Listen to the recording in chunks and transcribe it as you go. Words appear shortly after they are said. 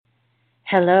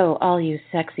Hello, all you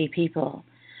sexy people.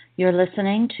 You're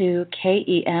listening to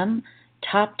KEM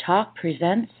Top Talk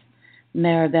presents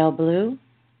Marabelle Blue,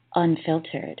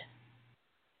 Unfiltered.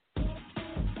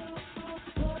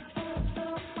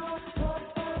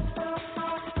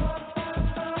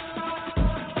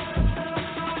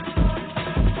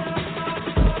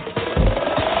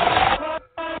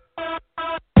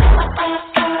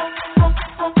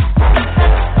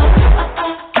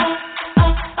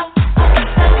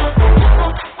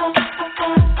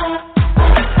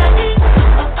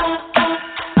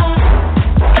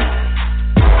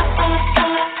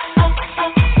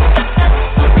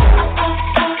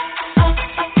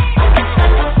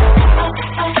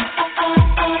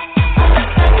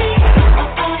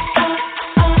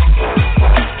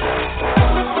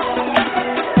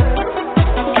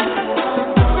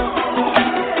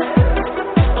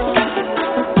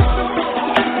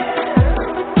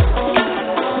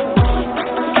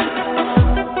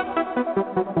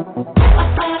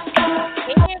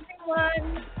 Hey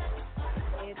everyone,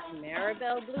 it's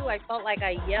Marabelle Blue. I felt like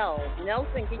I yelled.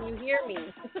 Nelson, can you hear me?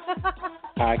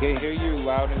 I can hear you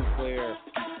loud and clear.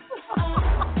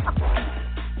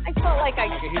 I felt like I I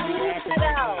can hear you screamed laughing it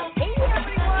right out. now. Hey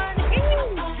everyone, hey!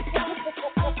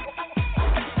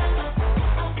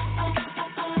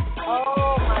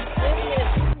 Oh my goodness,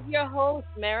 this is your host,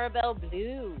 Marabelle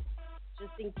Blue.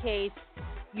 Just in case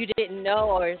you didn't know,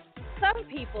 or some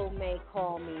people may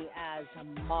call me as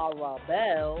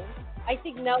Marabelle. I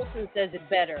think Nelson says it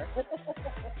better.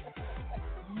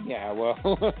 Yeah, well,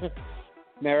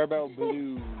 Marabelle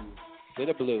Blue, with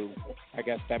a blue. I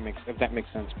guess if that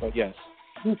makes sense, but yes.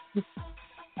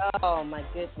 Oh my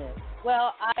goodness.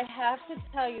 Well, I have to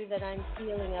tell you that I'm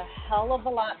feeling a hell of a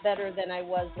lot better than I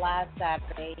was last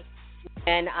Saturday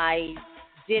when I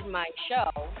did my show.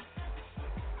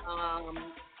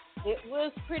 Um, it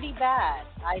was pretty bad.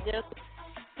 I just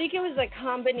think it was a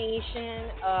combination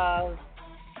of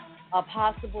a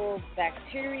possible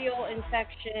bacterial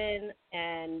infection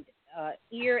and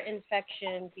ear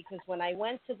infection because when I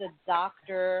went to the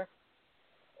doctor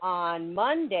on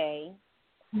Monday,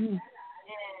 and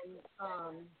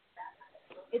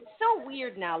it's so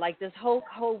weird now. Like this whole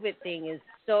COVID thing is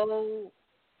so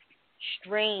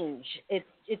strange. It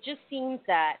just seems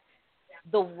that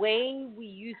the way we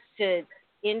used to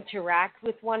interact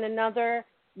with one another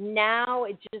now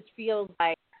it just feels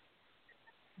like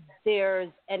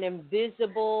there's an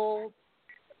invisible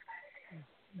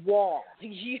wall.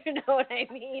 You know what I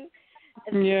mean?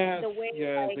 Yes, The way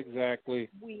yes, like exactly.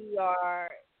 we are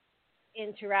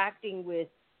interacting with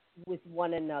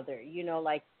one another. You know,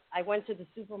 like I went to the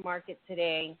supermarket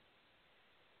today.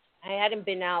 I hadn't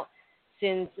been out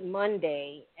since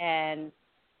Monday, and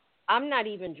I'm not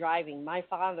even driving. My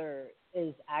father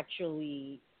is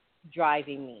actually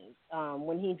driving me.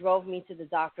 When he drove me to the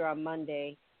doctor on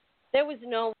Monday, there was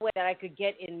no way that I could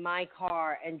get in my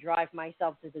car and drive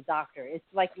myself to the doctor. It's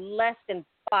like less than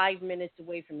 5 minutes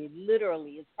away from me.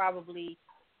 Literally, it's probably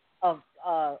a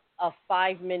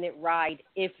 5 minute ride,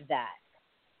 if that.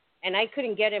 And I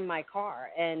couldn't get in my car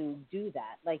and do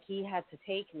that. Like he had to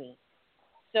take me.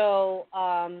 So,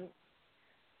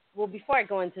 well, before I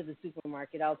go into the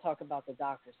supermarket, I'll talk about the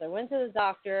doctor. So I went to the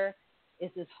doctor.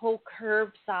 It's this whole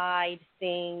curbside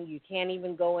thing. You can't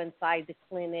even go inside the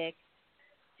clinic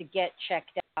to get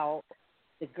checked out.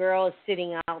 The girl is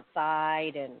sitting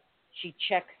outside and she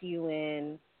checks you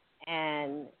in.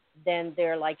 And then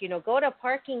they're like, go to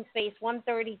parking space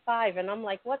 135. And I'm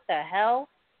like, what the hell?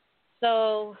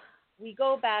 So we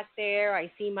go back there.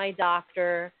 I see my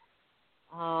doctor.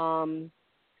 And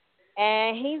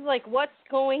he's like, what's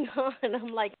going on? I'm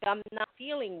like, I'm not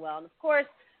feeling well. And of course,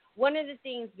 one of the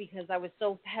things, because I was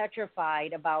so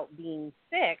petrified about being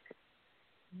sick,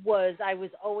 was I was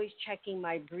always checking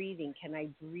my breathing. Can I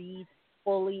breathe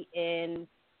fully in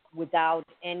without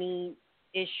any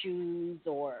issues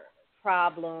or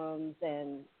problems?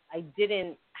 And I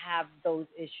didn't have those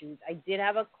issues. I did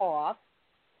have a cough,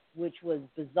 which was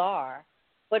bizarre.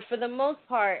 But for the most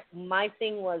part, my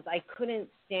thing was I couldn't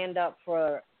stand up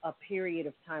for a period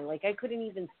of time. Like I couldn't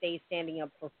even stay standing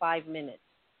up for 5 minutes.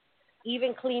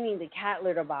 Even cleaning the cat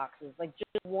litter boxes, like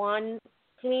just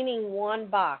cleaning one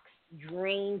box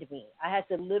drained me. I had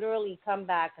to literally come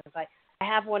back because I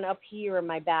have one up here in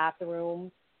my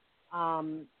bathroom,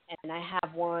 and I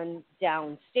have one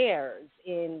downstairs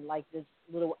in like this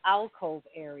little alcove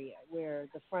area where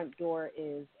the front door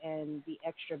is and the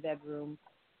extra bedroom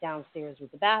downstairs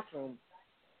with the bathroom.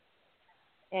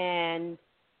 And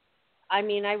I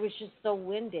mean, I was just so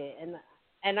winded,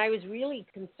 and I was really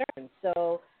concerned.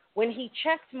 So when he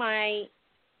checked my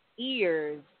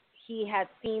ears, he had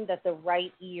seen that the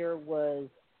right ear was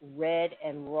red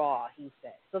and raw, he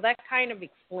said. So that kind of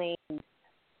explains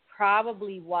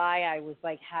probably why I was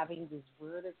like having this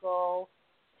vertigo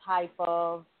type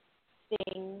of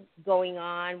thing going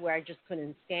on where I just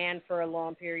couldn't stand for a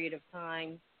long period of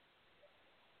time.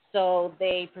 So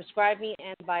they prescribed me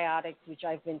antibiotics, which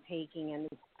I've been taking, and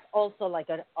it's also like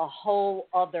a whole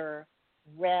other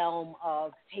realm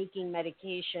of taking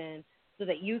medication so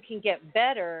that you can get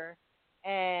better,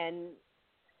 and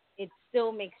it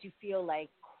still makes you feel like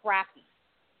crappy.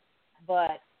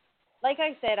 But like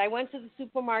I said, I went to the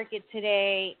supermarket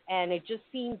today, and it just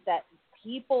seems that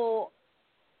people,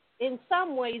 in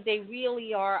some ways, they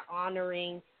really are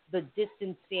honoring the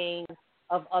distancing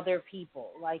of other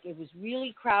people. Like, it was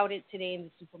really crowded today in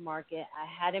the supermarket. I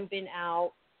hadn't been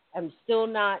out. I'm still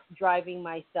not driving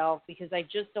myself because I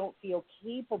just don't feel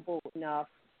capable enough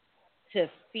to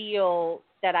feel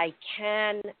that I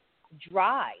can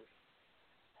drive.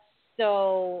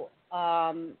 So,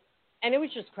 and it was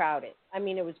just crowded. I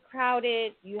mean, it was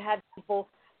crowded. You had people.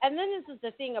 And then this is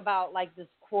the thing about, like, this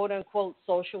quote-unquote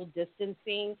social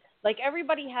distancing. Like,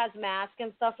 everybody has masks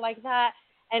and stuff like that.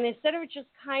 And instead of just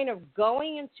kind of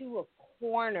going into a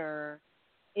corner,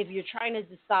 if you're trying to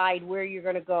decide where you're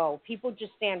going to go, people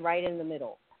just stand right in the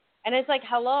middle. And it's like,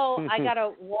 hello, I got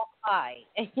to walk by.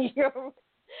 And you're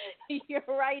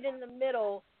right in the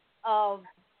middle of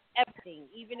everything,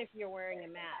 even if you're wearing a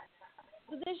mask.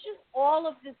 So there's just all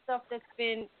of this stuff that's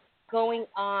been going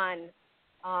on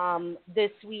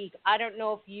this week. I don't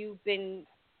know if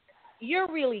you're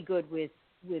really good with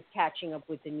catching up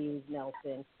with the news,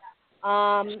 Nelson.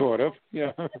 Sort of,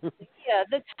 yeah. Yeah,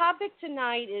 the topic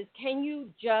tonight is, can you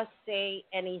just say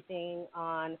anything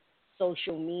on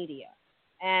social media?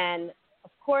 And, of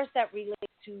course, that relates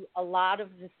to a lot of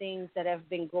the things that have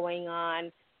been going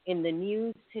on in the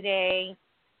news today.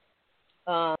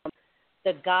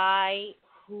 The guy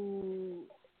who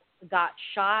got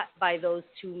shot by those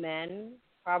two men,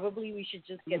 probably we should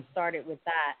just get started with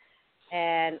that.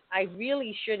 And I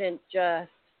really shouldn't just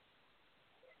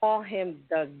call him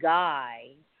the guy.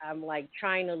 I'm like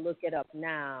trying to look it up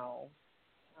now.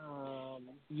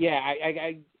 Yeah,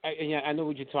 I know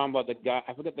what you're talking about. The guy,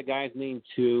 I forget the guy's name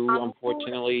too.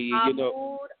 Unfortunately,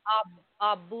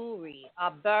 Aburi.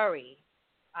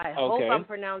 I hope I'm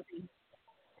pronouncing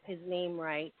his name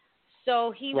right.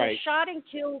 So he was shot and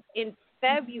killed in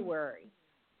February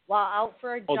while out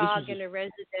for a jog in a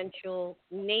residential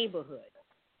neighborhood.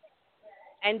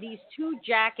 And these two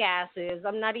jackasses,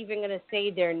 I'm not even going to say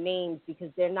their names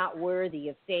because they're not worthy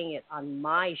of saying it on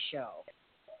my show,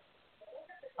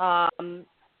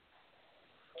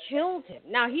 killed him.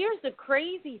 Now, here's the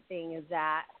crazy thing is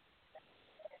that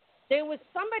there was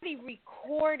somebody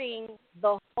recording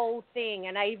the whole thing,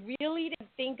 and I really didn't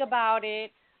think about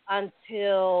it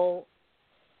until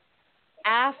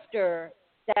after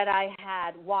that I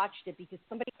had watched it because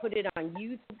somebody put it on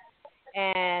YouTube,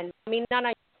 and I mean, not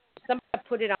on somebody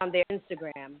put it on their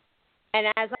Instagram. And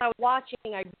as I was watching,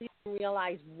 I didn't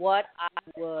realize what I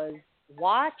was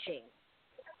watching.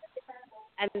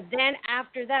 And then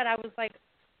after that, I was like,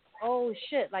 oh,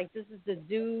 shit, like, this is the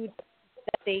dude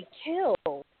that they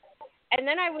killed. And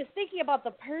then I was thinking about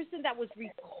the person that was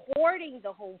recording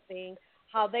the whole thing,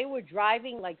 how they were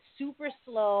driving, like, super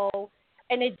slow.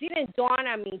 And it didn't dawn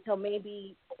on me until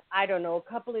maybe, I don't know, a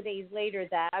couple of days later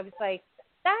that I was like,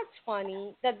 that's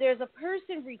funny that there's a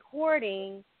person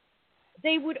recording.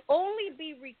 They would only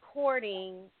be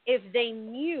recording if they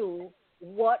knew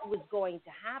what was going to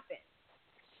happen.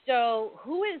 So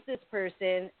who is this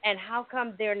person and how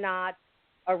come they're not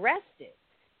arrested?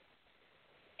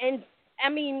 And, I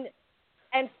mean,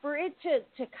 and for it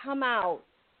to come out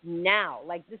now,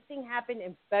 like this thing happened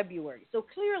in February. So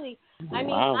clearly, I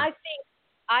mean,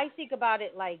 I think about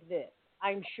it like this.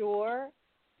 I'm sure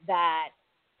that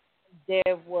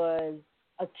there was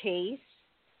a case,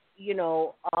 you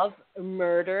know, of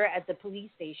murder at the police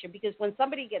station because when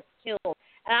somebody gets killed,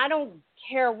 and I don't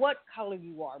care what color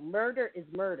you are, murder is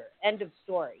murder. End of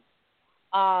story.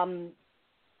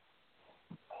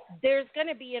 There's going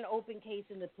to be an open case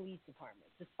in the police department,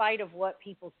 despite of what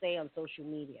people say on social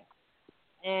media.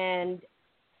 And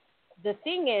the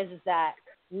thing is that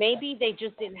maybe they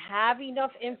just didn't have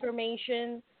enough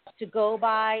information to go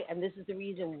by, and this is the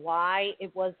reason why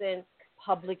it wasn't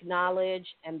public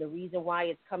knowledge and the reason why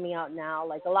it's coming out now.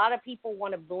 Like, a lot of people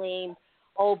want to blame,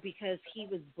 because he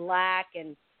was black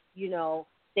and, you know,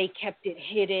 they kept it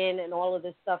hidden and all of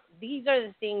this stuff. These are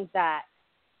the things that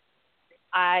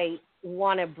I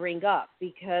want to bring up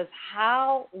because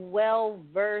how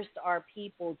well-versed are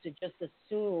people to just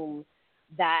assume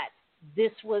that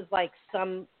this was like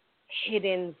some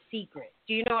hidden secret?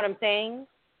 Do you know what I'm saying?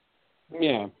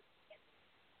 Yeah.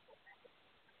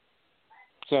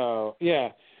 So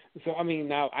yeah. So I mean,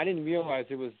 now I didn't realize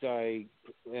it was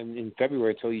in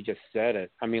February until you just said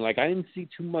it. I mean, like I didn't see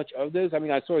too much of this. I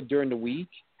mean, I saw it during the week.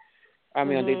 I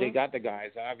mean, they got the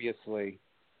guys obviously,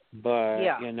 but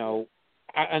Yeah.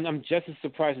 and I'm just as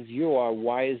surprised as you are.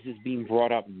 Why is this being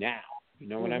brought up now? You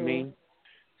know what I mean?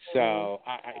 So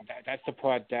that's the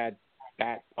part that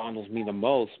bothers me the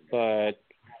most. But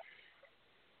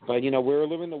we're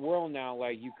living in the world now.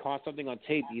 Like you caught something on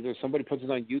tape, either somebody puts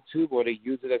it on YouTube or they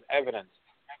use it as evidence.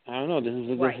 I don't know. This is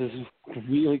a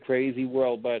really crazy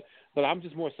world, but I'm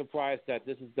just more surprised that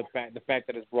this is the fact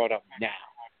that it's brought up now.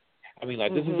 I mean,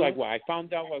 like this is like what I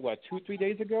found out 2-3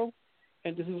 days ago,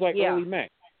 and this is like early May,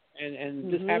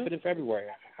 and this happened in February.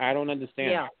 I don't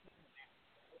understand. Yeah.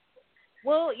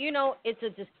 Well, it's a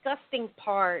disgusting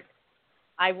part.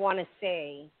 I want to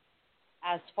say,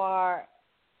 as far,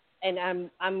 and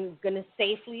I'm gonna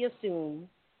safely assume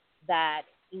that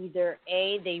either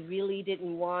A, they really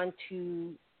didn't want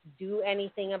to do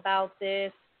anything about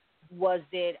this. Was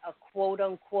it a quote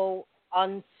unquote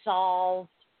unsolved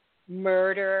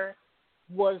murder?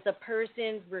 Was the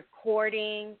person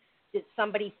recording? Did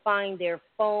somebody find their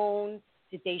phone?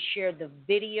 Did they share the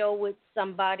video with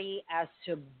somebody as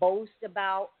to boast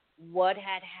about what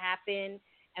had happened?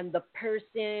 And the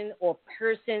person or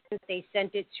persons they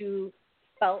sent it to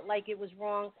felt like it was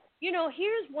wrong.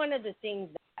 Here's one of the things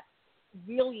that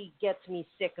really gets me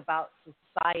sick about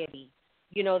society.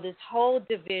 This whole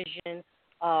division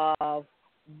of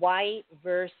white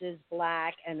versus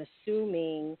black and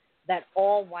assuming that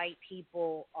all white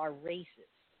people are racist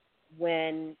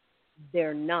when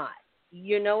they're not.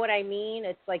 You know what I mean?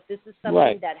 It's like this is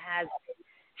something that has been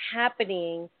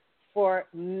happening for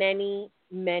many,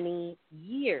 many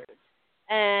years.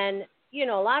 And,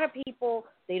 a lot of people,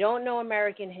 they don't know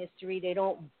American history. They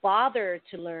don't bother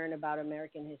to learn about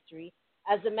American history.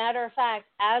 As a matter of fact,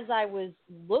 as I was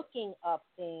looking up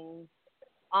things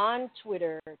on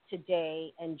Twitter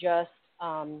today and just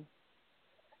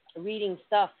reading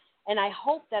stuff, and I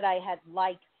hope that I had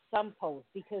liked some posts,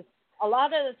 because a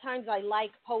lot of the times I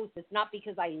like posts, it's not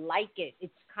because I like it.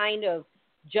 It's kind of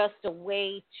just a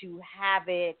way to have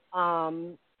it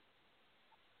so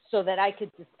that I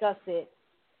could discuss it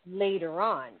later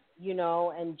on,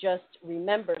 and just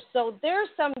remember. So there's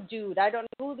some dude, I don't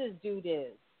know who this dude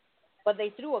is, but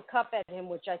they threw a cup at him,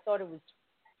 which I thought it was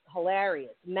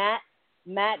hilarious. Matt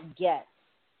Getz.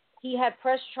 He had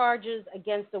pressed charges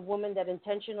against a woman that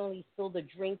intentionally spilled a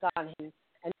drink on him,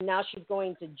 and now she's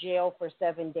going to jail for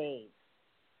 7 days.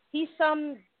 He's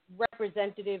some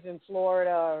representative in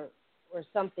Florida or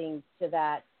something to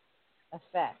that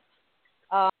effect.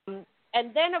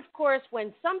 And then, of course,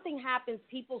 when something happens,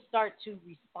 people start to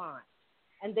respond.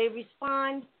 And they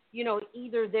respond,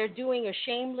 either they're doing a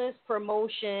shameless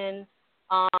promotion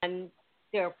on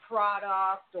their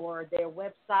product or their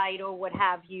website or what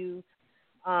have you.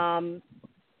 Or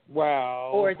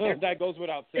that goes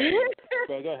without saying.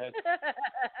 But go ahead.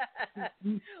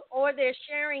 Or they're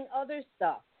sharing other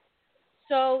stuff.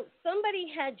 So somebody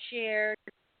had shared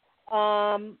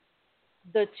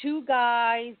the two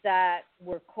guys that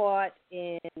were caught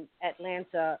in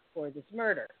Atlanta for this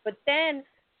murder. But then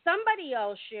somebody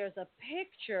else shares a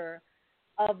picture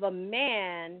of a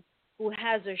man who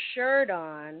has a shirt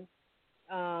on.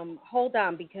 Hold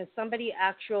on, because somebody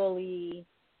actually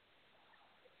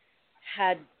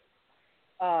had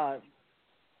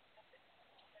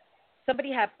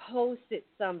posted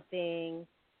something,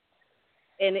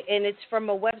 and it's from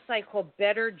a website called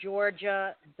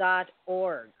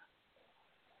bettergeorgia.org,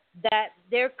 that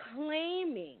they're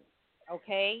claiming,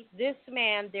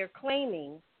 they're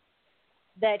claiming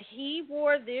that he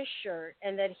wore this shirt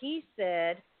and that he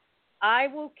said, "I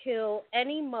will kill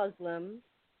any Muslim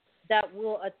that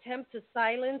will attempt to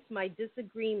silence my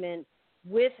disagreement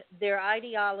with their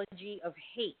ideology of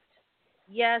hate.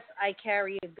 Yes, I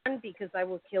carry a gun because I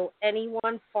will kill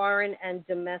anyone, foreign and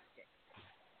domestic."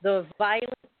 The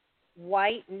violent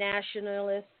white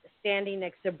nationalist standing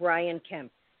next to Brian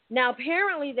Kemp. Now,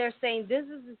 apparently they're saying this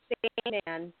is the same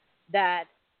man that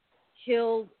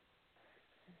killed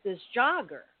this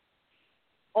jogger.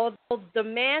 Although the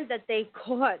man that they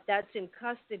caught that's in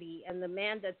custody and the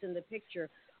man that's in the picture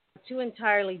are two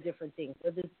entirely different things.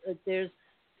 So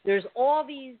there's all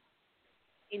these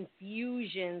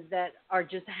infusions that are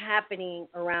just happening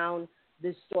around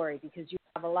this story, because you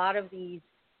have a lot of these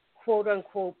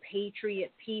quote-unquote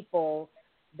patriot people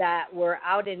that were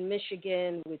out in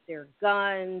Michigan with their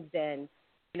guns and,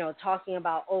 talking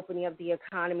about opening up the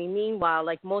economy. Meanwhile,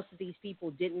 like, most of these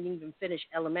people didn't even finish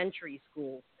elementary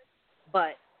school,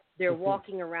 but they're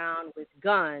walking around with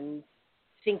guns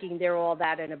thinking they're all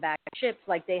that in a bag of chips,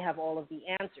 like they have all of the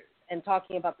answers. and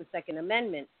talking about the Second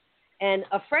Amendment. And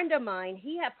a friend of mine,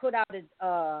 he had put out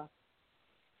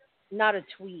not a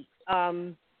tweet.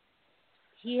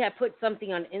 He had put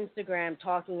something on Instagram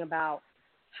talking about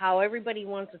how everybody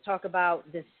wants to talk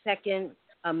about the Second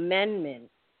Amendment,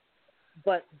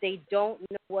 but they don't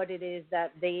know what it is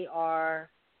that they are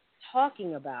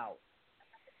talking about.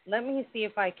 Let me see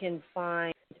if I can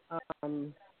find.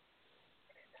 Of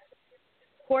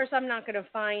course, I'm not going to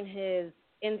find his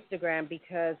Instagram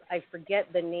because I forget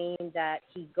the name that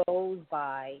he goes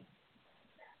by.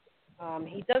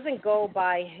 He doesn't go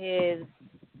by his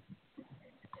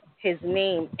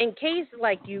name. In case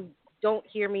like you don't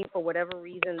hear me for whatever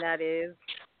reason that is,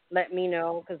 let me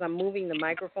know because I'm moving the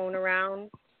microphone around.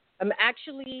 I'm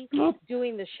actually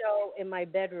doing the show in my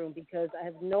bedroom because I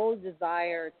have no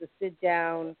desire to sit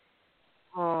down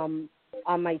on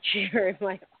my chair in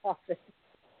my office.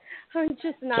 I'm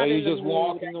just not. So in you're the just mood.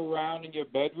 walking around in your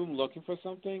bedroom looking for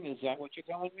something? Is that what you're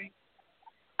telling me?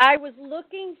 I was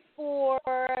looking for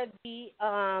the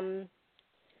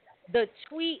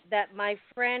tweet that my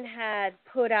friend had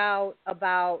put out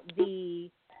about the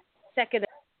Second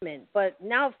Amendment, but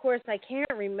now, of course, I can't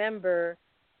remember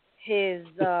his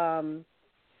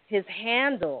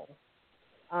handle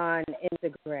on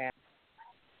Instagram,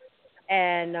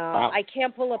 and I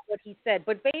can't pull up what he said.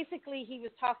 But basically, he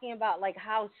was talking about like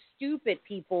how stupid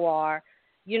people are,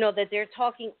 that they're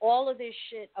talking all of this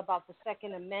shit about the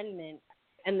Second Amendment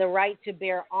and the right to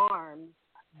bear arms,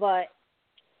 but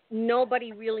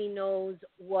nobody really knows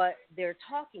what they're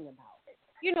talking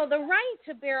about. The right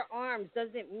to bear arms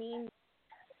doesn't mean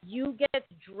you get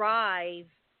to drive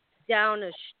down a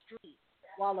street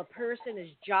while a person is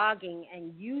jogging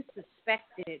and you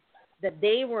suspected that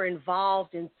they were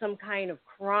involved in some kind of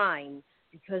crime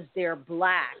because they're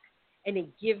black, and it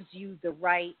gives you the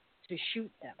right to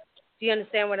shoot them. Do you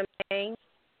understand what I'm saying?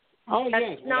 Oh, That's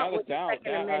yes, not without a what the doubt.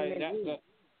 Second Amendment means.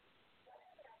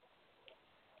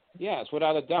 Yes,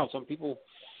 without a doubt. Some people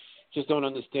just don't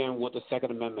understand what the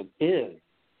Second Amendment is.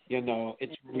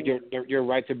 It's your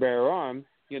right to bear arms.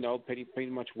 Pretty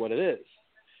much what it is.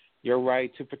 Your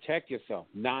right to protect yourself,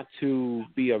 not to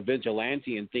be a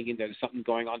vigilante and thinking there's something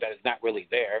going on that is not really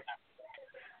there.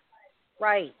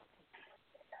 Right.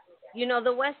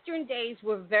 The Western days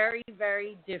were very,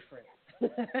 very different.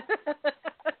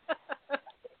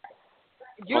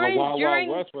 The Wild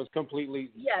West was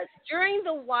completely... Yes, during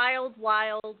the Wild,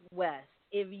 Wild West,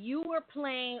 if you were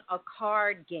playing a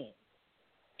card game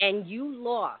and you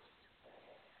lost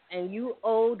and you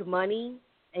owed money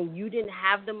and you didn't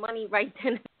have the money right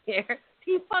then and there,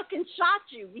 he fucking shot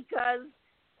you because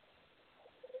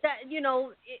that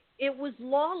it was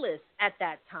lawless at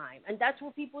that time, and that's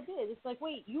what people did. It's like,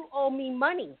 wait, you owe me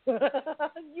money. You don't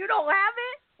have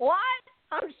it? What?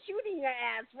 I'm shooting your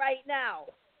ass right now.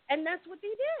 And that's what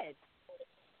they did.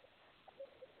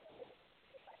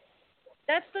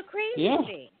 That's the crazy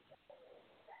thing.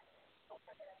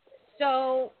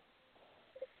 So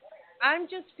I'm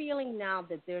just feeling now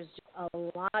that there's a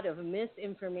lot of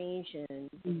misinformation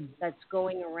that's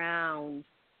going around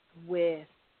with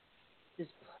this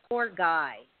poor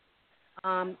guy.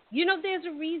 There's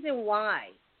a reason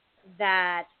why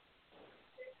that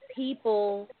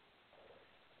people,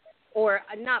 or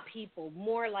not people,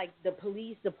 more like the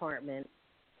police department,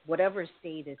 whatever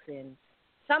state it's in,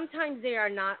 sometimes they are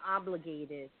not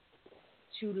obligated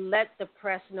to let the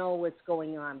press know what's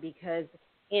going on, because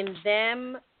in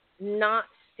them not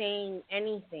saying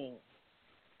anything,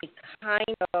 they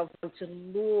kind of want to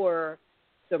lure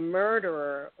the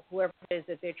murderer, whoever it is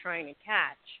that they're trying to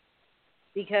catch.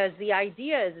 Because the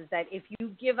idea is that if you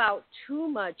give out too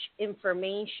much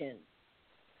information,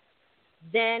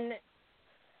 then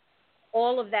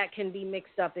all of that can be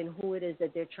mixed up in who it is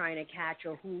that they're trying to catch,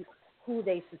 or who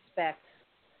they suspect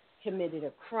committed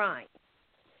a crime.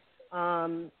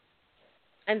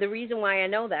 And the reason why I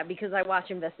know that, because I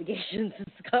watch Investigations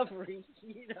Discovery,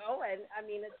 and I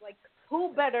mean, it's like,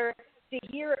 who better to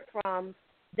hear it from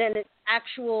than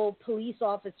actual police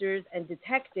officers and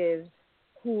detectives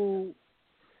who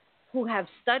have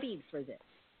studied for this,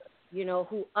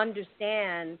 who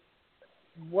understand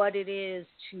what it is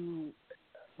to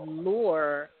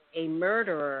lure a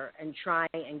murderer and try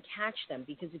and catch them.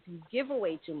 Because if you give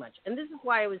away too much, and this is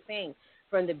why I was saying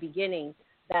from the beginning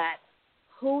that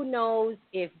who knows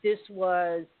if this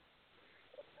was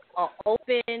an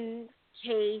open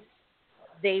case,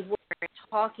 they weren't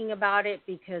talking about it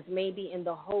because maybe in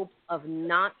the hope of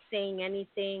not saying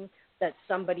anything, that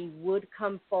somebody would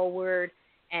come forward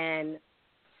and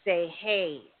say,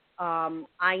 hey,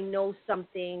 I know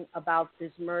something about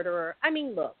this murderer. I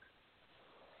mean, look,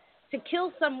 to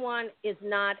kill someone is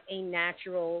not a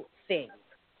natural thing.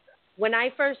 When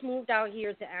I first moved out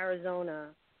here to Arizona,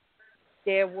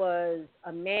 there was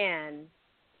a man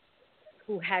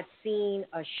who had seen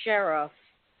a sheriff.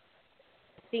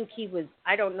 I think he was,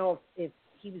 I don't know if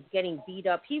he was getting beat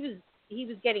up. He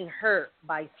was getting hurt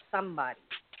by somebody.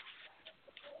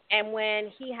 And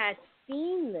when he had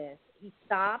seen this, he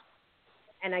stopped,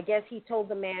 and I guess he told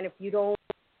the man, if you don't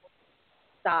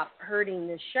stop hurting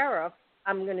the sheriff,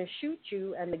 I'm going to shoot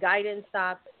you. And the guy didn't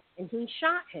stop, and he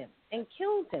shot him and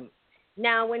killed him.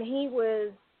 Now, when he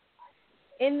was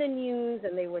in the news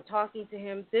and they were talking to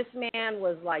him, this man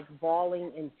was like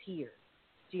bawling in tears.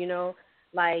 Do you know?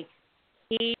 Like,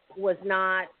 he was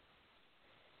not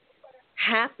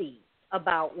happy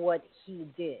about what he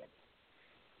did.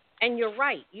 And you're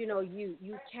right.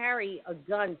 You carry a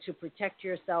gun to protect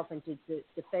yourself and to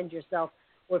defend yourself.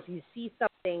 Or if you see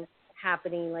something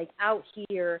happening, like out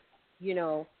here,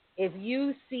 if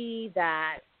you see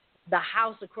that the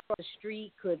house across the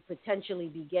street could potentially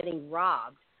be getting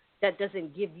robbed, that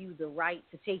doesn't give you the right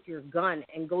to take your gun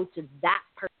and go to that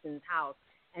person's house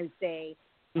and say,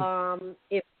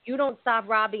 if you don't stop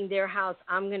robbing their house,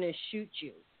 I'm going to shoot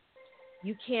you.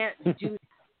 You can't do that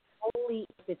only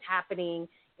if it's happening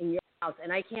in your house.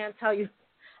 And I can't tell you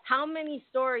how many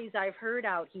stories I've heard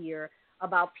out here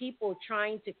about people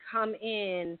trying to come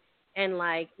in and,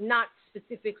 like, not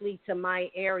specifically to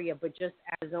my area, but just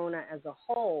Arizona as a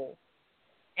whole.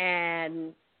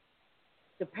 And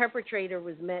the perpetrator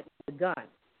was met with a gun.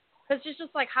 Because it's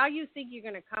just like, how you think you're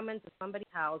going to come into somebody's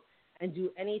house and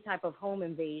do any type of home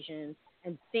invasion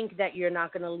and think that you're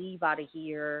not going to leave out of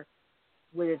here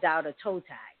without a toe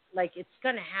tag. Like, it's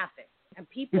going to happen. And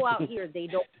people out here, they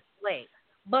don't play.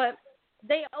 But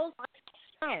they also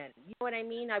understand. You know what I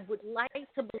mean? I would like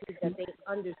to believe that they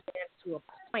understand to a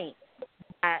point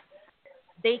that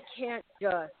they can't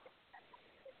just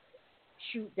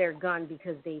shoot their gun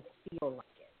because they feel like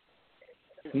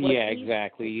it. Yeah,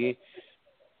 exactly.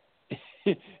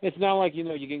 It's not like, you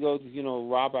can go,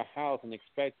 rob a house and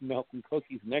expect milk and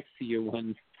cookies next to you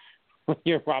when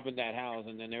you're robbing that house,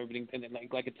 and then everything, and then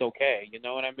like it's okay. You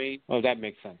know what I mean? Oh, that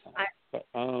makes sense.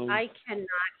 I cannot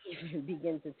even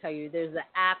begin to tell you. There's an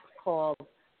app called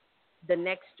the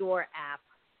Nextdoor app.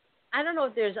 I don't know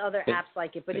if there's other apps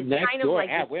like it, but it's kind of like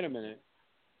Nextdoor app. Wait a minute.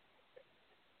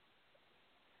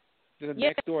 There's a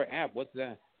Nextdoor app. What's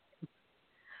that?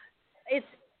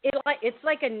 It's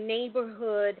like a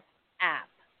neighborhood app,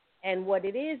 and what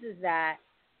it is that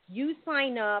you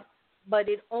sign up, but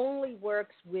it only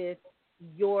works with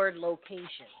your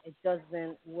location. It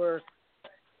doesn't work,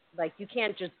 like, you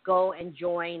can't just go and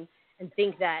join and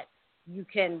think that you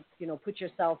can, put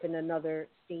yourself in another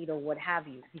state or what have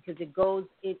you, because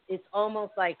it's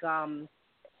almost like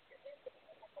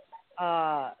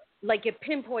it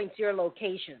pinpoints your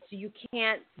location, so you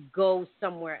can't go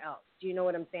somewhere else. Do you know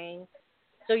what I'm saying?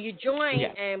 So you join,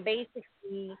 and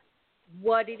basically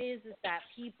what it is that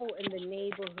people in the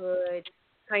neighborhood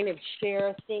kind of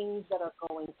share things that are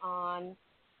going on.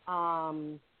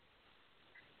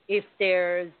 If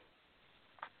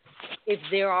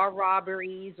there are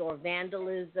robberies or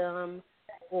vandalism,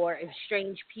 or if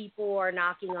strange people are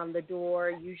knocking on the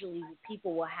door, usually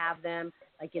people will have them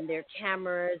like in their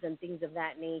cameras and things of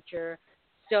that nature.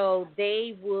 So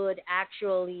they would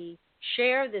actually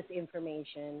share this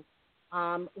information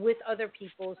with other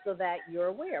people so that you're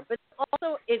aware. But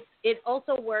also, it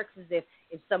also works as if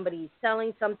somebody's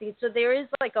selling something. So there is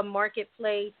like a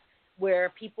marketplace where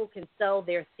people can sell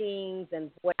their things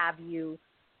and what have you.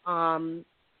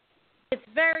 It's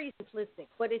very simplistic,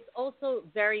 but it's also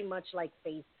very much like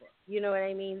Facebook. You know what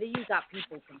I mean? You got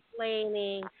people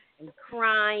complaining and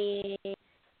crying,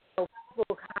 people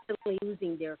constantly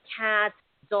losing their cats,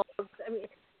 dogs. I mean,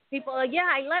 people are,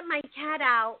 I let my cat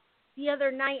out the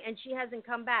other night and she hasn't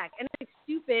come back. And it's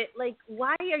stupid. Like,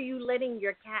 why are you letting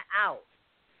your cat out?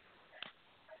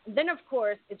 Then, of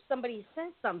course, if somebody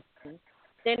says something,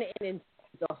 then it ends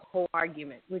the whole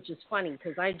argument, which is funny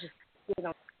because I just sit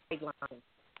on the sidelines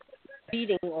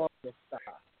reading all this stuff.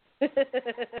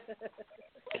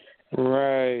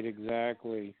 Right,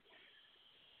 exactly.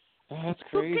 That's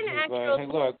crazy. But hey,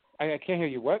 look, I can't hear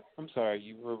you. What? I'm sorry.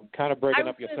 You were kind of breaking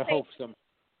up yourself. Am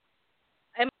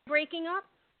I breaking up?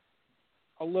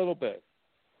 A little bit.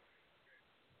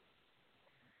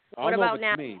 What about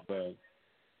now? Me, but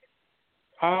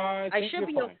I should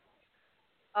be fine.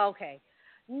 Okay.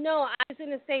 No, I was going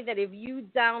to say that if you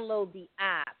download the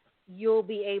app, you'll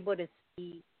be able to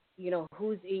see,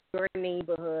 who's in your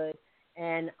neighborhood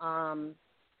and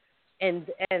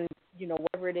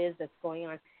whatever it is that's going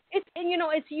on.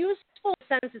 It's useful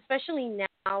sense, especially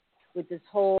now with this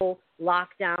whole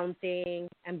lockdown thing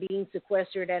and being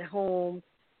sequestered at home.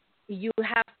 you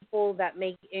have people that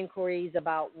make inquiries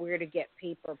about where to get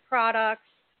paper products.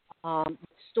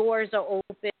 Stores are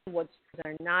open, what stores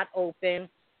are not open.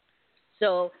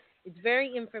 So it's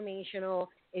very informational.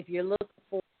 If you're looking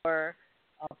for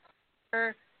a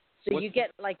partner, so you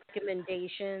get like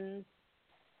recommendations.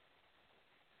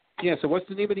 Yeah. So what's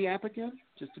the name of the app again?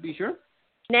 Just to be sure.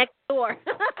 Next door.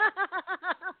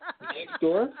 Next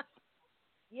door.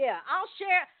 Yeah,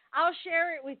 I'll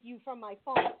share it with you from my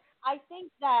phone. I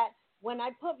think that when I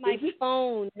put my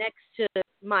phone next to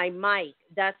my mic,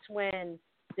 that's when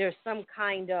there's some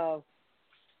kind of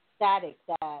static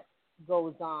that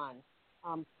goes on.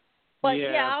 But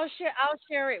yeah, I'll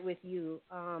share it with you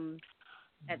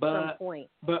at some point.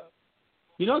 But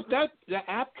you know that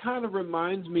app kind of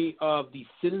reminds me of the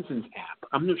Citizens app.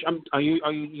 Are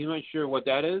you not sure what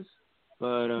that is?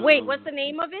 But wait, what's the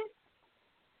name of it?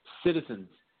 Citizens.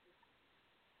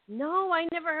 No, I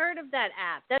never heard of that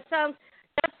app. That's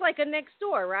like a next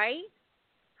door, right?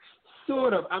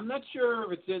 Sort of. I'm not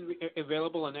sure if it's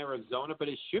available in Arizona, but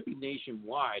it should be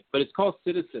nationwide. But it's called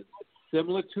Citizens.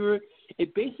 Similar to it.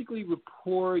 It basically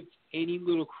reports any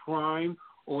little crime,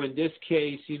 or in this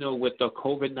case, with the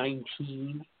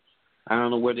COVID-19. I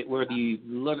don't know where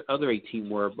the other 18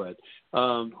 were, but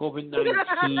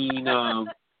COVID-19.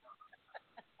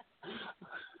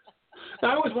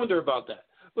 I always wonder about that.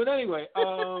 But anyway,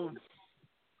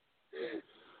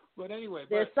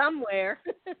 they're somewhere.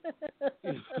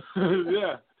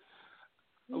 Yeah.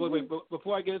 Wait,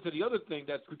 before I get into the other thing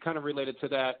that's kind of related to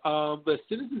that, the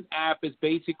Citizens app is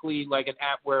basically like an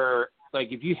app where,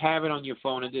 like, if you have it on your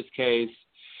phone, in this case,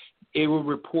 it will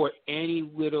report any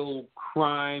little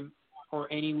crime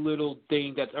or any little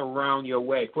thing that's around your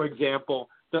way. For example,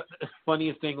 the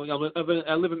funniest thing,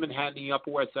 I live in Manhattan, the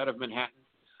Upper West Side of Manhattan.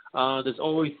 There's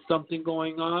always something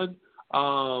going on.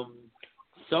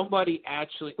 Somebody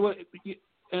actually,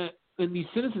 in the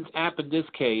Citizens app in this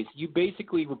case, you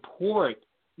basically report,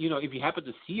 if you happen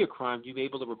to see a crime, you'll be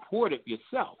able to report it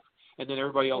yourself, and then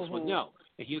everybody else would know.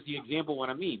 And here's the example what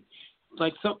I mean.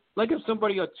 Like if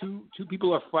somebody or two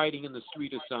people are fighting in the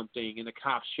street or something, and the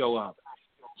cops show up.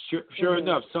 Sure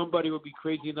enough, somebody would be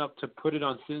crazy enough to put it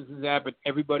on Citizens app, and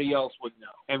everybody else would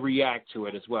know and react to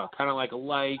it as well. Kind of like a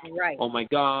like, right. Oh my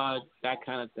God, that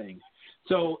kind of thing.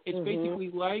 So it's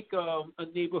basically like a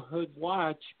neighborhood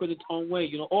watch, but its own way.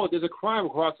 There's a crime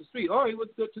across the street. All right,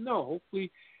 what's good to know?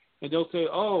 Hopefully, and they'll say,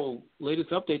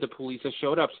 latest update, the police have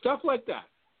showed up. Stuff like that.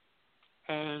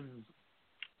 And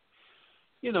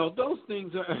those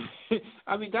things are.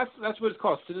 I mean, that's what it's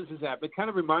called, Citizens app. It kind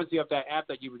of reminds me of that app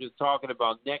that you were just talking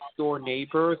about, Next Door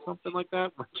Neighbor or something like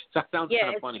that. That sounds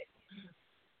kind of funny.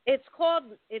 It's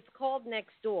called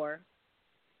Next Door.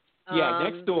 Yeah,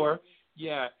 Next Door.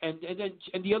 Yeah, and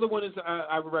the other one is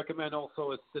I would recommend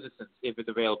also is Citizens if it's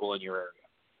available in your area.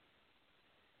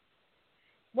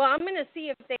 Well, I'm going to see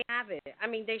if they have it. I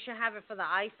mean, they should have it for the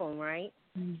iPhone, right?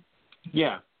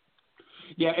 Yeah.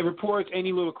 Yeah, it reports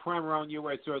any little crime around your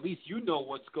way, so at least you know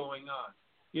what's going on.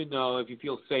 If you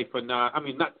feel safe or not. I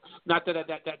mean, not that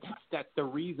that's the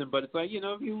reason, but it's like,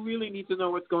 if you really need to know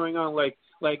what's going on, like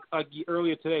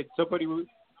earlier today,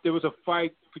 there was a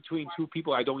fight between two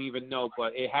people I don't even know,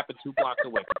 but it happened 2 blocks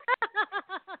away.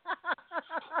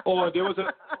 Or there was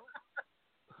a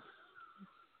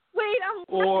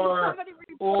somebody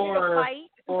reported a fight.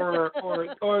 or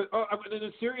I mean, on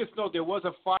a serious note, there was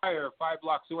a fire 5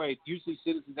 blocks away. Usually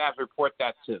Citizens have to report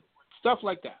that too. Stuff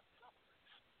like that.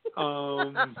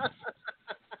 I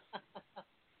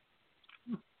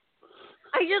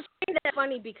just find that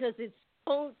funny because it's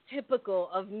so typical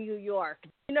of New York.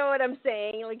 You know what I'm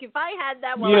saying? Like, if I had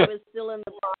that while I was still in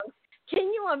the Bronx,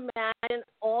 can you imagine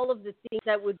all of the things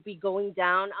that would be going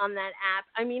down on that app?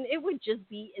 I mean, it would just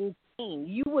be insane.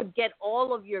 You would get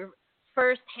all of your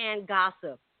first-hand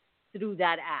gossip through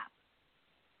that app.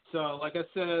 So, like I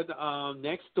said,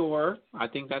 Next Door, I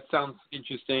think that sounds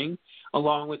interesting,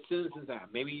 along with Citizens app.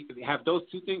 Maybe if you have those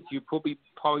two things, you'd probably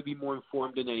be more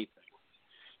informed than anything.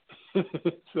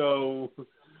 So,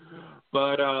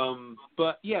 but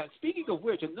yeah, speaking of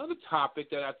which, another topic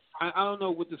that I don't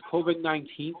know with this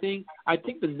COVID-19 thing, I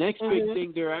think the next big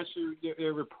thing they're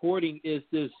reporting is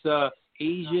this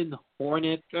Asian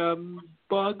hornet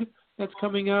bug that's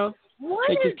coming out. What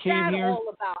is that all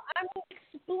about? I mean,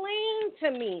 explain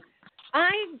to me.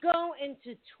 I go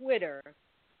into Twitter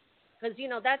because,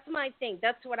 that's my thing.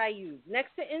 That's what I use.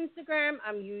 Next to Instagram,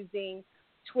 I'm using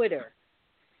Twitter.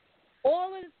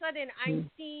 All of a sudden, I'm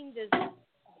seeing this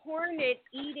hornet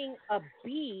eating a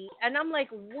bee, and I'm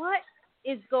like, what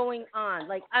is going on?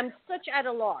 Like, I'm such at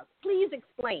a loss. Please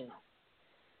explain.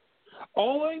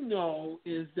 All I know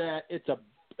is that it's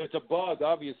it's a bug,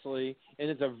 obviously, and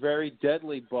it's a very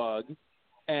deadly bug.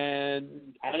 And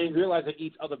I didn't realize it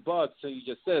eats other bugs, so you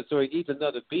just said it. So it eats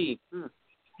another bee.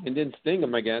 And didn't sting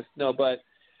him, I guess. No, but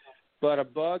a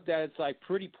bug that it's like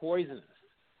pretty poisonous.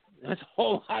 That's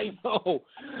all I know.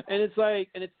 And it's like,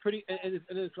 and it's pretty, and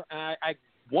it's I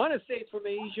want to say it's from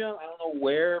Asia. I don't know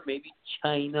where, maybe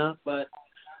China, but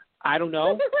I don't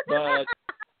know.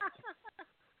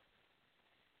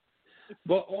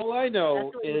 But all I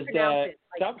know is that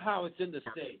somehow it's in the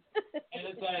States. And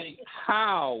it's like,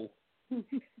 how?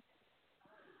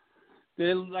 Did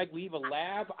it like leave a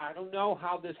lab? I don't know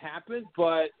how this happened,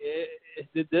 but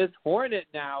this hornet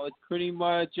now is pretty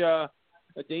much a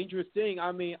dangerous thing.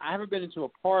 I mean, I haven't been into a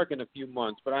park in a few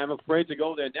months, but I'm afraid to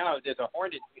go there now. There's a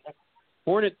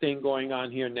hornet thing going on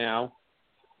here now.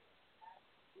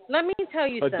 Let me tell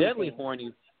you something. A deadly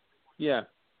hornet. Yeah.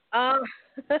 I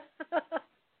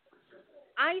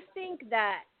think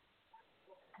that's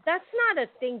not a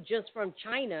thing just from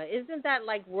China. Isn't that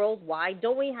like worldwide?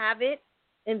 Don't we have it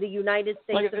in the United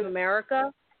States of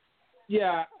America?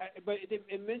 Yeah, but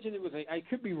it mentioned it was. I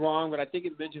could be wrong, but I think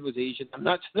it mentioned it was Asian. I'm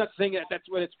not saying that's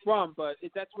what it's from, but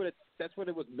that's what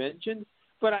it was mentioned.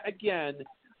 But again,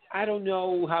 I don't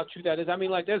know how true that is. I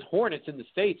mean, like there's hornets in the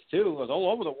States too,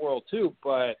 all over the world too.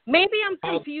 But maybe I'm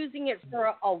confusing it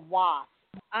for a wasp.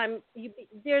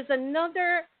 There's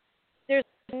another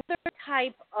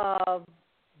type of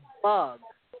bug.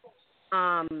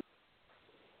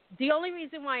 The only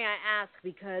reason why I ask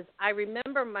because I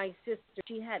remember my sister.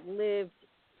 She had lived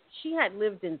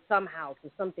in some house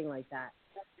or something like that.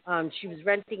 She was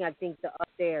renting, I think, the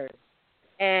upstairs,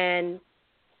 and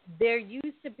there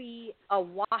used to be a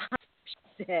wasp. She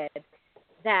said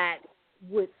that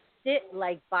would sit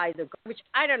like by the garbage.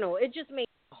 I don't know. It just made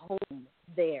a home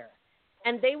there,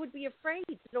 and they would be afraid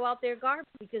to throw out their garbage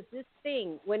because this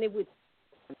thing, when it would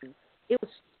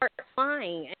start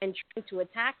flying and trying to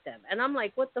attack them. And I'm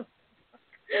like, what the fuck?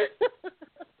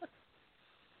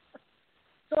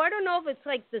 So I don't know if it's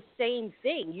like the same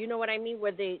thing. You know what I mean?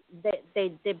 Where they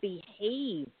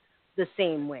behave the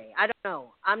same way. I don't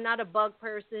know. I'm not a bug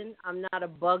person. I'm not a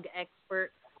bug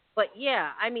expert. But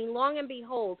yeah, I mean, long and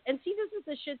behold, and see, this is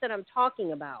the shit that I'm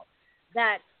talking about.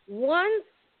 That once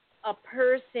a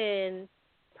person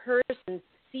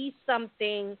sees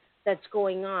something that's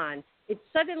going on, it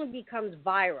suddenly becomes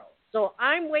viral. So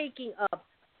I'm waking up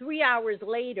 3 hours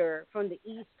later from the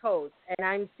East Coast, and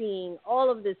I'm seeing all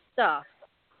of this stuff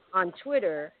on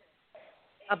Twitter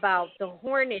about the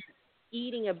hornet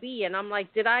eating a bee, and I'm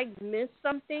like, did I miss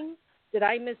something? Did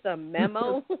I miss a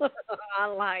memo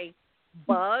on like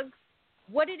bugs?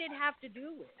 What did it have to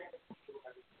do with?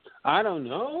 I don't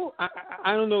know.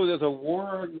 I don't know. There's a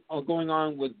war going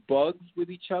on with bugs with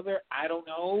each other. I don't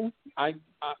know. I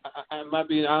might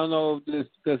be. I don't know if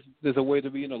there's a way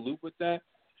to be in a loop with that.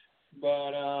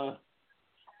 But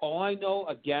all I know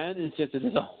again is just that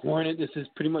there's a hornet. This is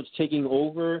pretty much taking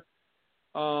over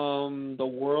the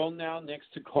world now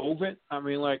next to COVID. I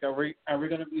mean, like, are we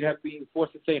going to be being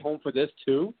forced to stay home for this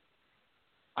too?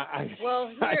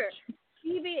 Well, here,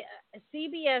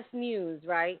 CBS News,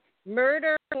 right?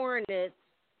 Murder hornets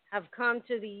have come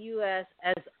to the U.S.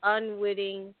 as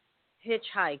unwitting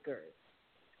hitchhikers.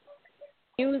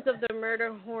 News of the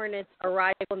murder hornets'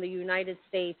 arrival in the United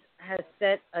States has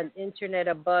set an internet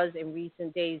abuzz in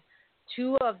recent days.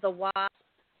 Two of the wasps,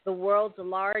 the world's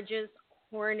largest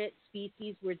hornet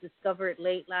species, were discovered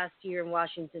late last year in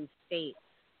Washington State,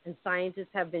 and scientists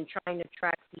have been trying to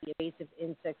track the invasive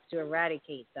insects to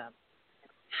eradicate them.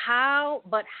 How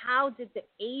did the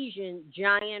Asian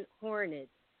giant hornets,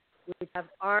 which have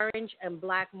orange and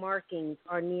black markings,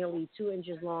 are nearly 2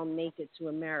 inches long, make it to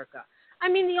America? I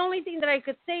mean, the only thing that I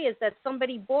could say is that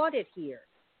somebody bought it here.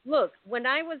 Look, when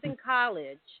I was in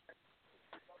college,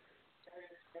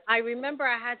 I remember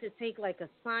I had to take like a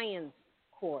science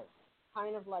course,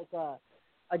 kind of like a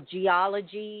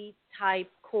geology type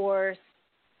course.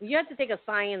 You had to take a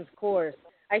science course.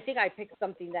 I think I picked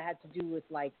something that had to do with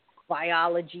like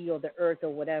biology or the earth or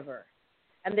whatever.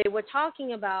 And they were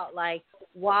talking about like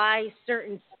why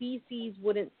certain species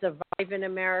wouldn't survive in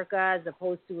America as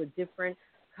opposed to a different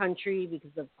country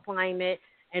because of climate,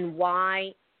 and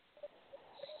why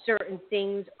certain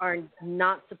things are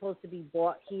not supposed to be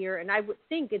bought here. And I would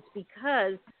think it's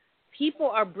because people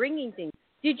are bringing things.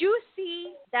 Did you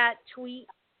see that tweet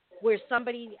where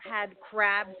somebody had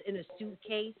crabs in a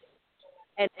suitcase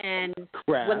and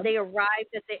when they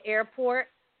arrived at the airport,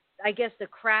 I guess the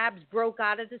crabs broke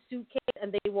out of the suitcase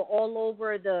and they were all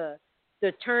over the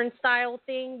turnstile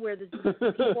thing where the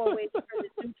people are waiting for the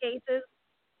suitcases?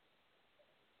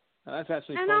 That's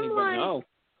actually and funny, I'm but like, no.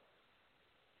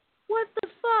 What the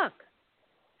fuck?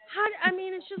 I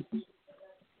mean, it's just,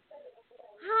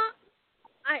 huh?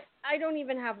 I don't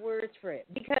even have words for it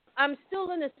because I'm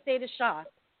still in a state of shock.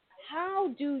 How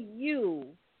do you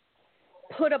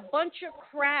put a bunch of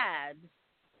crabs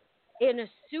in a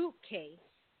suitcase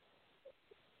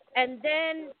and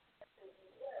then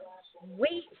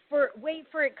wait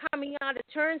for it coming out a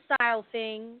turnstile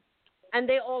thing, and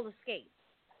they all escape?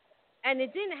 And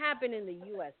it didn't happen in the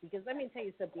U.S. because let me tell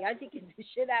you something. I think if this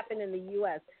shit happened in the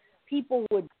U.S.,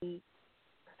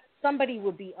 somebody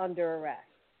would be under arrest.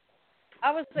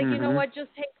 I was like, you know what?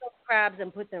 Just take those crabs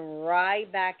and put them right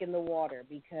back in the water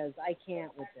because I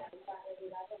can't with this.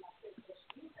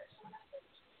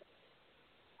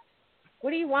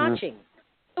 What are you watching?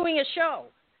 I'm doing a show,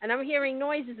 and I'm hearing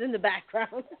noises in the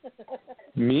background.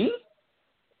 Me?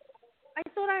 I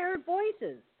thought I heard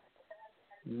voices.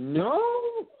 No.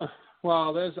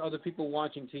 Well, there's other people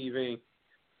watching TV.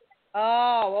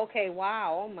 Oh, okay.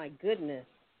 Wow. Oh, my goodness.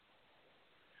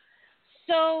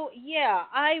 So, yeah,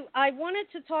 I wanted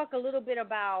to talk a little bit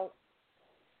about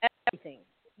everything,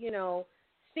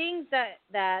 things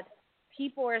that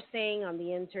people are saying on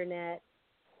the internet.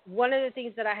 One of the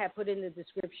things that I had put in the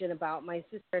description about my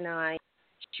sister and I,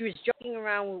 she was joking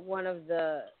around with one of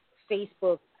the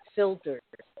Facebook filters.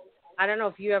 I don't know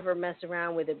if you ever mess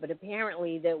around with it, but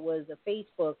apparently there was a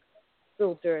Facebook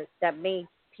filter that made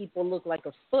people look like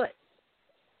a foot.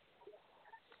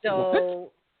 So,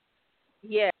 what?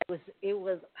 Yeah, it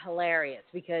was hilarious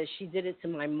because she did it to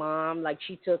my mom. Like,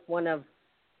 she took one of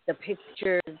the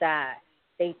pictures that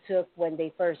they took when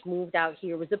they first moved out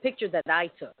here. It was a picture that I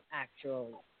took,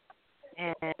 actually.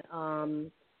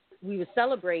 And we were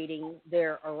celebrating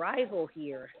their arrival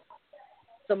here.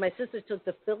 So my sister took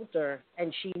the filter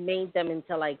and she made them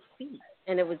into like feet.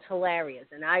 And it was hilarious.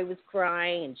 And I was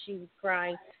crying and she was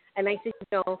crying. And I said,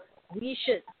 we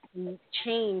should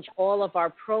change all of our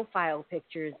profile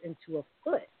pictures into a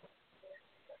foot.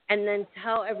 And then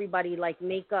tell everybody, like,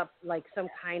 make up like some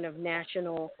kind of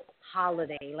national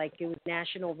holiday. Like it was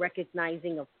National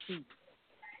Recognizing of Feet.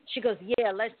 She goes,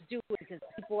 yeah, let's do it because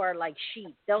people are like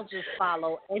sheep. They'll just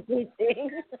follow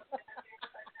anything.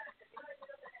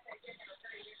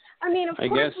 I mean, of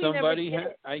course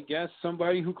I guess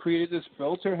somebody who created this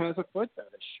filter has a foot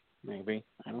fetish. Maybe.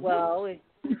 I don't know. It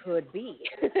could be.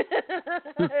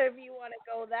 If you want to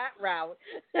go that route.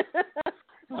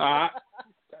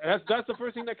 That's the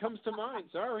first thing that comes to mind.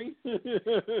 Sorry.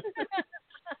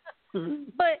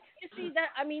 But you see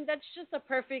that's just a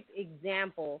perfect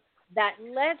example that,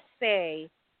 let's say,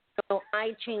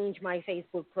 I change my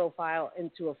Facebook profile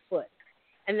into a foot.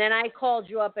 And then I called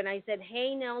you up and I said,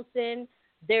 hey, Nelson,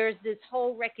 there's this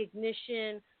whole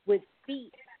recognition with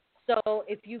feet. So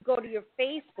if you go to your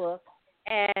Facebook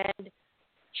and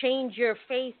change your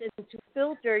face into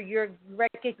filter, you're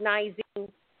recognizing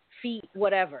feet,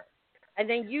 whatever. And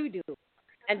then you do.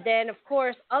 And then, of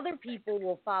course, other people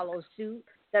will follow suit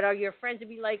that are your friends and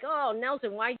be like, oh,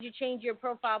 Nelson, why did you change your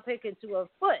profile pic into a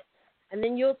foot? And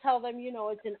then you'll tell them,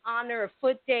 it's in honor of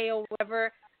Foot Day or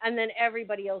whatever, and then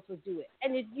everybody else would do it.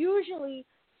 And it usually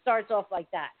starts off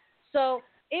like that. So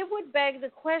it would beg the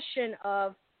question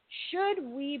of, should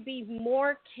we be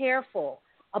more careful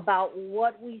about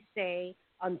what we say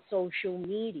on social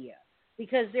media?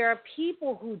 Because there are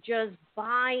people who just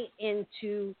buy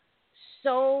into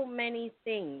so many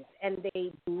things and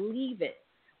they believe it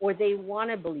or they want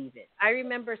to believe it. I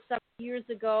remember some years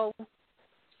ago,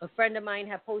 a friend of mine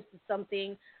had posted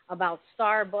something about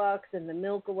Starbucks and the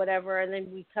milk or whatever, and then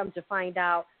we come to find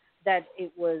out that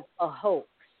it was a hoax,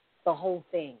 the whole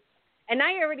thing. And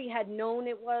I already had known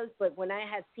it was, but when I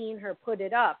had seen her put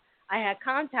it up, I had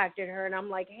contacted her, and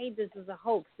I'm like, hey, this is a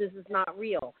hoax. This is not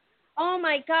real. Oh,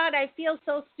 my God, I feel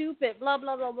so stupid, blah,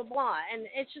 blah, blah, blah, blah. And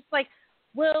it's just like,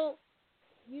 well,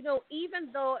 even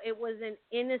though it was an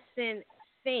innocent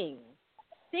thing,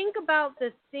 think about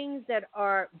the things that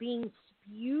are being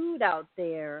spewed out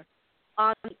there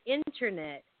on the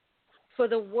internet for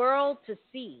the world to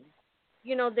see.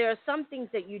 There are some things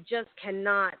that you just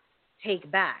cannot take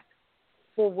back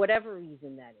for whatever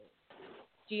reason that is.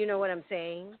 Do you know what I'm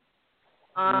saying?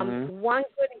 One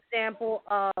good example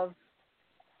of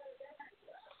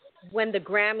when the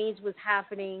Grammys was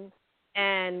happening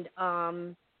and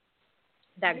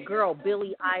that girl,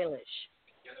 Billie Eilish,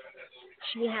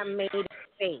 she had made a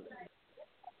face.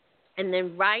 And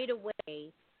then right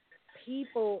away,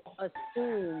 people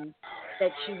assumed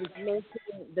that she was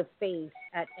making the face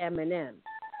at Eminem.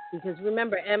 Because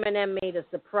remember, Eminem made a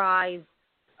surprise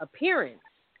appearance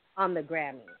on the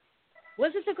Grammys.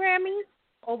 Was it the Grammys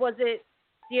or was it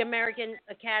the American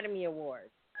Academy Awards?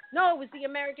 No, it was the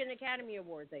American Academy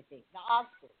Awards, I think, the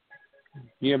Oscars.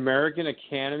 The American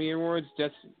Academy Awards?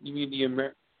 That's, you mean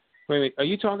the wait, are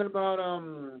you talking about,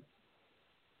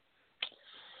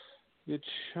 you're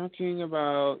talking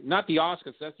about, not the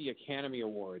Oscars, that's the Academy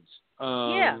Awards.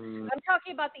 Yeah, I'm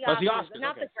talking about the Oscars, the Oscars,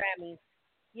 not okay. the Grammys.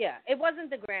 Yeah, it wasn't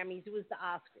the Grammys, it was the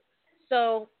Oscars.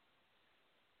 So,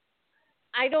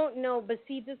 I don't know, but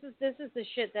see, this is the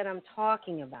shit that I'm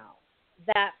talking about.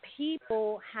 That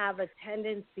people have a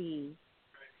tendency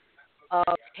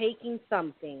of taking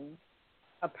something,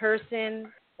 a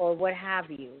person or what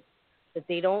have you, that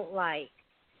they don't like,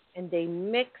 and they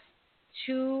mix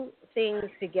two things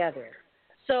together.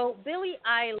 So Billie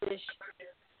Eilish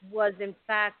was in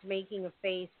fact making a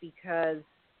face because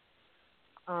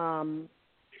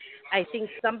I think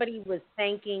somebody was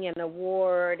thanking an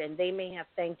award, and they may have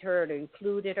thanked her or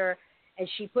included her, and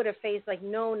she put a face like,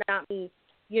 no, not me,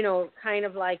 kind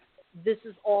of like, this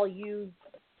is all you,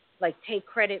 like, take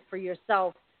credit for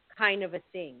yourself kind of a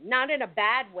thing. Not in a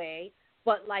bad way,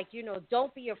 but like,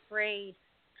 don't be afraid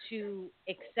to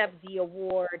accept the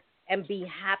award and be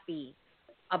happy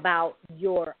about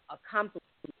your accomplishment.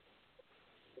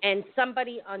 And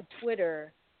somebody on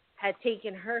Twitter had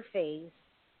taken her face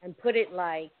and put it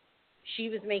like she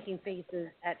was making faces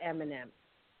at Eminem,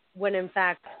 when in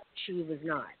fact she was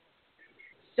not.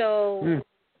 So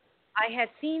I had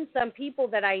seen some people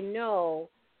that I know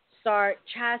start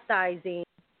chastising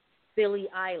Billie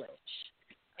Eilish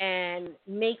and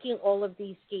making all of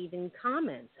these scathing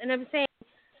comments. And I'm saying,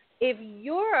 if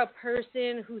you're a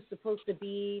person who's supposed to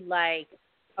be like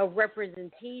a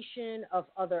representation of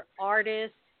other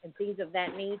artists and things of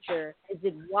that nature, is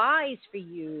it wise for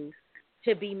you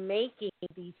to be making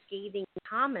these scathing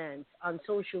comments on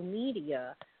social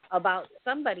media about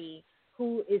somebody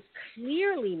who is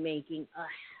clearly making a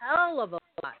hell of a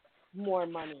lot more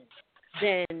money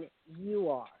than you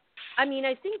are? I mean,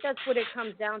 I think that's what it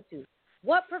comes down to.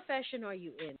 What profession are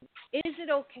you in? Is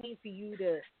it okay for you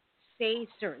to say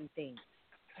certain things?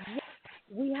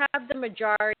 We have the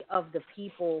majority of the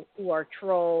people who are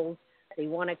trolls. They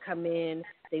want to come in,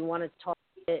 they want to talk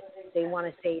it, they want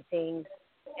to say things,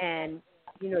 and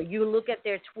you look at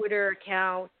their Twitter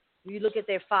account, you look at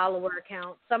their follower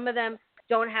account. Some of them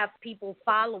don't have people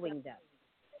following them,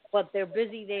 but they're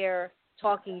busy there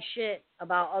talking shit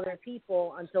about other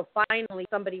people until finally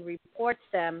somebody reports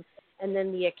them, and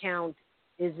then the account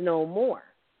is no more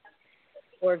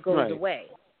or goes away.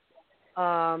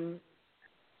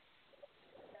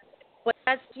 But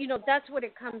that's what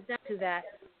it comes down to. That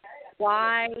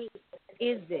why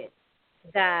is it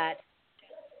that,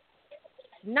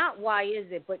 not why is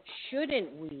it, but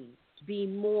shouldn't we be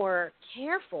more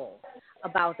careful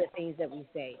about the things that we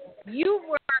say? You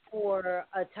work for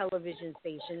a television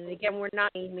station, and again, we're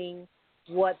not naming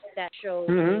what that show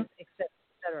is, et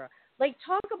cetera. Like,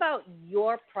 talk about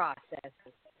your process.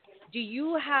 Do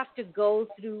you have to go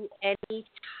through any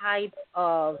type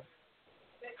of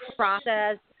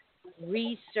process,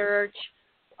 research,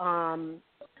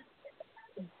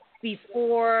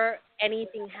 before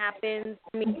anything happens?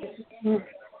 I mean,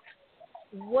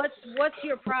 what's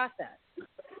your process?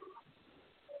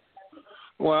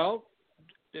 Well,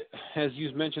 as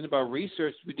you mentioned about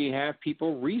research, we do have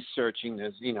people researching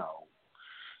this,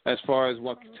 as far as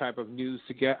what type of news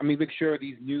to get. I mean, make sure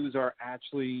these news are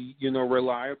actually,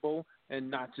 reliable and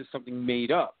not just something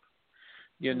made up.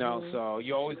 So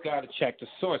you always got to check the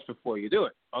source before you do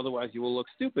it. Otherwise, you will look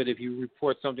stupid if you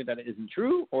report something that isn't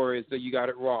true or is that you got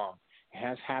it wrong. It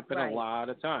has happened a lot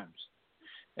of times.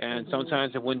 And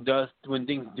sometimes when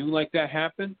things do like that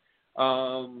happen,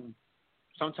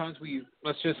 sometimes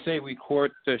let's just say we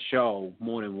court the show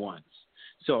more than once.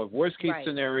 So if worst case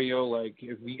scenario, like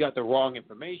if we got the wrong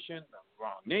information, the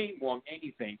wrong name, wrong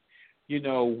anything,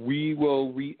 we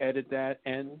will re-edit that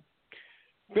and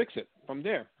fix it from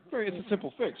there. It's a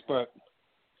simple fix, but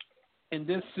in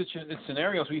this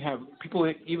scenarios, we have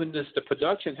people. Even the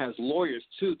production has lawyers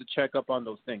too to check up on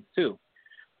those things too.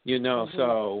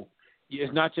 So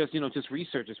it's not just just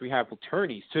researchers. We have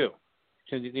attorneys too.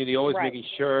 So they're always making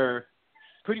sure.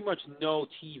 Pretty much no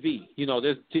TV.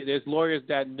 There's lawyers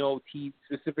that know TV,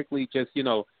 specifically just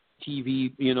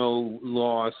TV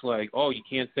laws, like, oh, you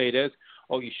can't say this,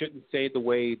 oh, you shouldn't say it the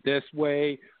way this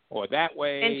way or that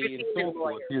way, and so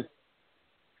forth.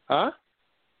 Huh?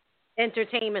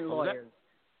 Entertainment lawyers.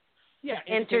 Yeah,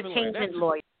 entertainment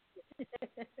lawyers.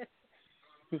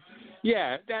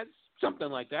 Yeah, that's something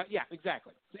like that. Yeah,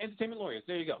 exactly. Entertainment lawyers.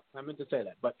 There you go. I meant to say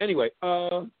that. But anyway,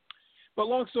 but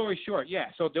long story short,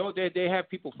 yeah. So they have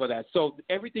people for that. So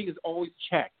everything is always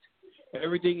checked.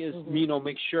 Everything is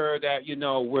make sure that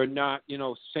we're not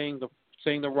saying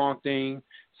the wrong thing,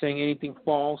 saying anything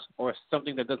false or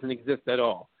something that doesn't exist at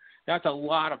all. That's a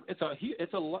lot of it's a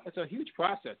huge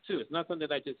process too. It's not something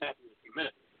that just happens in a few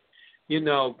minutes.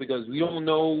 Because we don't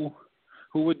know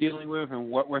who we're dealing with and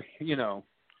what we're dealing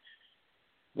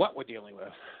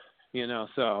with.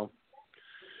 So.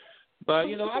 But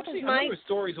actually, I remember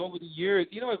stories over the years.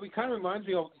 It kind of reminds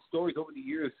me of the stories over the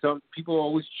years. Some people are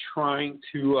always trying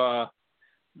to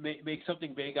make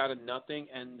something big out of nothing,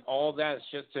 and all that is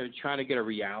just to try to get a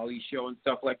reality show and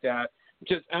stuff like that.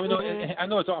 I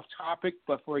know it's off topic,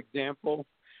 but for example,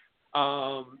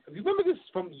 if you remember this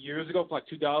from years ago, from like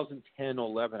 2010 or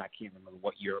 11, I can't remember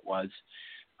what year it was.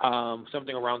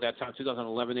 Something around that time,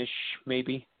 2011ish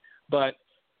maybe, but.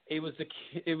 There was a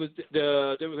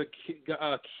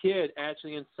kid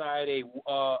actually inside a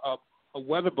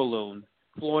weather balloon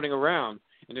floating around,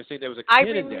 and they say there was a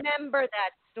kid in there. I remember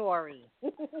that story.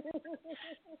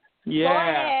 Yeah. Go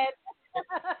ahead.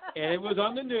 And it was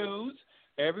on the news.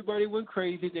 Everybody went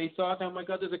crazy. They thought, oh my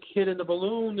God, there's a kid in the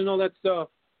balloon and all that stuff.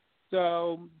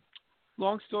 So,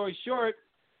 long story short,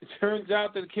 it turns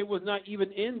out that the kid was not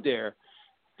even in there.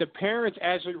 The parents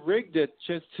actually rigged it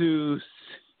just to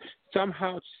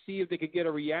somehow see if they could get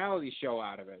a reality show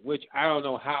out of it, which I don't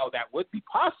know how that would be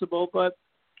possible, but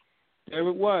there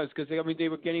it was, because they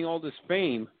were getting all this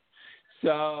fame.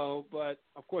 So, but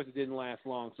of course it didn't last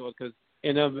long. So, because it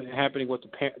ended up happening with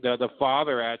the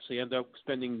father actually ended up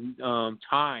spending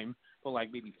time for like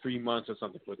maybe 3 months or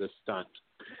something for this stunt.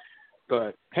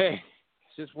 But hey,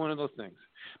 it's just one of those things.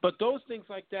 But those things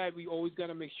like that, we always got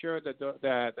to make sure that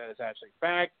that is actually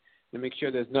fact. To make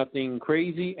sure there's nothing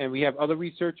crazy, and we have other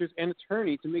researchers and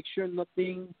attorneys to make sure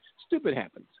nothing stupid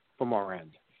happens from our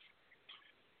end.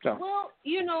 So, well,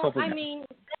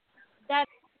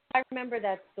 I remember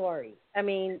that story. I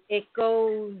mean, it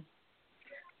goes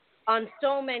on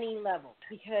so many levels,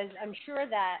 because I'm sure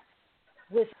that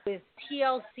with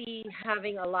TLC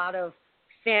having a lot of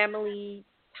family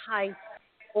type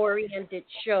oriented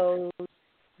shows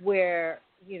where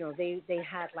they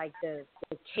had like the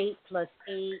Kate plus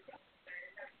 8.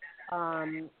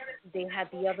 They had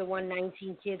the other one,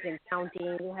 19 Kids and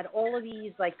Counting. They had all of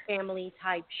these like family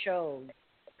type shows.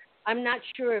 I'm not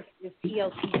sure if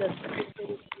TLC just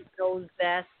knows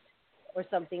best or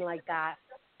something like that,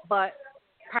 but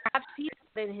perhaps he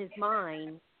had in his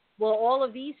mind, well, all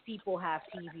of these people have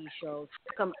TV shows.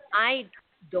 How come I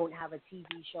don't have a TV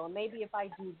show? And maybe if I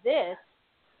do this,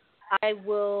 I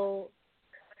will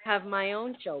have my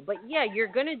own show. But yeah,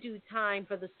 you're going to do time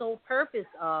for the sole purpose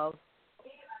of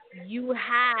you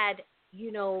had,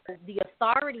 the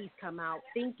authorities come out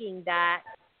thinking that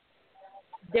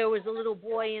there was a little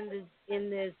boy in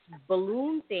this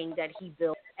balloon thing that he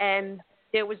built, and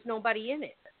there was nobody in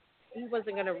it. He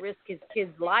wasn't going to risk his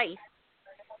kid's life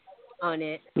on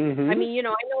it. Mm-hmm. I mean,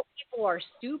 I know people are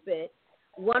stupid.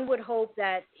 One would hope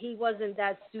that he wasn't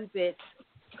that stupid.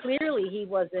 Clearly, he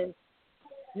wasn't,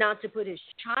 not to put his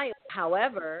child.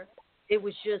 However, it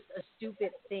was just a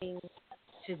stupid thing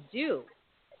to do.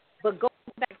 But going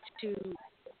back to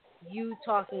you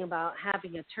talking about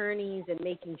having attorneys and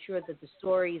making sure that the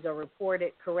stories are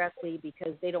reported correctly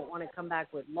because they don't want to come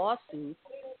back with lawsuits,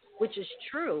 which is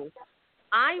true.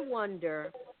 I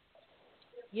wonder,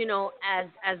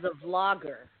 as a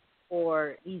vlogger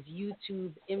or these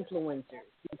YouTube influencers,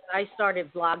 I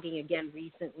started vlogging again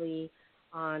recently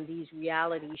on these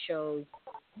reality shows.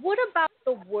 What about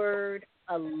the word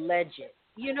alleged?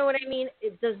 You know what I mean?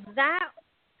 Does that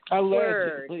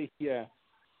allegedly, yeah.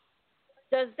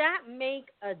 Does that make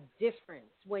a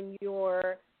difference when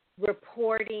you're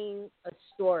reporting a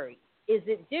story? Is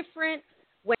it different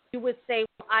when you would say,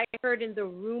 well, I heard in the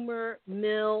rumor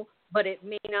mill, but it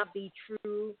may not be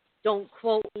true. Don't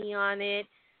quote me on it.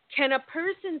 Can a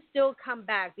person still come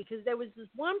back? Because there was this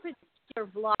one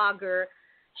particular vlogger.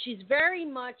 She's very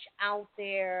much out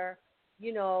there.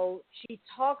 She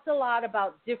talks a lot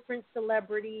about different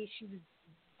celebrities. She was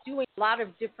doing a lot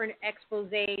of different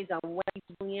exposés on Wendy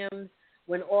Williams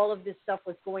when all of this stuff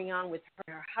was going on with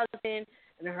her husband,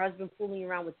 and her husband fooling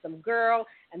around with some girl,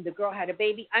 and the girl had a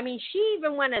baby. I mean, she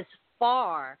even went as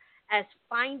far as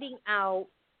finding out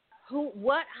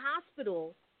what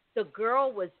hospital the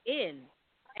girl was in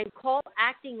and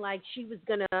acting like she was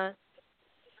going to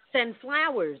send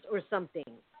flowers or something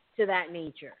to that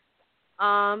nature.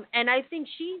 And I think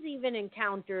she's even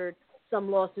encountered some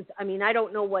lawsuits. I mean, I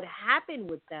don't know what happened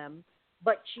with them,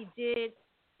 but she did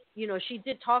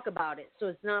talk about it. So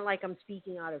it's not like I'm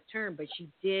speaking out of turn, but she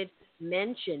did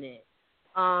mention it.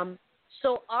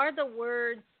 So are the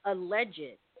words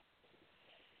alleged,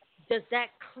 does that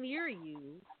clear you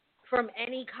from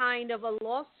any kind of a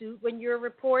lawsuit when you're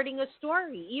reporting a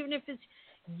story, even if it's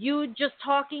you just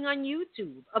talking on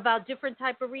YouTube about different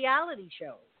type of reality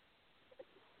shows?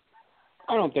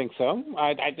 I don't think so.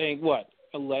 I think what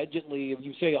allegedly. If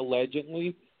you say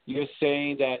allegedly, you're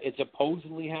saying that it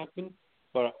supposedly happened.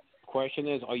 But the question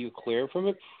is, are you clear from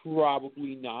it?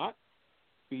 Probably not,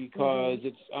 because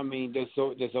it's. I mean, there's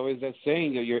always that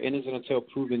saying that you're innocent until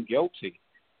proven guilty,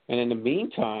 and in the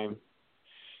meantime,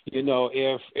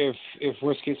 if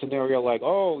worst case scenario, like,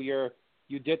 oh, you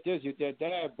did this, you did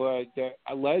that, but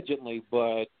allegedly,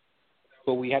 but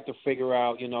we have to figure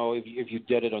out, if you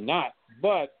did it or not.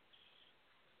 But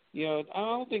I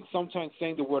don't think sometimes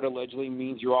saying the word allegedly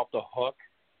means you're off the hook.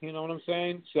 You know what I'm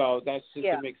saying? So that's just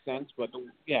to make sense. But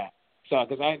yeah, so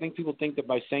because I think people think that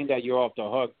by saying that you're off the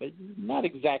hook, but not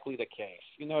exactly the case.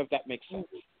 If that makes sense.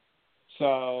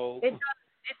 So it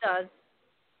does.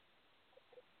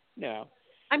 Yeah.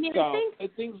 I mean, so, I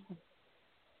think.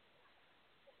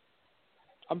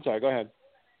 I'm sorry. Go ahead.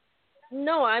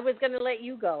 No, I was going to let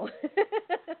you go.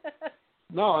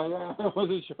 No, I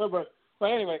wasn't sure, but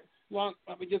anyway,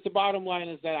 just the bottom line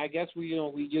is that I guess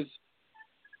you just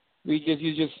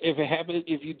if it happened,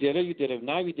 if you did it, you did it. If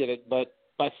not, you did it. But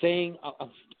by saying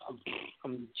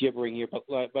I'm gibbering here,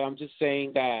 but I'm just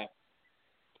saying that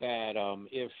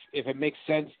if it makes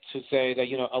sense to say that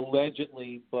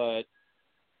allegedly, but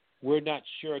we're not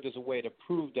sure there's a way to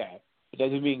prove that. It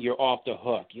doesn't mean you're off the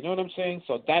hook. You know what I'm saying?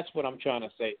 So that's what I'm trying to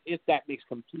say. If that makes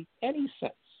any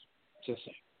sense to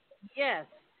say. Yes.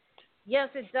 Yes,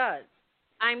 it does.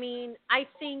 I mean, I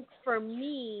think for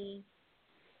me,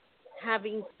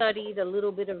 having studied a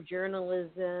little bit of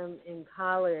journalism in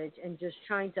college and just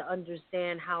trying to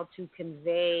understand how to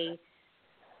convey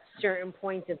certain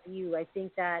points of view, I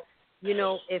think that,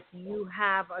 if you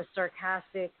have a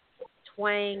sarcastic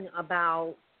twang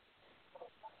about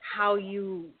how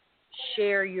you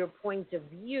share your point of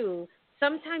view,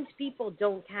 sometimes people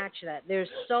don't catch that. They're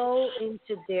so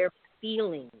into their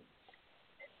feelings.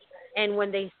 And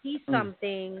when they see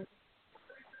something,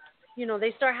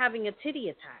 they start having a titty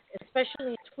attack,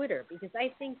 especially on Twitter, because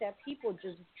I think that people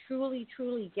just truly,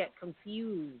 truly get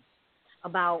confused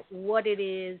about what it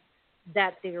is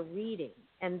that they're reading.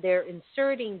 And they're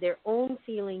inserting their own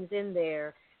feelings in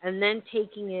there and then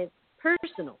taking it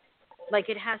personal, like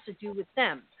it has to do with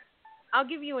them. I'll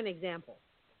give you an example.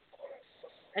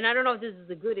 And I don't know if this is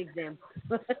a good example.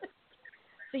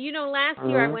 So, last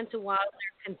year I went to Wilder,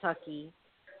 Kentucky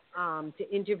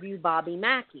to interview Bobby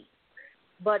Mackey.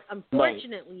 But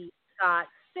unfortunately, got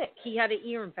sick. He had an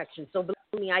ear infection. So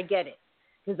believe me, I get it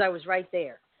because I was right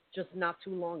there just not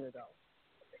too long ago.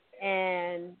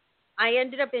 And I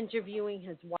ended up interviewing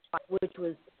his wife, which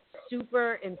was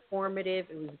super informative.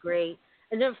 It was great.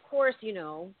 And then, of course,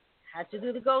 had to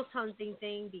do the ghost hunting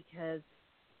thing because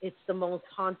it's the most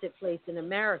haunted place in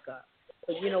America.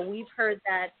 But, we've heard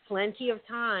that plenty of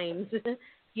times,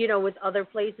 with other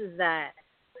places that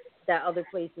other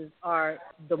places are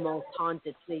the most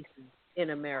haunted places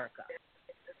in America.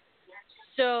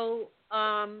 So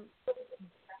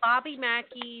Bobby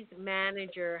Mackey's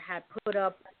manager had put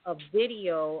up a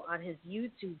video on his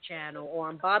YouTube channel or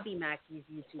on Bobby Mackey's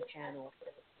YouTube channel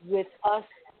with us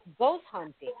ghost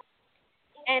hunting.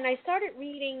 And I started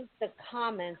reading the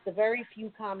comments, the very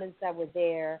few comments that were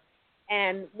there.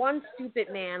 And one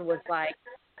stupid man was like,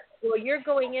 well, you're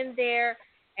going in there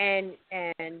and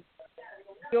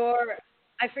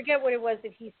I forget what it was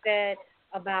that he said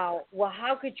about, well,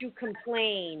 how could you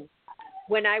complain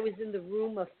when I was in the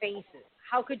room of faces?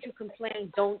 How could you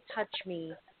complain, don't touch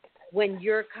me, when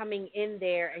you're coming in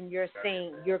there and you're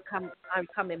saying I'm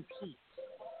come in peace?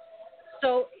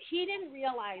 So he didn't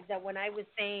realize that when I was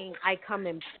saying I come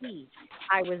in peace,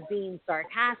 I was being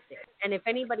sarcastic. And if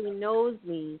anybody knows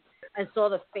me and saw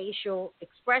the facial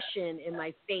expression in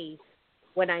my face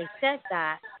when I said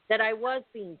that I was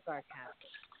being sarcastic.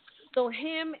 So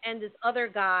him and this other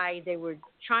guy, they were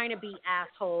trying to be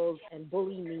assholes and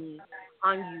bully me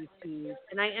on YouTube.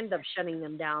 And I ended up shutting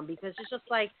them down because it's just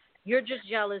like, you're just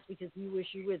jealous because you wish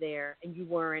you were there and you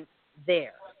weren't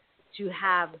there to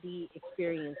have the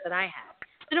experience that I had.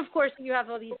 And of course, you have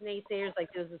all these naysayers, like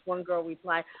there's this one girl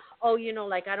reply, oh,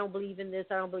 like I don't believe in this,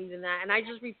 I don't believe in that. And I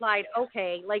just replied,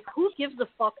 okay, like who gives a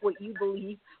fuck what you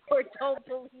believe or don't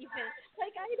believe in?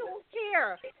 Like I don't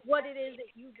care what it is that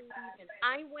you believe in.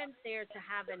 I went there to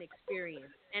have an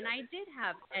experience, and I did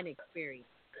have an experience.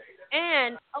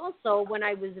 And also, when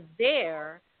I was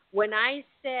there, when I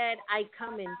said I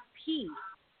come in peace,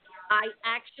 I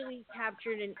actually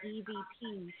captured an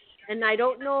EVP. And I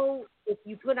don't know if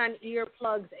you put on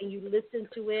earplugs and you listen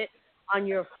to it on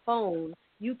your phone,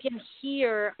 you can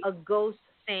hear a ghost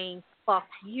saying, fuck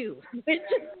you. Which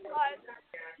is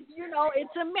what,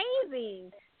 it's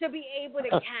amazing to be able to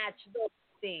catch those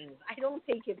things. I don't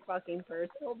take it fucking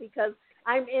personal because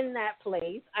I'm in that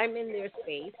place. I'm in their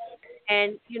space.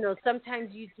 And,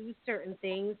 sometimes you do certain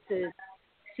things to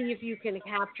see if you can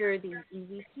capture the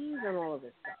EVPs and all of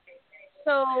this stuff.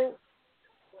 So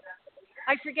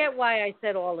I forget why I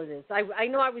said all of this. I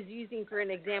know I was using for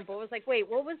an example. I was like, wait,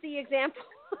 what was the example?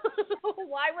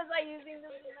 Why was I using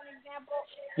this as an example?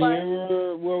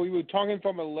 Well, we were talking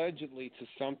from allegedly to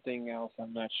something else.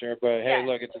 I'm not sure. But, hey,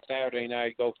 look, it's a Saturday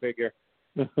night. Go figure.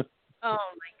 Oh,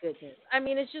 my goodness. I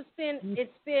mean, it's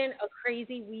been a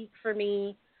crazy week for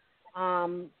me.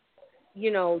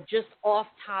 Just off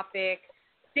topic.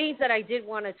 Things that I did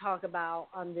want to talk about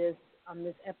on this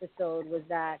episode was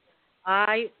that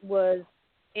I was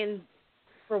in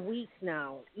for weeks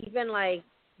now, even like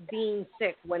being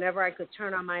sick whenever I could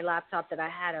turn on my laptop, that I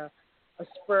had a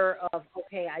spur of,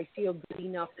 okay, I feel good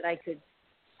enough that I could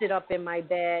sit up in my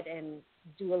bed and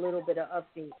do a little bit of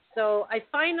updates. So I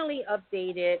finally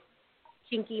updated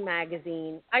Kinky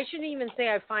Magazine. I shouldn't even say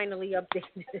I finally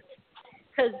updated it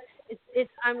because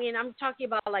I'm talking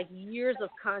about like years of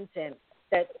content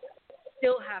that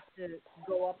still have to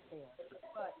go up there.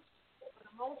 But for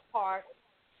the most part,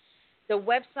 the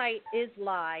website is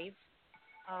live.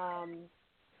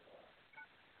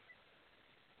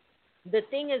 The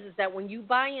thing is that when you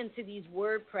buy into these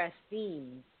WordPress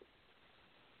themes,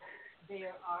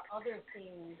 there are other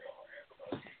things.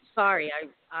 Sorry,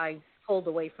 I pulled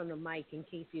away from the mic in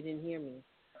case you didn't hear me.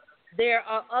 There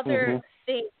are other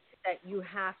things that you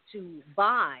have to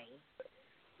buy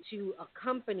to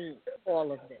accompany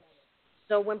all of this.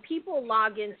 So when people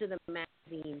log into the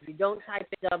magazine, you don't type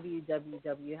in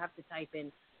www. You have to type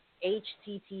in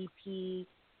http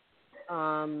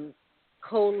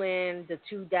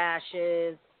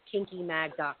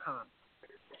 :/kinkymag.com.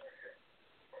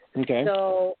 Okay.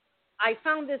 So I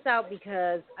found this out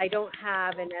because I don't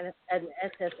have an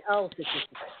SSL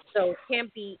certificate. So it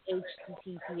can't be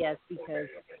HTTPS because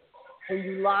when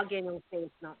you log in, it'll say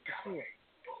it's not secure.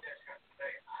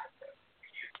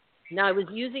 Now, I was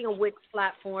using a Wix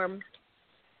platform,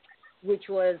 which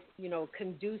was,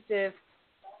 conducive,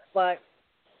 but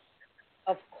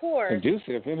of course.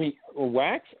 Conducive? I mean,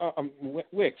 Wix,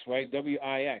 right?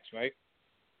 WIX, right?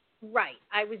 Right.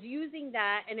 I was using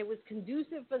that, and it was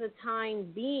conducive for the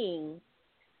time being,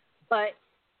 but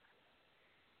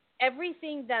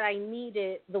everything that I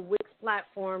needed the Wix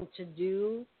platform to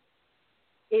do,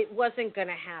 it wasn't going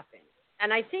to happen.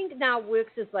 And I think now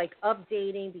Wix is like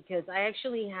updating because I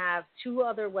actually have two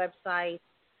other websites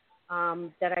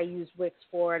that I use Wix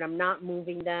for, and I'm not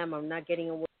moving them. I'm not getting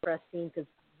a WordPress theme because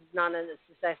there's not a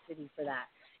necessity for that.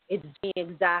 It's doing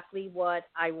exactly what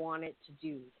I want it to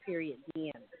do, period, the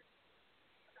end.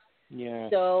 Yeah.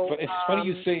 So, but it's funny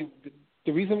you say,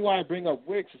 the reason why I bring up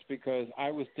Wix is because I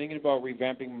was thinking about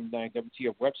revamping my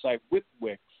WTF website with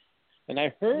Wix, and I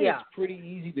heard it's pretty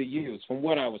easy to use from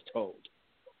what I was told.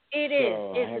 It is.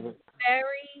 It's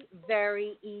very,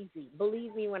 very easy.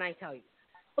 Believe me when I tell you.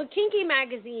 But Kinky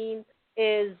Magazine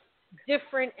is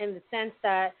different in the sense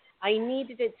that I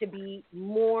needed it to be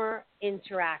more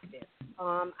interactive.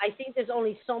 I think there's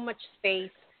only so much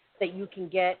space that you can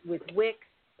get with Wix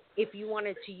if you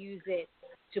wanted to use it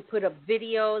to put up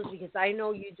videos, because I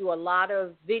know you do a lot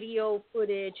of video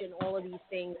footage and all of these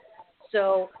things.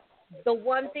 So the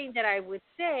one thing that I would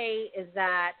say is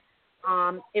that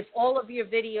if all of your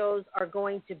videos are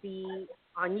going to be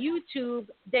on YouTube,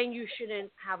 then you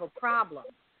shouldn't have a problem.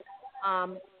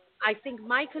 I think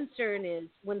my concern is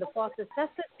when the false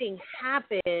assessor thing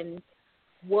happened,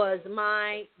 was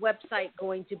my website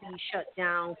going to be shut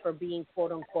down for being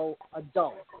quote-unquote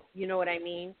adult? You know what I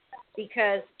mean?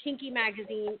 Because Kinky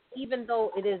Magazine, even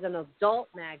though it is an adult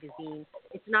magazine,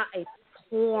 it's not a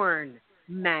porn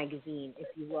magazine,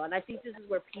 if you will. And I think this is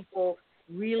where people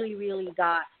really, really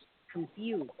got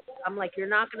confused. I'm like, you're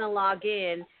not going to log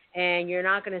in and you're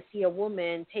not going to see a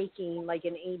woman taking like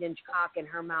an 8-inch cock in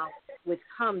her mouth with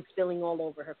cum spilling all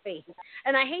over her face.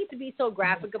 And I hate to be so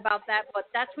graphic about that, but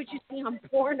that's what you see on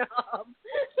Pornhub.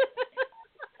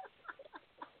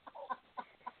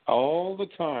 All the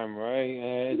time,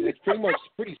 right? It's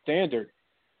pretty standard.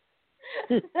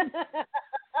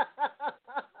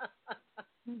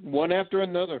 One after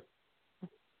another.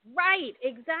 Right,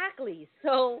 exactly.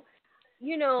 So,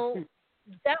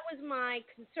 that was my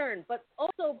concern. But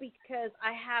also because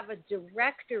I have a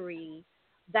directory,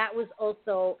 that was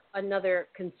also another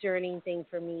concerning thing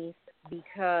for me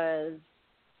because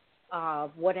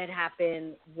of what had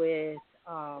happened with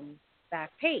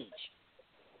Backpage.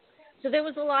 So there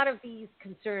was a lot of these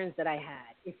concerns that I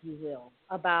had, if you will,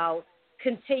 about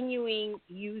continuing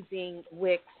using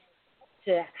Wix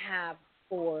to have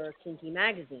for Kinky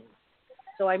Magazine.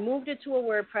 So I moved it to a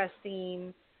WordPress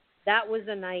theme. That was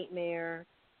a nightmare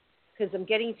because I'm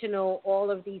getting to know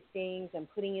all of these things. I'm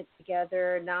putting it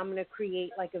together. Now I'm going to create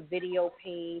like a video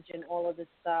page and all of this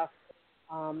stuff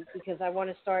because I want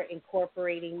to start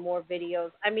incorporating more videos.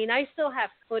 I mean, I still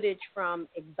have footage from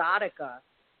Exotica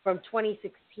from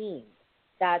 2016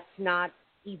 that's not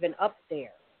even up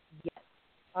there yet.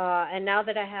 And now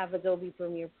that I have Adobe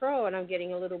Premiere Pro and I'm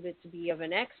getting a little bit to be of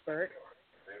an expert,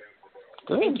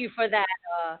 thank you for that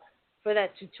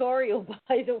tutorial,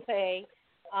 by the way.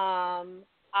 I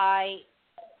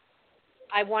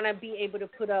want to be able to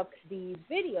put up these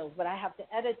videos, but I have to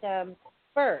edit them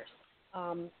first.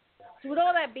 So with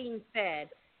all that being said,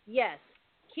 yes,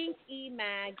 Kink E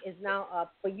Mag is now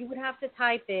up, but you would have to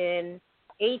type in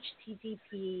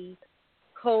http://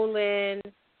 the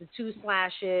 2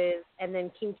 slashes and then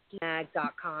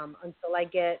kinkymag.com until I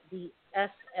get the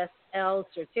SSL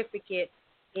certificate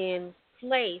in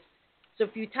place. So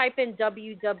if you type in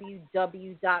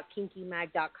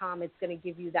www.kinkymag.com, it's going to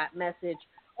give you that message.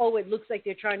 Oh, it looks like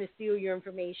they're trying to steal your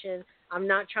information. I'm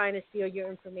not trying to steal your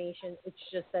information. It's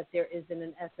just that there isn't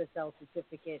an SSL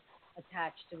certificate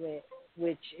attached to it,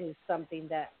 which is something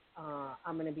that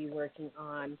I'm going to be working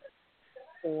on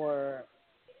for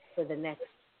the next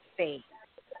phase.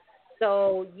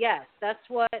 So, yes, that's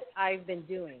what I've been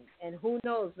doing. And who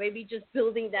knows, maybe just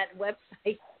building that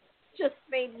website just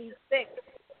made me sick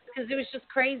because it was just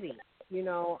crazy,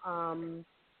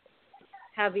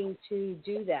 having to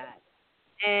do that.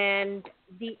 And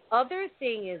the other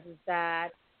thing is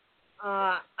that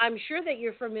I'm sure that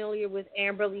you're familiar with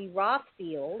Amberly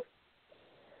Rothfield,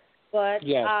 but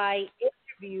Yes. I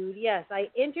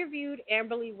interviewed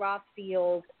Amberly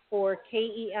Rothfield for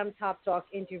KEM Top Talk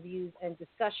interviews and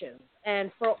discussions.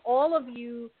 And for all of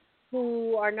you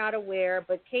who are not aware,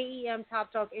 but KEM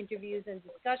Top Talk interviews and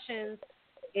discussions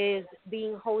is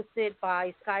being hosted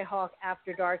by Skyhawk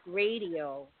After Dark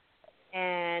Radio.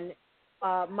 And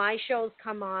my shows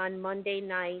come on Monday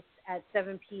nights at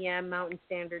 7 p.m. Mountain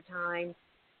Standard Time,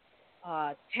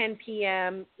 10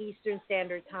 p.m. Eastern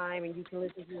Standard Time, and you can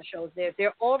listen to the shows there.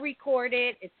 They're all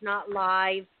recorded. It's not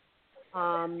live.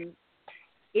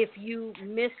 If you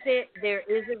miss it, there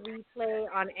is a replay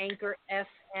on Anchor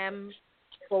FM/KEM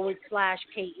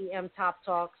Top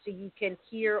Talk, so you can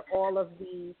hear all of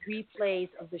the replays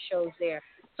of the shows there.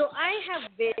 So I have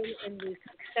been in this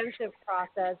extensive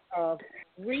process of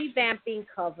revamping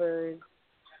covers,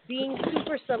 being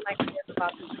super selective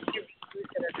about the interviews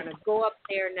that are going to go up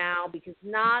there now, because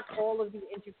not all of the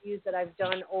interviews that I've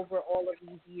done over all of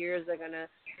these years are going to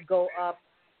go up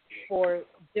for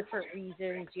different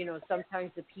reasons. Sometimes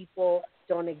the people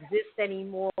don't exist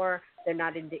anymore. They're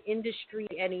not in the industry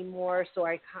anymore. So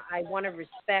I want to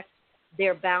respect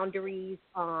their boundaries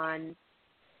on,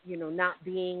 not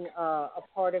being a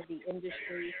part of the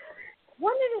industry.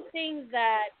 One of the things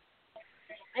that,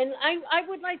 and I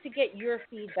would like to get your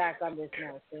feedback on this,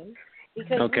 Nelson,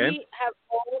 because we have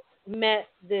all met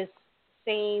this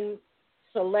same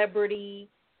celebrity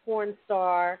porn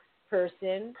star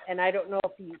person, and I don't know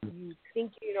if you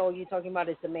think you're talking about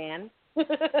it's a man.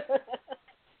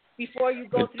 Before you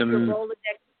go through your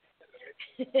Rolodex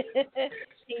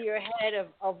in your head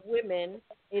of women,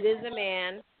 it is a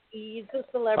man. He's a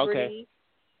celebrity,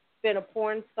 been a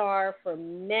porn star for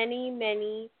many,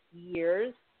 many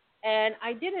years, and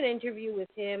I did an interview with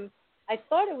him. I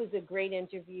thought it was a great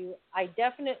interview. I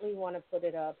definitely want to put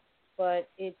it up, but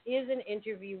it is an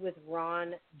interview with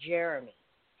Ron Jeremy.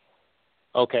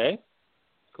 Okay,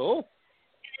 cool.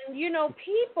 And,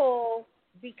 people,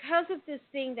 because of this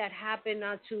thing that happened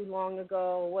not too long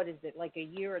ago, what is it, like a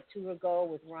year or two ago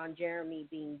with Ron Jeremy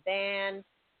being banned,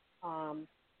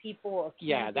 people accusing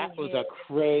Yeah, that was him. a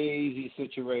crazy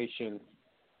situation.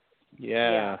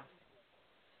 Yeah.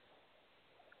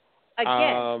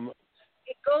 Again,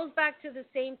 it goes back to the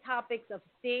same topics of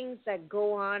things that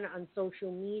go on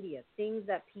social media, things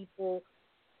that people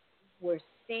were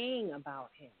saying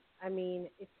about him. I mean,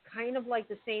 it's kind of like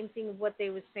the same thing of what they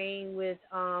were saying with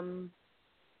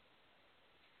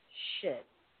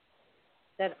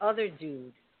that other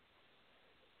dude.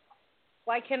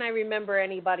 Why can't I remember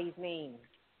anybody's name?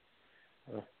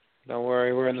 Don't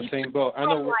worry, we're in the same boat. I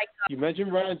know you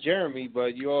mentioned Ron Jeremy,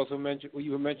 but you also mentioned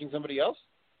you were mentioning somebody else?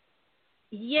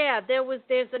 Yeah,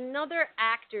 there's another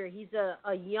actor. He's a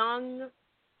young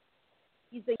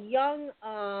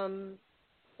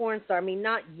porn star. I mean,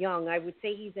 not young. I would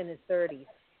say he's in his 30s.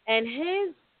 And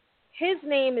his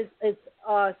name is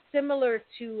similar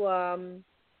to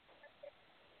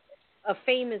a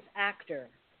famous actor,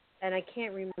 and I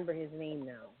can't remember his name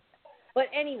now. But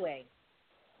anyway,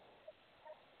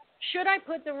 Should I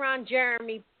put the Ron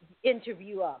Jeremy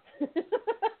interview up?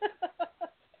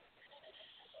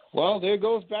 Well, there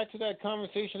goes back to that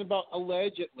conversation about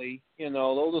allegedly,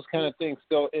 all those kind of things.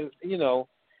 So,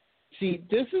 see,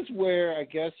 this is where I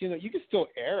guess, you can still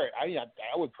air it.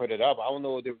 I would put it up. I don't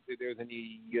know if there's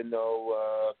any,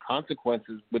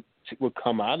 consequences would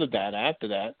come out of that after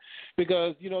that.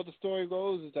 Because, the story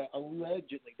goes is that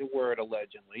allegedly, the word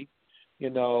allegedly,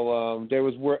 there was there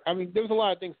was a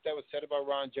lot of things that was said about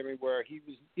Ron Jeremy where he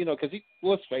was, because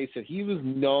let's face it, he was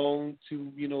known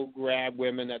to, grab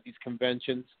women at these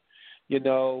conventions,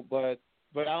 but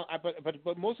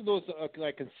most of those are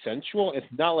like consensual. It's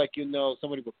not like,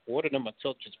 somebody reported them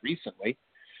until just recently.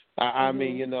 I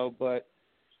mean, but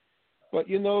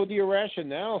the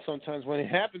irrationale sometimes when it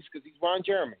happens because he's Ron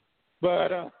Jeremy.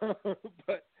 But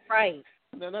right.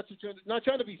 Now, not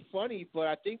trying to be funny, but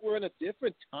I think we're in a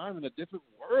different time, in a different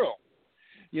world.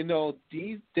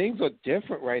 These things are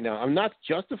different right now. I'm not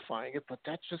justifying it, but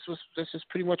that's just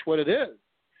pretty much what it is.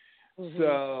 Mm-hmm.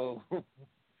 So,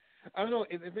 I don't know.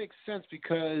 It makes sense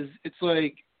because it's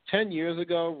like 10 years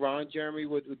ago, Ron Jeremy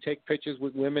would take pictures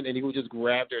with women and he would just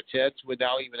grab their tits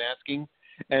without even asking.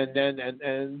 And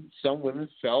then some women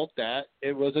felt that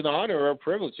it was an honor or a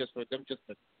privilege just for them just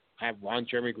to have Ron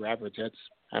Jeremy grab her tits.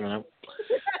 I don't know.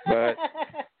 But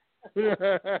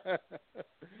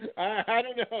I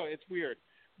don't know. It's weird.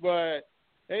 But,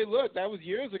 hey, look, that was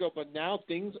years ago. But now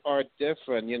things are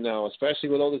different, especially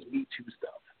with all this Me Too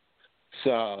stuff.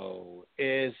 So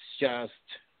it's just,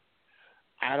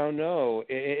 I don't know.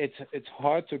 It's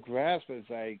hard to grasp. It's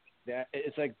like that.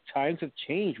 It's like times have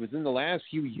changed within the last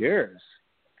few years.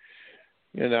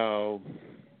 I don't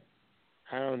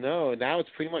know. Now it's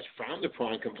pretty much frowned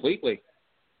upon completely.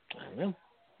 I don't know.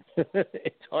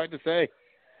 It's hard to say.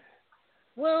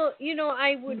 Well,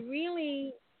 I would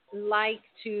really like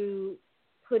to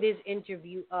put his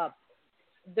interview up.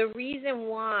 The reason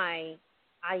why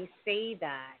I say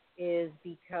that is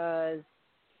because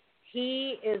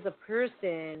he is a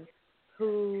person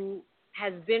who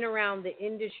has been around the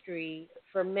industry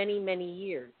for many, many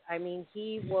years. I mean,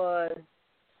 he was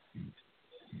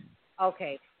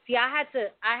okay. See, I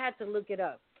had to look it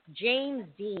up. James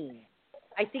Dean.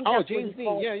 I think. Oh, that's James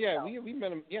Dean. Yeah. We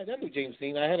met him. Yeah, that knew James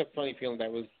Dean. I had a funny feeling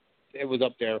it was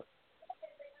up there.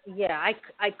 Yeah,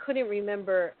 I couldn't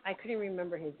remember. I couldn't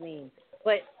remember his name,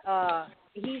 but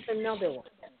he's another one.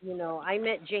 I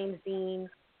met James Dean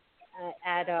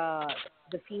at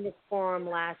the Phoenix Forum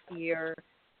last year,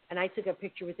 and I took a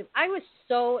picture with him. I was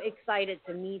so excited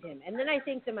to meet him, and then I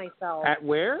think to myself, at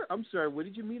where? I'm sorry. Where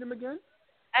did you meet him again?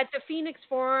 At the Phoenix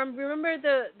Forum. Remember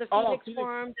the Phoenix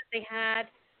Forum that they had?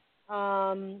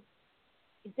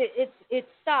 It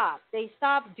stopped. They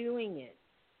stopped doing it,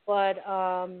 but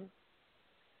I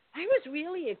was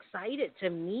really excited to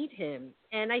meet him,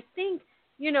 and I think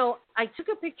I took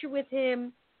a picture with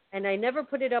him, and I never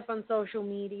put it up on social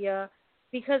media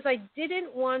because I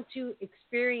didn't want to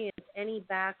experience any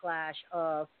backlash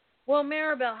of, well,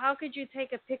 Marabelle, how could you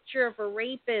take a picture of a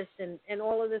rapist and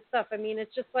all of this stuff? I mean,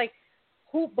 it's just like,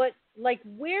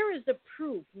 where is the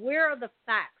proof? Where are the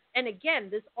facts? And again,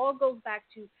 this all goes back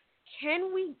to,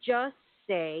 can we just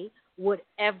say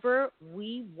whatever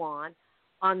we want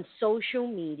on social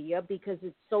media because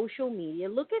it's social media?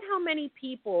 Look at how many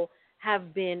people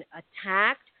have been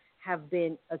attacked, have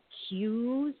been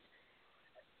accused.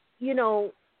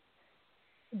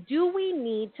 Do we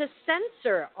need to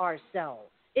censor ourselves?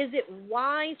 Is it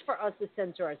wise for us to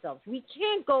censor ourselves? We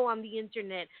can't go on the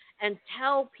internet and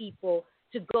tell people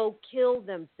to go kill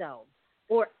themselves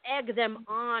or egg them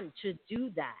on to do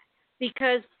that.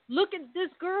 Because look at this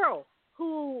girl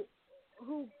who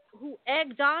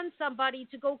egged on somebody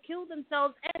to go kill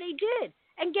themselves, and they did.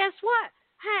 And guess what?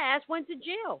 Her ass went to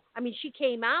jail. I mean, she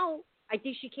came out. I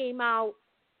think she came out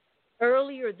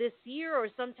earlier this year or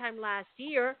sometime last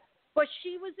year, but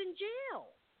she was in jail.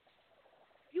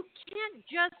 You can't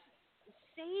just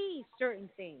say certain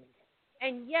things.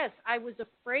 And yes, I was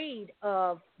afraid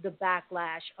of the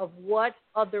backlash of what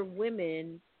other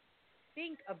women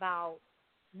think about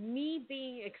me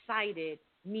being excited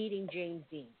meeting James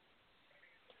Dean.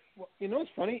 Well, it's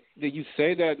funny that you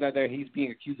say that he's being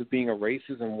accused of being a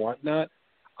racist and whatnot.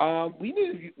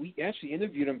 We actually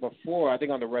interviewed him before, I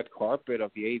think on the red carpet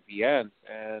of the AVN,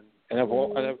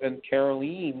 and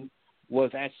Caroline was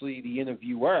actually the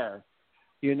interviewer.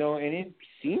 And it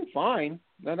seemed fine.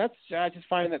 Now I just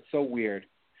find that so weird,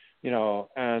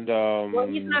 and well,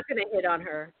 he's not going to hit on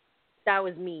her. That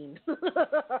was mean.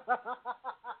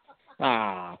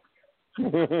 Ah.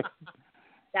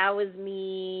 That was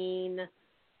mean.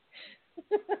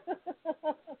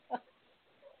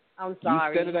 I'm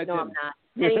sorry. No, I'm not.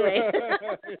 Anyway.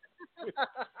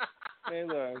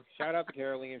 shout out to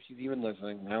Caroline if she's even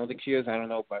listening. I don't think she is. I don't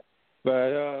know, but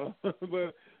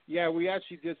but yeah, we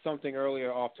actually did something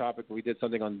earlier off topic. We did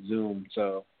something on Zoom.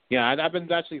 So yeah, I've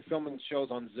been actually filming shows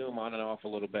on Zoom on and off a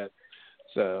little bit.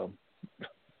 So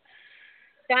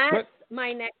that's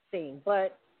my next thing.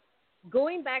 But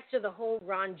going back to the whole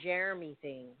Ron Jeremy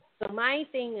thing. So my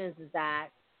thing is that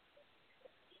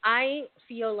I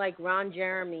feel like Ron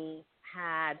Jeremy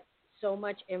had so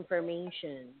much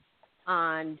information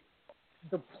on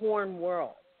the porn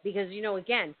world because,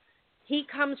 again, he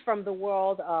comes from the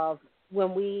world of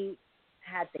when we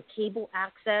had the cable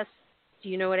access. Do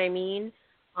you know what I mean?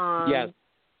 Yes.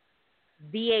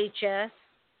 VHS,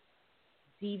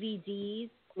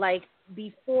 DVDs, like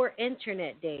before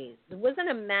internet days. It wasn't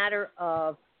a matter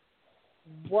of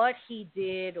what he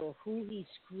did or who he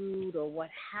screwed or what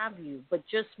have you, but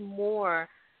just more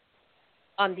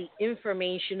on the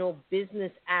informational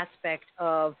business aspect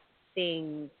of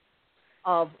things,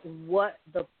 of what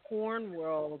the porn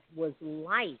world was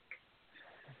like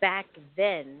back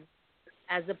then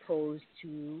as opposed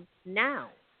to now.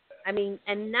 I mean,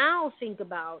 and now think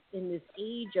about in this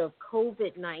age of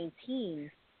COVID-19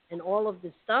 and all of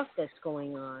the stuff that's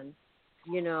going on,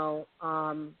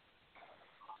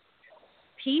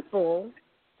 people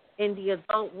in the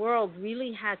adult world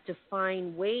really had to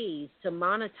find ways to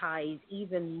monetize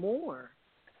even more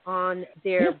on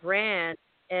their brand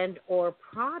and or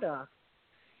product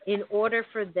in order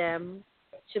for them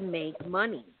to make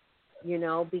money,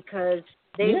 because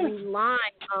they rely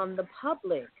on the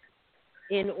public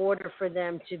in order for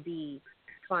them to be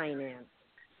financed.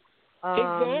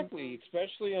 Exactly,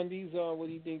 especially on these, what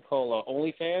do you call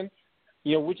OnlyFans,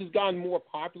 which has gotten more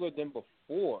popular than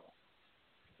before.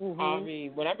 Mm-hmm. I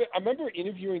mean, I remember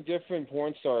interviewing different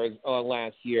porn stars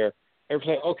last year.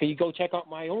 Everyone's like, "Okay, you go check out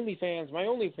my OnlyFans,"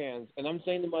 and I'm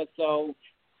saying to myself,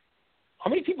 "How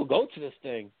many people go to this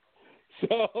thing?"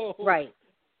 So right.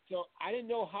 So I didn't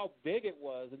know how big it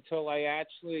was until I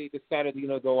actually decided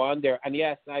to, go on there. And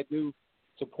yes, I do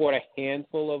support a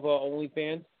handful of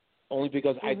OnlyFans, only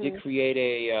because I did create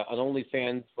an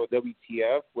OnlyFans for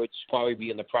WTF, which probably be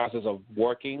in the process of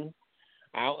working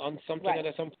out on something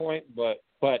at some point. But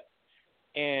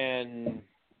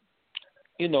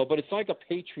it's like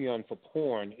a Patreon for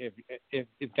porn,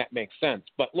 if that makes sense.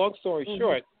 But long story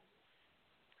short,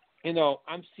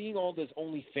 I'm seeing all this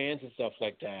OnlyFans and stuff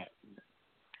like that.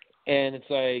 And it's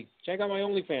like, check out my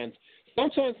OnlyFans.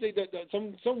 Sometimes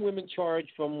some women charge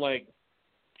from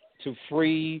to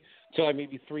free to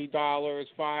maybe $3,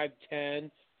 $5,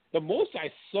 $10. The most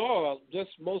I saw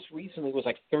just most recently was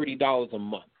 $30 a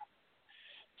month.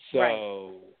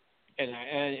 So,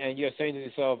 and you're saying to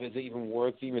yourself, is it even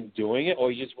worth even doing it,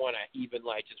 or you just want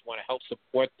to help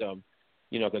support them,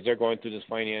 because they're going through this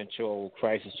financial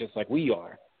crisis just like we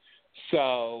are.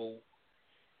 So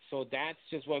that's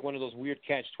just one of those weird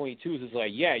catch-22s.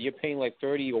 It's you're paying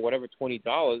 $30 or whatever,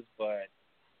 $20, but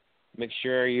make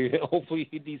sure hopefully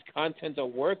these contents are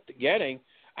worth getting.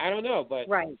 I don't know, but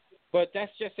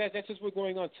that's just what's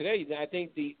going on today. I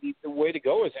think the way to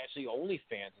go is actually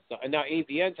OnlyFans and stuff. And now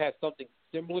AVN has something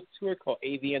similar to it called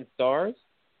AVN Stars.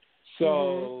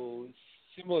 So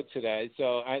similar to that.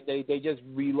 So they just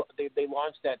they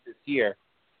launched that this year.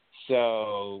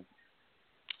 So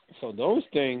those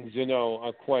things,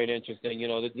 are quite interesting.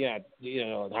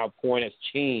 How porn has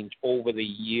changed over the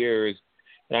years.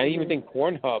 And I even think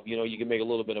Pornhub, you can make a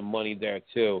little bit of money there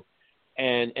too.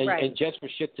 And just for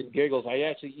shits and giggles, I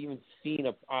actually even seen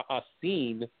a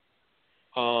scene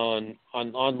on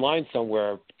online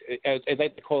somewhere. I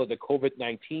like to call it the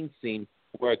COVID-19 scene,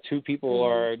 where two people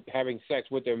are having sex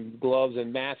with their gloves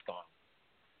and mask on.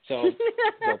 So.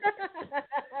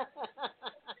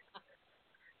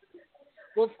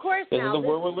 Well, of course, this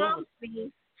now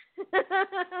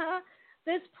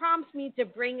this prompts me to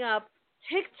bring up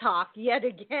TikTok yet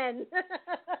again.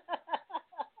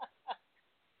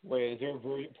 Wait, is there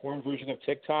a porn version of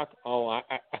TikTok? Oh, I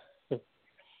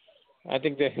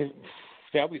think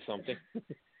that'll be something.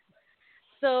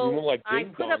 So I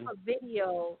put up a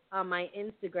video on my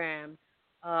Instagram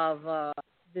of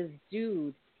this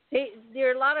dude. There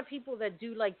are a lot of people that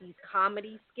do these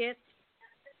comedy skits,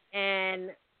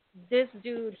 and this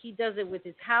dude, he does it with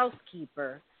his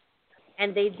housekeeper,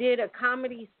 and they did a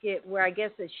comedy skit where I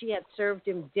guess that she had served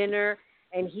him dinner,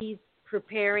 and he's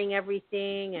preparing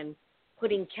everything and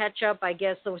putting ketchup, I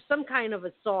guess, or some kind of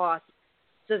a sauce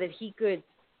so that he could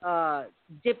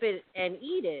dip it and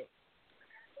eat it.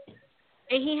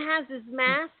 And he has his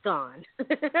mask on.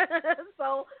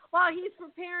 So while he's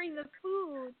preparing the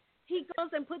food, he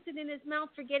goes and puts it in his mouth,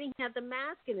 forgetting he had the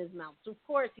mask in his mouth. So, of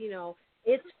course,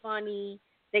 it's funny.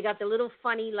 They got the little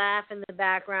funny laugh in the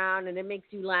background, and it makes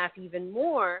you laugh even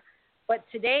more. But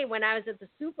today, when I was at the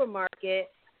supermarket,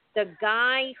 the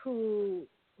guy who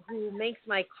makes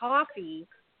my coffee,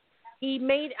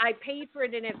 I paid for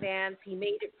it in advance. He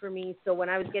made it for me, so when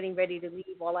I was getting ready to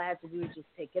leave, all I had to do was just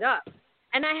pick it up.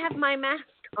 And I have my mask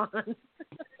on.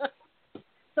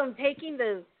 So I'm taking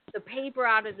the paper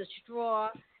out of the straw,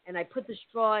 and I put the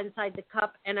straw inside the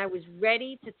cup, and I was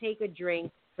ready to take a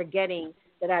drink, forgetting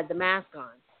that I had the mask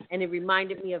on. And it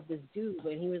reminded me of this dude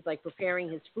when he was like preparing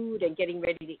his food and getting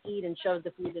ready to eat and shoves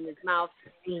the food in his mouth,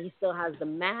 and he still has the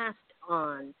mask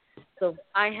on. So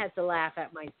I had to laugh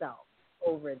at myself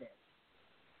over this.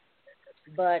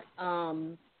 But I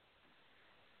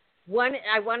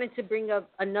wanted to bring up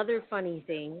another funny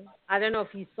thing. I don't know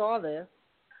if you saw this,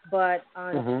 but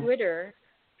on Twitter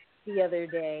the other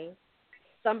day,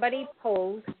 somebody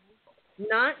posed,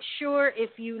 not sure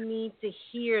if you need to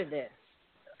hear this,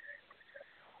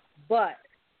 but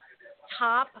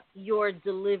top your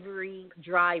delivery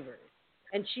drivers.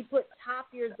 And she put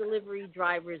top your delivery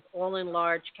drivers all in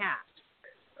large caps.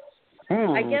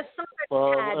 I guess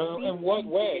somebody had... in what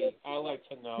way? I'd like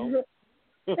to know.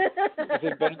 Is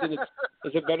it better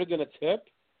than a tip?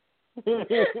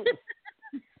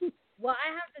 Well,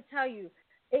 I have to tell you,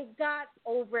 it got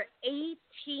over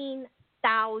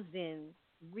 18,000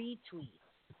 retweets.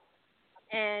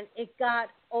 And it got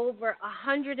over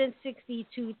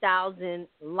 162,000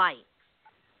 likes.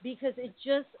 Because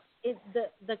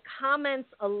the comments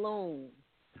alone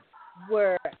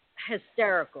were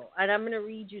hysterical. And I'm going to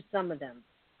read you some of them.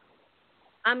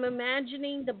 I'm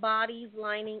imagining the bodies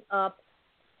lining up.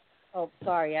 Oh,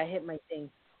 sorry, I hit my thing.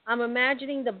 I'm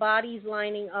imagining the bodies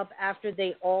lining up after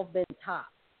they all been topped.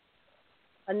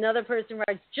 Another person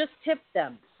writes, just tip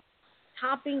them.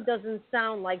 Topping doesn't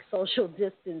sound like social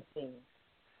distancing.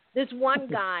 This one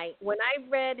guy, when I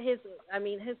read his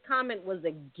comment was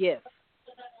a gift.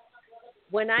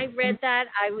 When I read that,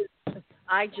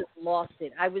 I just lost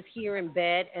it. I was here in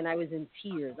bed and I was in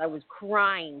tears. I was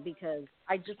crying because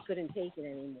I just couldn't take it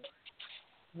anymore.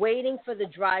 Waiting for the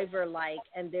driver,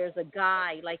 and there's a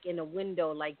guy, in a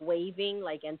window, waving,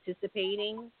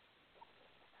 anticipating.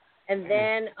 And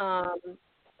then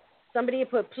somebody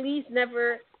put, please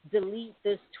never delete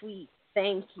this tweet.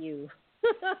 Thank you.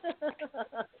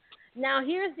 Now,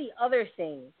 here's the other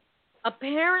thing.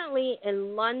 Apparently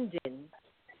in London,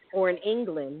 or in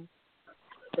England,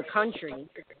 the country,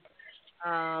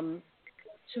 to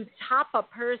top a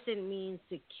person means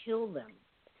to kill them.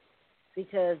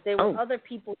 Because there were other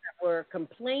people that were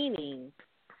complaining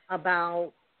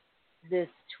about this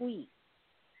tweet.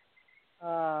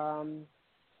 And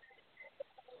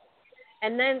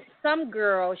then some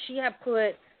girl, she had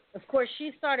put, of course,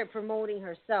 she started promoting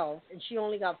herself, and she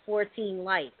only got 14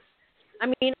 likes. I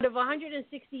mean, out of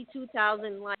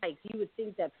 162,000 likes, you would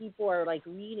think that people are,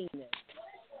 reading this.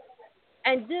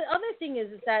 And the other thing is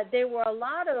that there were a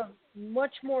lot of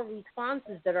much more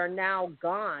responses that are now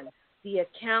gone. The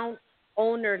account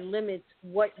owner limits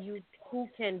who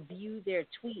can view their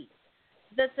tweets.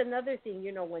 That's another thing,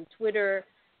 when Twitter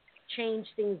changed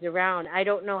things around. I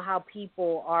don't know how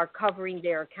people are covering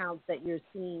their accounts that you're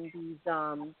seeing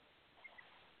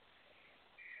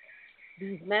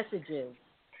these messages.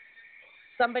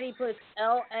 Somebody puts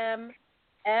LMFAO.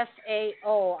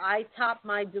 I top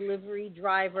my delivery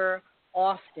driver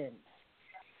often.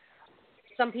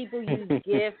 Some people use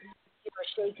GIFs,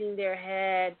 shaking their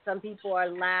head. Some people are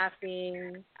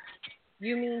laughing.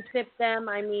 You mean tip them?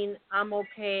 I mean, I'm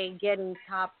okay getting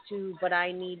top too, but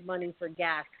I need money for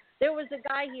gas. There was a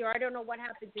guy here, I don't know what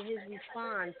happened to his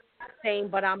response, saying,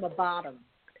 but I'm a bottom.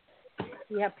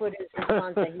 He had put his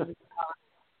response that he was a bottom.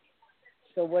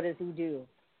 So what does he do?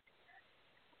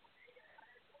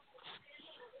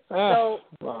 So,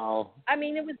 wow. I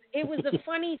mean, it was a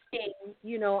funny thing,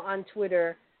 on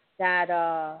Twitter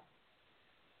that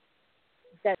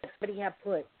somebody had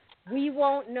put. We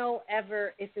won't know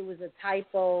ever if it was a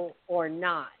typo or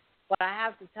not. But I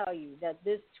have to tell you that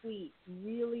this tweet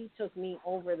really took me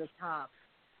over the top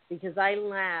because I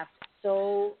laughed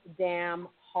so damn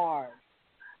hard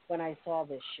when I saw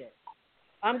this shit.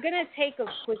 I'm going to take a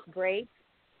quick break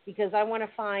because I want to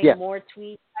find more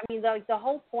tweets. I mean, the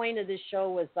whole point of this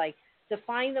show was to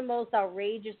find the most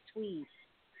outrageous tweets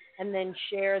and then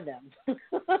share them.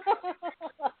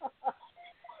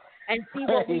 And see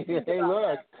what we think about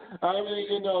look, I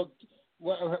mean,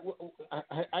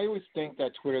 I always think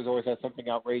that Twitter's always has something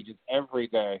outrageous every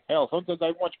day. Hell, sometimes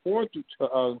I watch porn through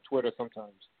Twitter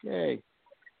sometimes. Yay.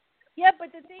 Yeah,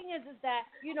 but the thing is that,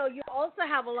 you also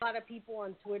have a lot of people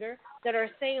on Twitter that are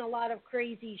saying a lot of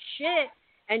crazy shit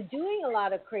and doing a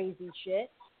lot of crazy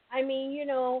shit. I mean,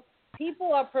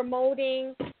 people are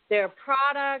promoting their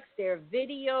products, their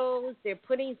videos, they're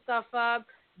putting stuff up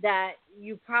that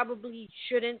you probably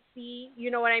shouldn't see.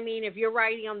 You know what I mean? If you're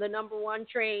riding on the number one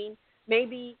train,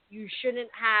 maybe you shouldn't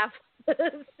have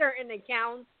certain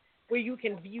accounts where you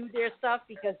can view their stuff,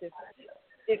 because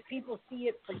if people see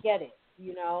it, forget it,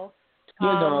 you know?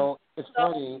 It's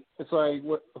funny. It's like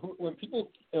when people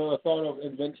thought of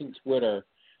inventing Twitter,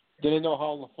 they didn't know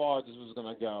how far this was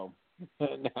going to go.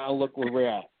 Now look where we're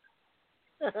at.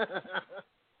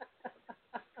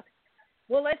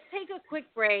 Well, let's take a quick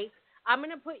break. I'm going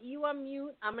to put you on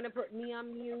mute. I'm going to put me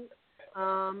on mute.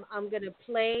 I'm going to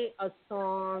play a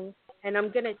song, and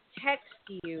I'm going to text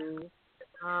you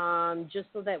just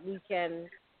so that we can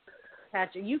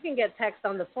catch it. You can get text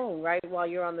on the phone, right, while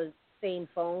you're on the same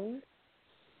phone?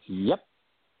 Yep.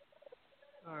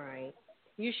 All right.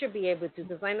 You should be able to,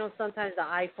 because I know sometimes the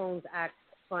iPhones act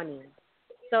funny.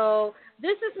 So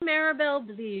this is Marabelle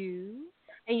Blue,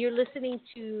 and you're listening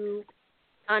to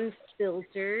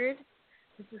Unfiltered.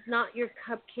 This is not your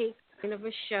cupcake kind of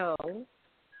a show.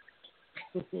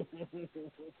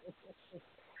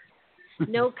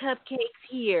 No cupcakes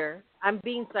here. I'm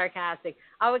being sarcastic.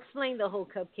 I'll explain the whole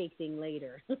cupcake thing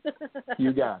later.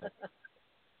 You got it.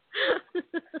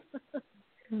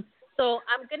 So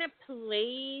I'm going to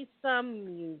play some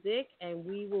music, and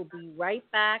we will be right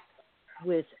back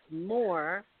with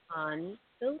more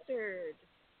Unfiltered.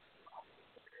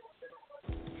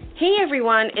 Hey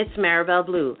everyone, it's Marabelle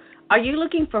Blue. Are you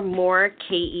looking for more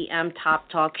KEM Top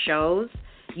Talk shows?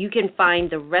 You can find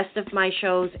the rest of my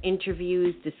shows,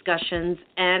 interviews, discussions,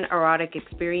 and erotic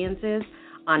experiences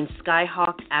on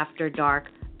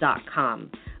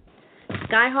SkyhawkAfterDark.com.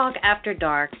 Skyhawk After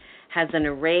Dark has an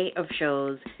array of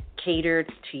shows catered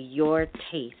to your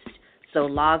taste. So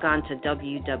log on to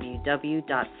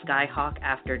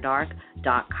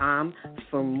www.skyhawkafterdark.com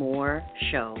for more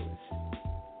shows.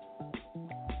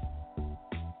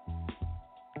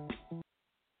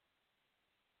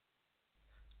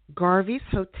 Garvey's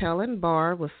Hotel and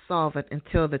Bar was solvent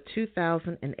until the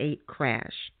 2008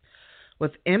 crash.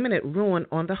 With imminent ruin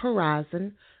on the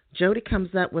horizon, Jody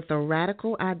comes up with a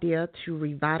radical idea to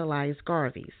revitalize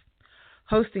Garvey's,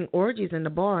 hosting orgies in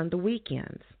the bar on the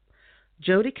weekends.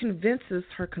 Jody convinces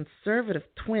her conservative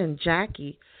twin,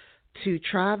 Jackie, to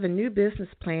try the new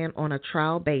business plan on a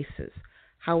trial basis.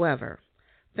 However,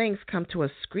 things come to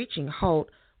a screeching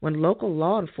halt when local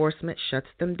law enforcement shuts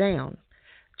them down.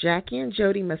 Jackie and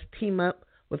Jody must team up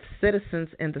with citizens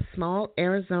in the small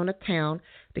Arizona town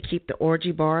to keep the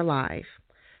orgy bar alive.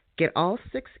 Get all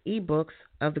 6 ebooks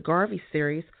of the Garvey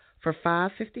series for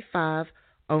 $5.55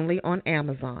 only on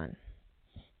Amazon.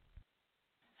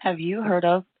 Have you heard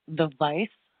of the Vice?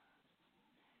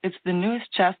 It's the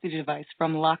newest chastity device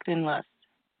from Locked In Lust.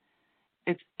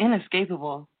 It's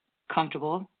inescapable,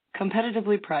 comfortable,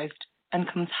 competitively priced, and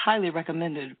comes highly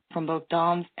recommended from both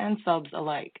doms and subs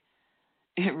alike.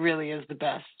 It really is the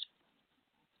best.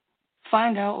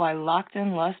 Find out why Locked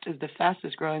In Lust is the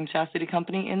fastest growing chastity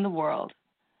company in the world.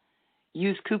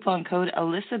 Use coupon code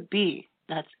ALYSSAB,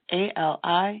 that's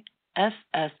ALISSAB,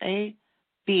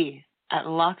 at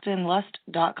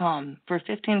lockedinlust.com for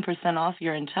 15% off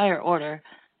your entire order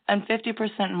and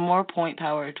 50% more point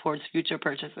power towards future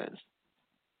purchases.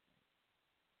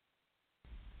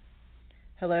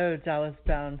 Hello,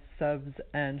 Dallas-bound subs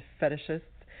and fetishists.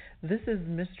 This is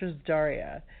Mistress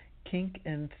Daria, kink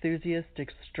enthusiast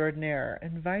extraordinaire,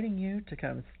 inviting you to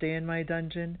come stay in my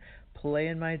dungeon, play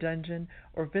in my dungeon,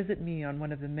 or visit me on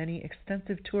one of the many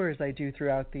extensive tours I do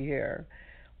throughout the year.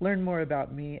 Learn more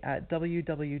about me at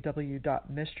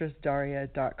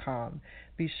www.mistressdaria.com.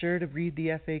 Be sure to read the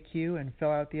FAQ and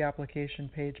fill out the application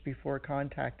page before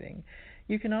contacting.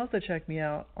 You can also check me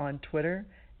out on Twitter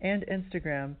and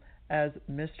Instagram as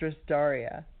Mistress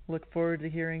Daria. Look forward to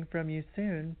hearing from you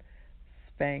soon.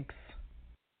 Spanx.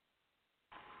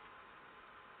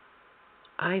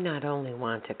 I not only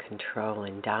want to control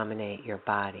and dominate your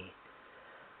body,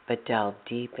 but delve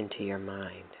deep into your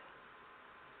mind.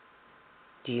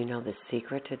 Do you know the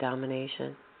secret to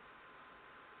domination?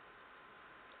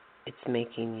 It's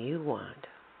making you want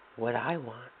what I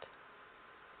want.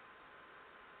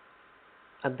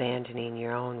 Abandoning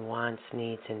your own wants,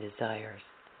 needs, and desires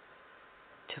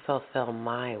to fulfill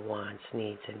my wants,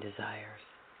 needs, and desires.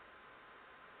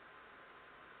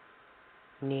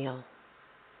 Kneel,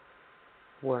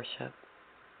 worship,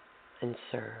 and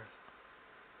serve.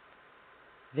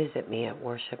 Visit me at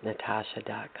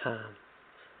worshipnatasha.com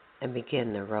and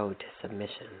begin the road to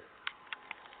submission.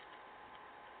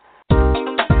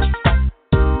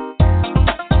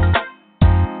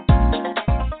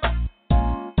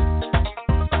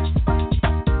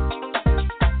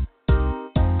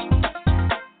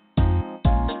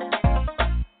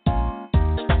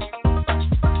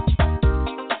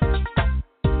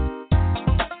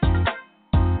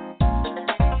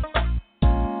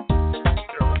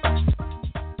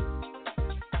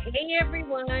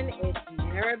 everyone. It's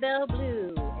Marabelle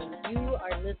Blue, and you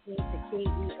are listening to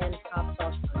KEN Top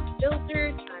Talk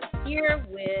Unfiltered. I'm here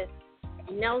with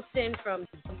Nelson from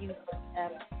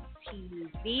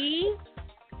WFTV.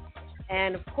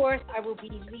 And of course, I will be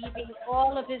leaving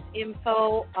all of his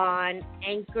info on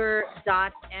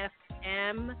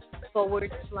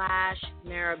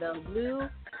anchor.fm/Marabelle Blue,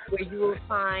 where you will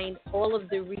find all of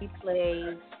the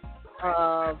replays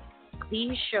of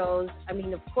these shows. I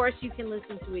mean, of course, you can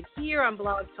listen to it here on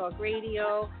Blog Talk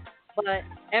Radio, but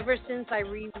ever since I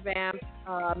revamped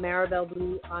Marabelle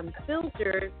Blue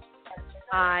Unfiltered,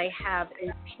 I have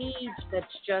a page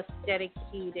that's just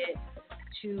dedicated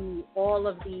to all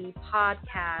of the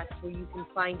podcasts where you can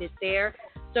find it there.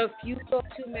 So if you go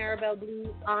to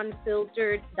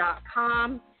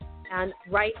marabelleblueunfiltered.com, and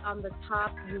right on the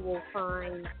top you will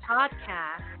find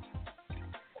podcasts.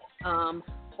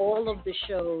 All of the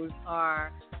shows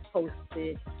are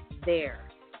posted there.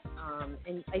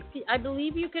 And I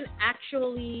believe you can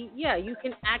actually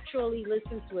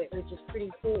listen to it, which is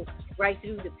pretty cool, right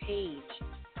through the page.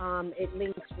 It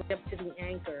links right up to the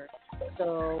anchor.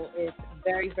 So it's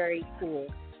very, very cool.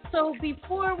 So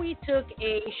before we took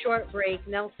a short break,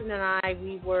 Nelson and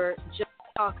we were just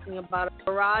talking about a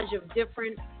barrage of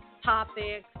different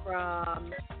topics,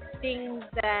 from things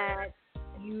that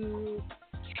you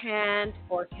can't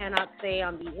or cannot say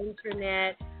on the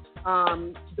internet,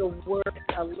 the word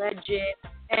alleged,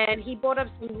 and he brought up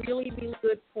some really, really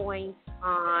good points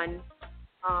on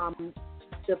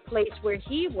the place where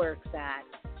he works at,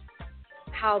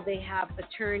 how they have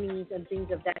attorneys and things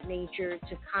of that nature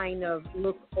to kind of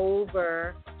look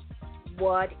over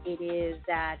what it is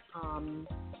that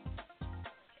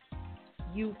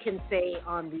you can say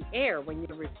on the air when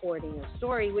you're reporting a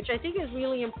story, which I think is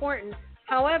really important.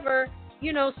 However,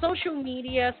 social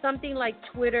media, something like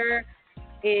Twitter,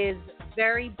 is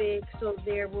very big, so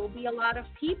there will be a lot of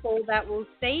people that will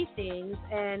say things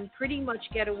and pretty much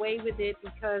get away with it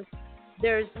because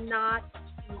there's not,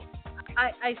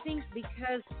 I think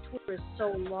because Twitter is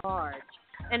so large,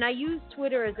 and I use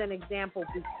Twitter as an example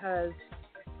because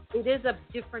it is a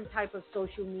different type of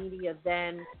social media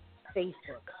than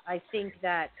Facebook. I think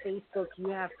that Facebook, you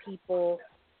have people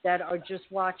that are just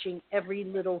watching every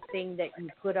little thing that you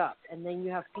put up, and then you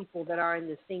have people that are in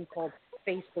this thing called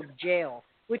Facebook jail,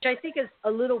 which I think is a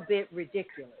little bit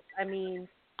ridiculous. I mean,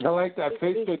 I like that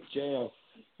Facebook jail.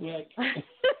 Yeah.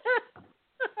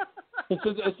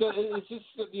 It's just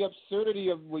the absurdity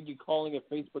of when you're calling it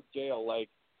Facebook jail. Like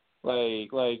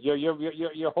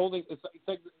you're holding. It's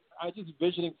like I just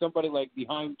visioning somebody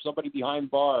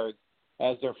behind bars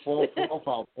as their full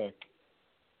profile pic.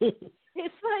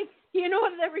 It's like, you know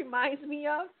what that reminds me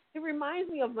of? It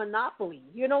reminds me of Monopoly.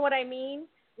 You know what I mean?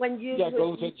 When you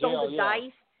go to throw jail, the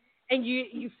dice and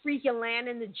you freaking land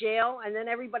in the jail, and then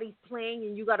everybody's playing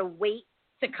and you got to wait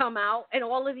to come out, and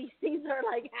all of these things are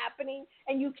like happening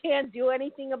and you can't do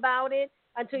anything about it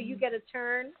until you get a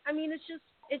turn. I mean, it's just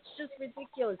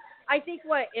ridiculous. I think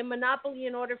in Monopoly,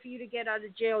 in order for you to get out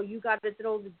of jail, you got to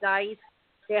throw the dice.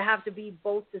 They have to be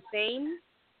both the same.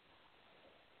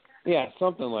 Yeah,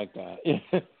 something like that.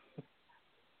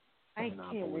 I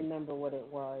can't remember what it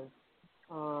was.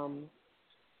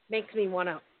 Makes me want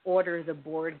to order the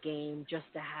board game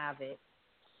just to have it.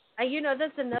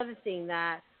 That's another thing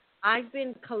that I've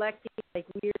been collecting, like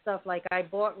weird stuff. Like I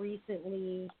bought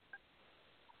recently.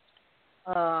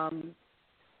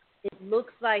 It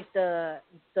looks like the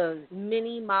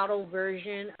mini model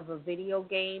version of a video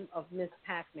game of Miss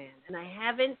Pac-Man, and I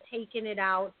haven't taken it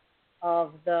out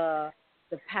of the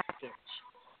package.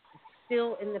 It's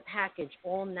still in the package,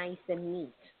 all nice and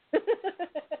neat.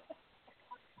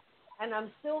 And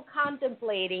I'm still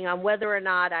contemplating on whether or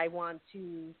not I want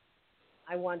to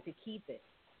keep it.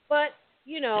 But,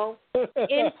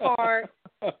 in part,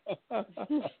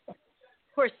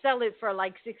 or sell it for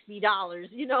like $60.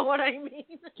 You know what I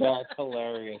mean? That's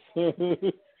hilarious. But,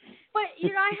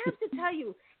 I have to tell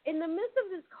you, in the midst of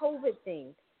this COVID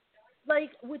thing,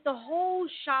 like with the whole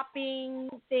shopping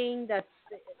thing,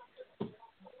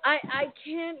 I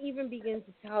can't even begin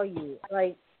to tell you,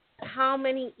 like, how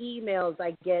many emails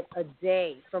I get a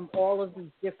day from all of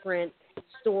these different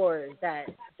stores that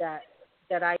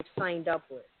I've signed up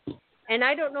with. And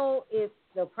I don't know if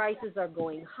the prices are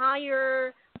going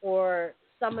higher or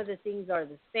some of the things are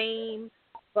the same,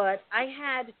 but I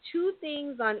had 2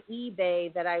 things on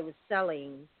eBay that I was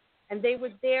selling, and they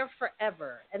were there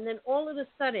forever. And then all of a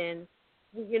sudden,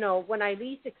 when I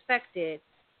least expect it,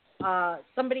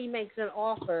 somebody makes an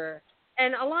offer.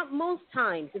 And most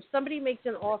times, if somebody makes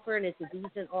an offer and it's a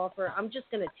decent offer, I'm just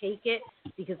going to take it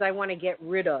because I want to get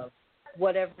rid of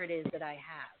whatever it is that I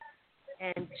have.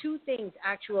 and two things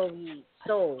actually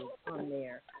sold on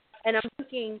there. And I'm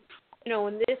thinking,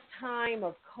 in this time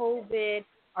of COVID,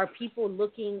 are people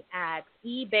looking at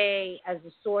eBay as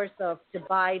a source of to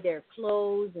buy their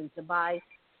clothes and to buy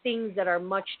things that are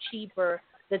much cheaper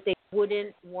that they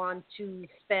wouldn't want to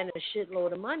spend a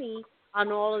shitload of money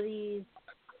on all of these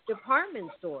department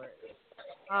stores?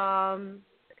 So,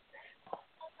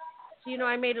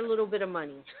 I made a little bit of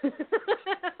money,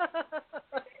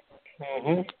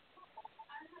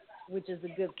 which is a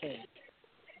good thing.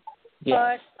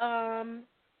 Yeah. But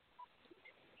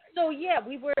so yeah,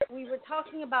 we were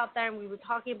talking about that, and we were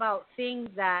talking about things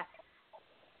that,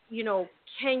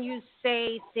 can you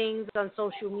say things on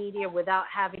social media without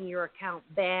having your account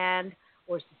banned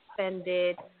or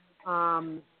suspended?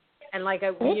 And like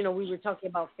we were talking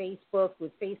about Facebook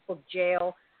with Facebook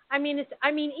jail. I mean,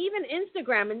 even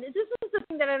Instagram, and this is the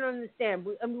thing that I don't understand.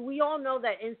 We all know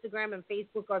that Instagram and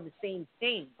Facebook are the same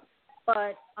thing,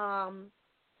 but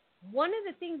one of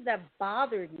the things that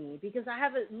bothered me, because I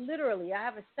have a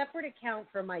separate account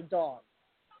for my dog,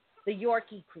 the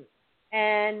Yorkie crew,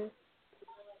 and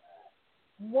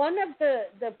one of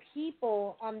the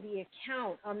people on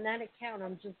that account,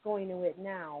 I'm just going to it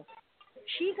now,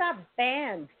 she got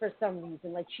banned for some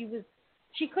reason. Like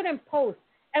she couldn't post.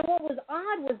 And what was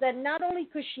odd was that not only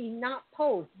could she not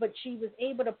post, but she was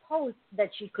able to post that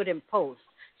she couldn't post.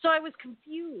 So I was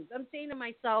confused. I'm saying to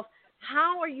myself,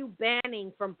 how are you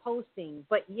banning from posting,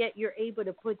 but yet you're able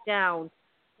to put down,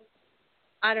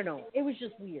 I don't know. It was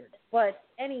just weird. But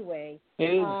anyway.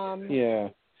 Yeah.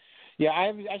 Yeah, I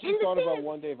actually thought about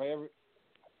one day if I ever...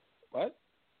 What?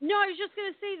 No, I was just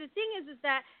going to say, the thing is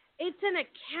that it's an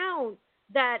account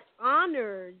that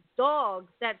honors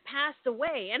dogs that passed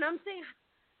away. And I'm saying,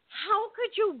 how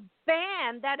could you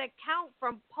ban that account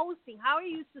from posting? How are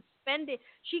you suspended?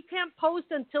 She can't post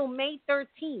until May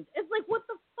 13th. It's like, what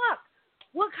the fuck?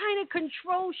 What kind of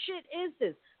control shit is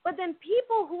this? But then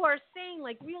people who are saying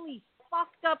like really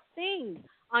fucked up things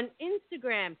on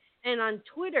Instagram and on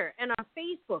Twitter and on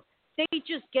Facebook, they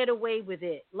just get away with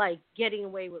it, like getting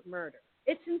away with murder.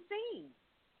 It's insane.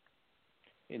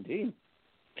 Indeed.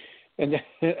 And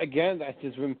again, I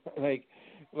just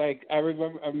I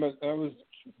remember I was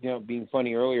being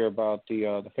funny earlier about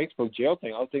the Facebook jail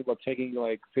thing. I was thinking about taking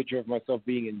a picture of myself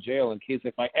being in jail in case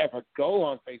if I ever go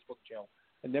on Facebook jail.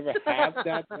 I never have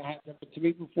that happened to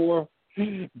me before,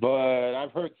 but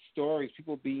I've heard stories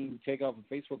people being taken off of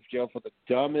Facebook jail for the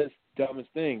dumbest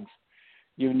things.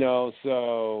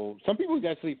 So some people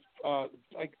actually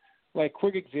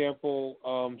quick example.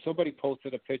 Somebody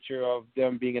posted a picture of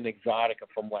them being an exotica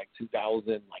from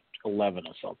 2011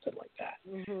 or something like that,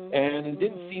 and it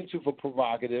didn't seem too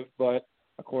provocative, but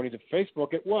according to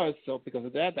Facebook, it was. So because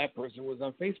of that person was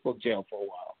on Facebook jail for a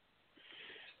while.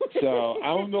 So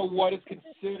I don't know what is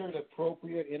considered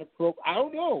appropriate, inappropriate. I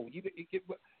don't know.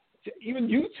 Even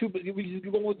YouTube, we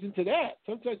just go into that.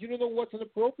 Sometimes you don't know what's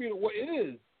inappropriate or what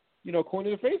is.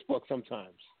 According to Facebook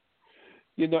sometimes.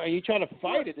 And you try to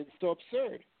fight it, it's so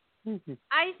absurd.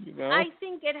 I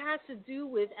think it has to do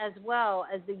with, as well,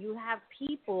 as that you have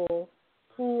people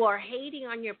who are hating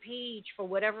on your page for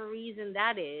whatever reason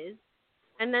that is,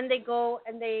 and then they go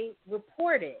and they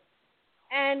report it.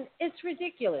 And it's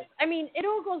ridiculous. I mean, it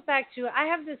all goes back to, I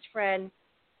have this friend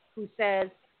who says,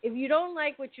 if you don't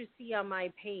like what you see on my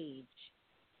page,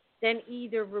 then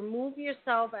either remove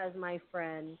yourself as my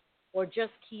friend or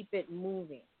just keep it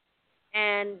moving.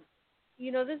 And,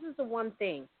 this is the one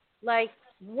thing.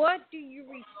 What do you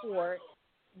report?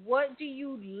 What do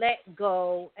you let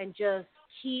go and just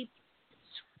keep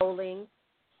scrolling?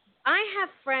 I have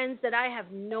friends that I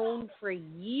have known for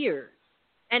years,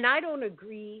 and I don't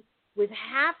agree with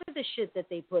half of the shit that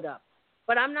they put up.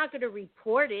 But I'm not going to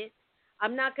report it.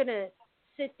 I'm not going to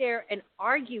sit there and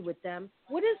argue with them.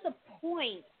 What is the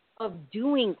point of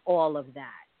doing all of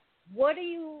that? What do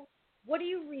you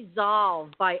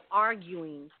resolve by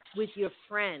arguing with your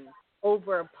friend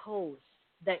over a post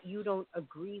that you don't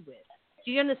agree with?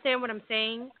 Do you understand what I'm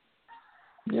saying?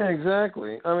 Yeah,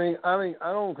 exactly. I mean, I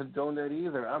don't condone that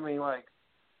either.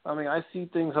 I see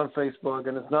things on Facebook,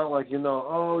 and it's not like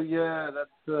oh yeah,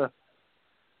 that's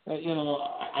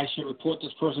I should report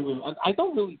this person. I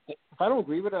don't really. If I don't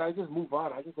agree with it, I just move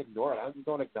on. I just ignore it. I just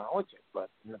don't acknowledge it. But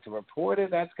to report it,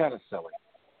 that's kind of silly.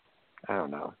 I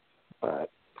don't know,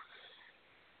 but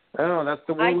I don't know. That's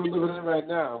the way we're living in right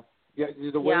now. Yeah,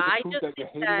 the way to prove that you're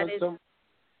hating on some.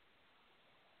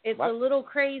 It's a little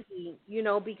crazy,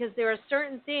 because there are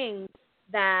certain things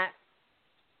that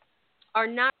are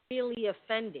not really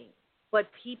offending, but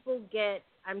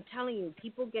I'm telling you,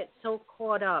 people get so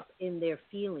caught up in their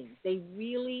feelings. They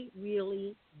really,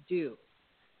 really do.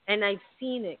 And I've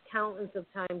seen it countless of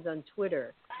times on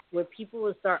Twitter where people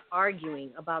will start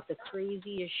arguing about the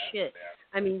craziest shit.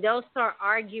 I mean, they'll start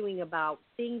arguing about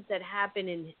things that happen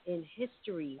in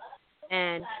history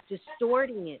and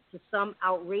distorting it to some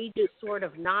outrageous sort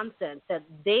of nonsense that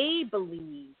they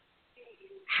believe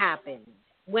happened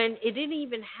when it didn't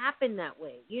even happen that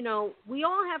way. You know, we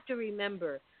all have to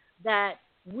remember that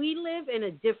we live in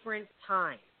a different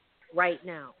time right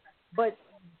now. But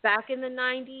back in the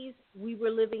 90s, we were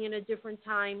living in a different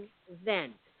time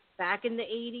then. Back in the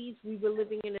 80s, we were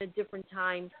living in a different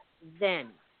time then.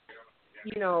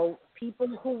 You know, people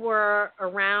who were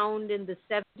around in the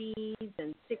 70s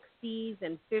and 60s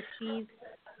and 50s,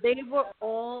 they were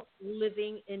all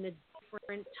living in a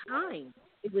different time.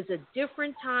 It was a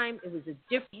different time. It was a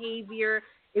different behavior.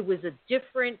 It was a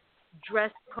different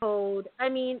dress code. I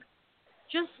mean,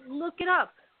 just look it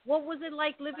up. What was it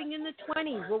like living in the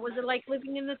 20s? What was it like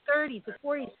living in the 30s, the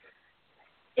 40s?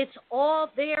 It's all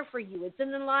there for you. It's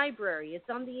in the library. It's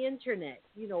on the internet.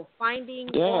 You know, finding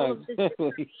all of this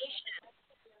information.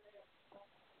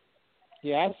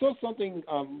 Yeah, I saw something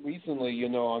recently, you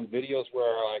know, on videos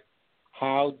where, like,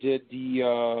 how did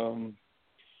the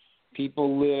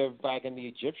people live back in the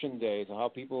Egyptian days, and how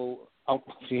people,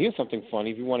 here's something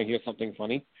funny, if you want to hear something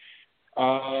funny.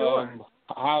 Sure.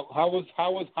 How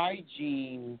was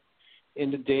hygiene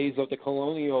in the days of the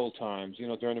colonial times, you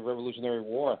know, during the Revolutionary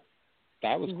War?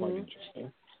 That was quite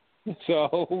interesting.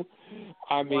 So,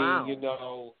 I mean, wow. you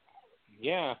know,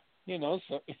 yeah, you know,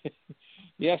 so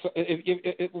yeah. So,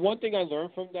 if one thing I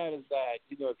learned from that is that,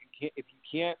 you know, if you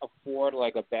can't afford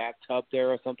like a bathtub there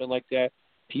or something like that,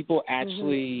 people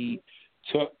actually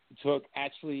took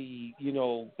actually, you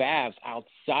know, baths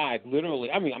outside, literally.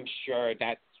 I mean, I'm sure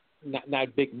that's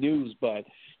not big news, but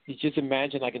you just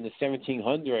imagine like in the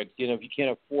 1700s, you know, if you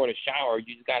can't afford a shower,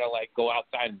 you just gotta like go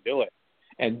outside and do it,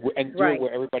 and do it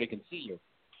where everybody can see you.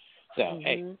 So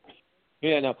hey,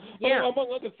 yeah, no,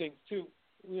 among other things too,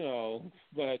 you know,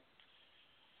 but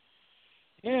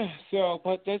yeah, so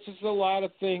but there's just a lot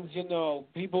of things, you know,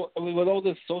 people, I mean, with all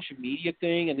this social media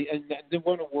thing, and the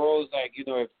one of the world is like, you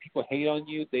know, if people hate on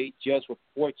you, they just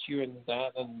report you, and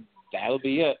that'll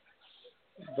be it.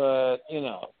 But you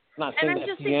know. Not and I that's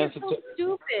just the think answer it's so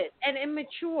stupid and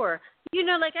immature. You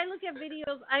know, like I look at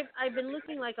videos. I've been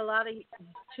looking like a lot of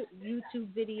YouTube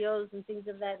videos and things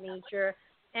of that nature,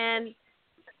 and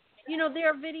you know, there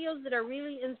are videos that are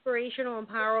really inspirational and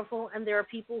powerful, and there are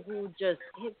people who just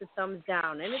hit the thumbs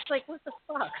down, and it's like, what the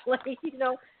fuck? Like, you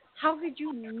know, how could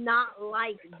you not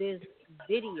like this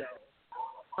video?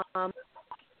 I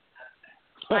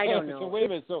don't know. So wait a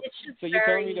minute. So you're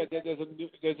telling me that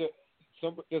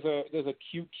there's a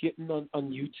cute kitten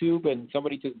on YouTube and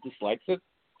somebody just dislikes it?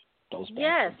 Those bastards.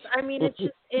 Yes, I mean, it's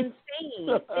just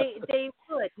insane. They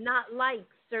would not like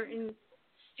certain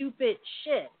stupid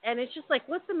shit, and it's just like,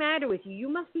 what's the matter with you? You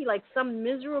must be like some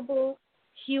miserable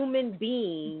human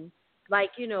being,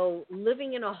 like, you know,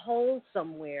 living in a hole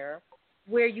somewhere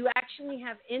where you actually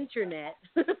have internet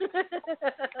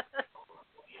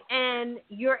and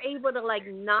you're able to like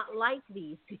not like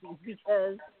these things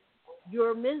because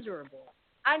you're miserable.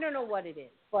 I don't know what it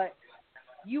is, but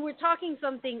you were talking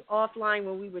something offline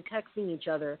when we were texting each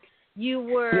other. You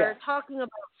were talking about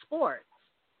sports.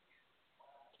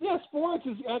 Yeah, sports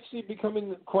is actually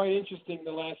becoming quite interesting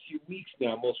the last few weeks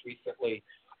now, most recently.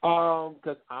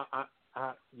 Because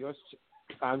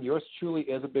yours truly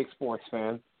is a big sports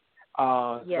fan.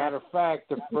 As a matter of fact,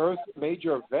 the first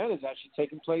major event is actually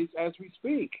taking place as we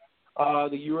speak. The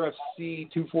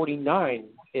UFC 249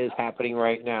 is happening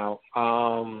right now.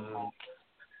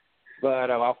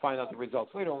 But I'll find out the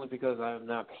results later, only because I'm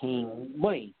not paying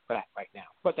money for that right now.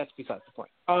 But that's besides the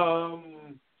point.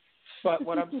 But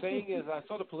what I'm saying is I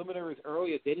saw the preliminaries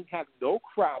earlier. They didn't have no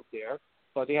crowd there,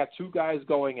 but they had two guys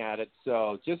going at it.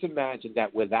 So just imagine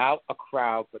that without a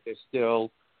crowd, but they're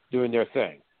still doing their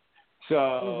thing.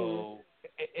 So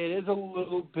it is a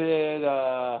little bit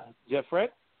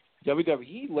different.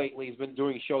 WWE lately has been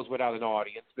doing shows without an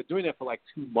audience. Been doing that for like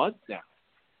 2 months now.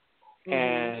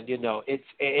 And, you know, it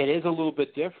is a little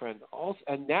bit different. Also,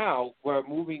 and now we're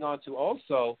moving on to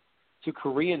also to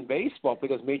Korean baseball,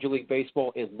 because Major League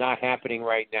Baseball is not happening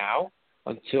right now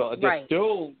until they're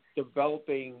still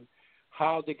developing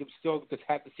how they can still just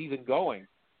have the season going.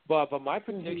 But my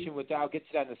prediction, which I'll get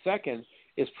to that in a second,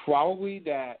 is probably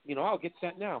that, you know, I'll get to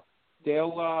that now.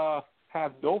 They'll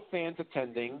have no fans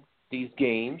attending these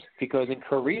games because in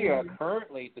Korea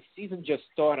currently the season just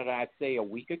started, I'd say, a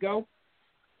week ago.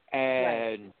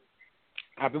 And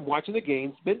I've been watching the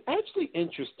games. Been actually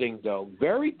interesting, though.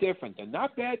 Very different. They're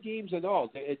not bad games at all.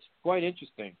 It's quite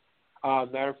interesting.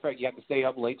 Matter of fact, you have to stay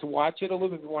up late to watch it a little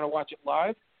bit if you want to watch it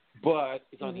live. but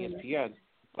it's on ESPN.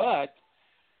 But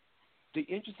the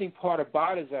interesting part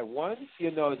about it is that once,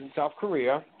 in South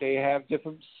Korea, they have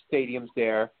different stadiums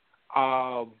there.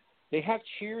 They have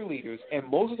cheerleaders, and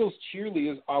most of those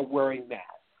cheerleaders are wearing masks.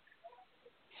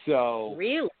 So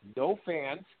really, no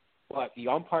fans, but the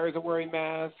umpires are wearing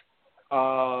masks.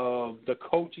 The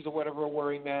coaches or whatever are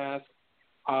wearing masks.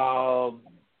 High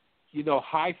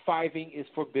fiving is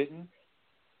forbidden.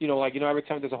 Every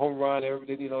time there's a home run,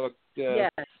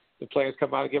 the players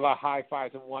come out and give out high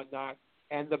fives and whatnot.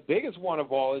 And the biggest one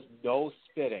of all is no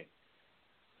spitting.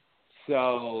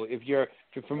 So if you're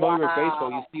familiar with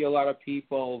baseball, you see a lot of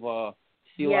people,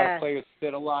 a lot of players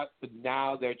spit a lot, but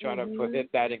now they're trying to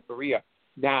prohibit that in Korea.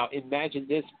 Now imagine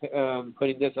this,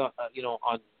 putting this on,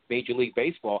 on Major League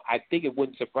Baseball. I think it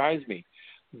wouldn't surprise me,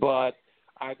 but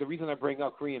the reason I bring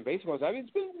up Korean baseball is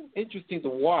it's been interesting to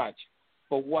watch.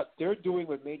 But what they're doing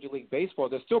with Major League Baseball,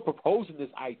 they're still proposing this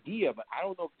idea, but I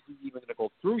don't know if this is even going to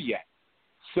go through yet.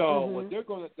 So what they're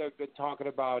talking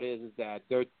about is that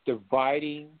they're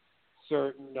dividing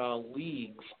certain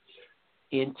leagues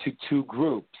into two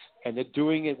groups, and they're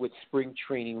doing it with spring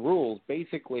training rules.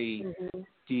 Basically,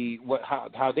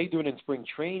 how they do it in spring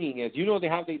training is, they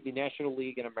have the National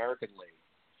League and American League.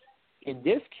 In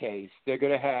this case, they're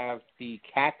going to have the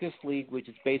Cactus League, which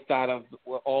is based out of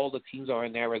where all the teams are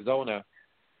in Arizona.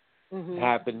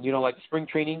 Happen, like the spring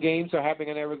training games are happening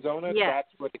in Arizona. Yeah. That's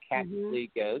where the Cactus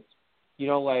League is.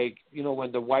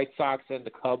 When the White Sox and the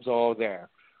Cubs are all there.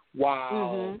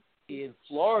 While in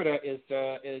Florida is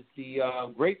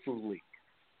the Grapefruit League.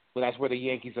 Well, that's where the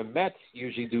Yankees and Mets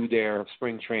usually do their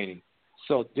spring training.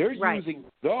 So they're using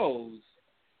those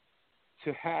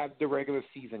to have the regular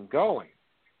season going,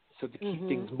 so to keep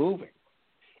things moving.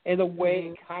 In a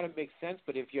way, it kind of makes sense,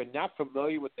 but if you're not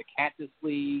familiar with the Cactus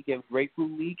League and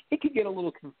Grapefruit League, it can get a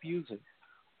little confusing.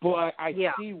 But I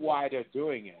see why they're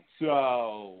doing it.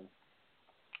 So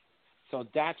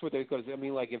that's what they're, because,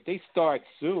 if they start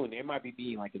soon, it might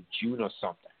be like in June or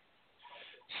something.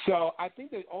 So I think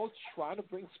they're all trying to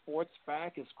bring sports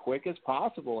back as quick as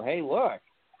possible. Hey, look,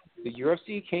 the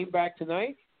UFC came back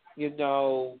tonight.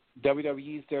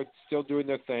 WWE's, they're still doing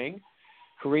their thing.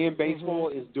 Korean baseball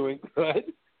is doing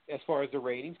good as far as the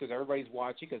ratings, because everybody's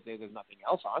watching because there's nothing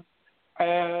else on.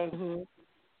 And,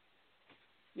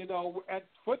 at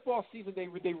football season,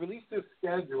 they released their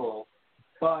schedule,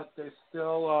 but they're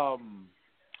still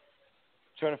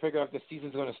trying to figure out if the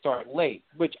season's going to start late,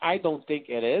 which I don't think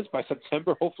it is. By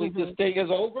September, hopefully this thing is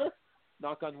over.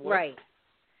 Knock on wood. Right.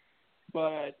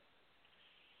 But,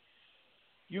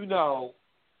 it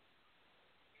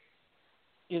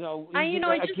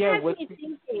just again, has me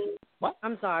thinking. What?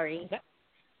 I'm sorry.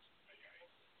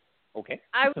 Okay.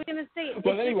 I was going to say, it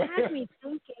anyway. just has me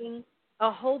thinking a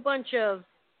whole bunch of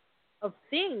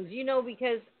things,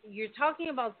 because you're talking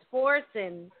about sports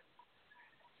and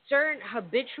certain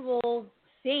habitual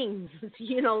things,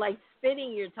 like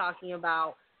spitting you're talking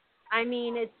about.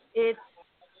 It's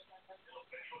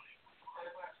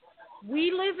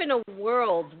we live in a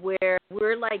world where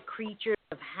we're like creatures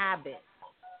of habit.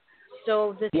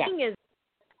 So the thing is,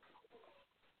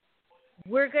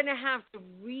 we're going to have to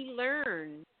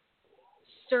relearn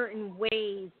certain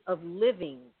ways of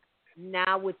living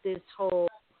now with this whole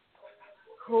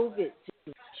COVID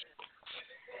situation.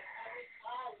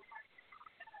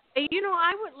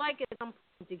 I would like at some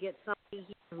point to get somebody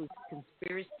here who's a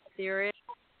conspiracy theorist,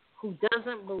 who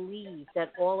doesn't believe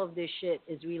that all of this shit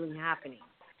is really happening,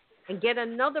 and get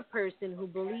another person who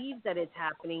believes that it's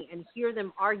happening and hear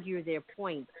them argue their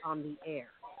points on the air.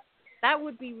 That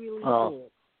would be really cool.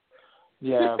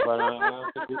 Yeah, but I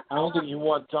don't think you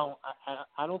want Donald.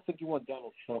 I don't think you want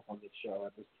Donald Trump on the show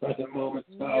at this present moment.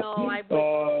 So. No,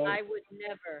 I would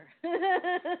never.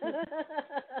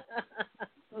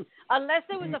 Unless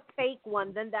it was a fake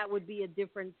one, then that would be a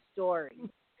different story.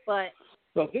 But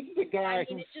so this is a guy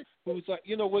who's like,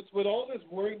 with all this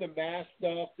wearing the mask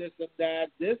stuff, this and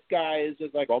that. This guy is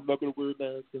just like, I'm not going to wear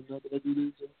a mask. I'm not going to do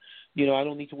this. I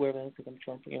don't need to wear a mask because I'm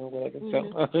Trump, whatever.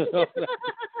 So.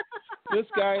 This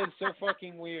guy is so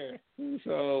fucking weird.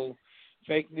 So,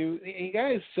 fake news. The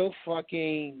guy is so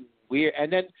fucking weird. And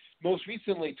then, most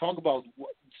recently, talk about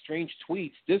strange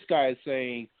tweets. This guy is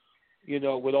saying,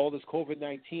 with all this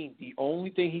COVID-19, the only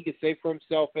thing he can say for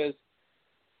himself is,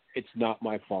 it's not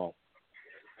my fault.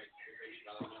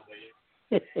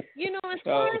 As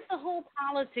far as the whole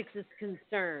politics is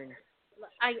concerned,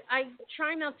 I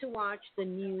try not to watch the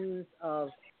news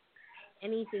of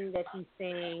anything that he's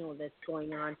saying or that's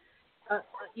going on. I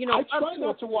try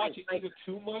not to watch it either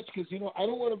too much because, I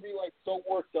don't want to be, so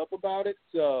worked up about it.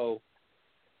 So,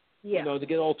 to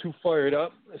get all too fired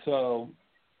up. So,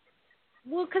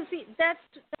 Well, because that's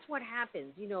what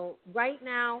happens. Right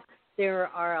now there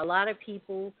are a lot of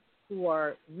people who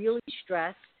are really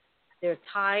stressed. They're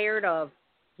tired of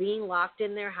being locked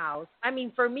in their house. I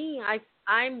mean, for me,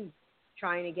 I'm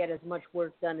trying to get as much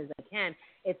work done as I can.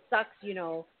 It sucks,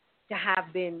 to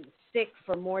have been sick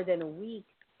for more than a week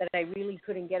that I really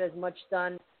couldn't get as much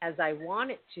done as I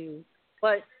wanted to.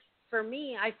 But for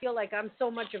me, I feel like I'm so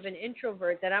much of an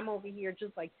introvert that I'm over here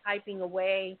just like typing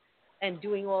away and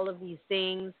doing all of these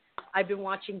things. I've been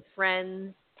watching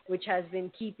Friends, which has been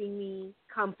keeping me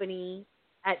company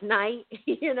at night,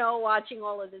 watching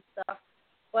all of this stuff.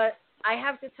 But I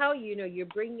have to tell you, you're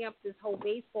bringing up this whole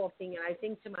baseball thing, and I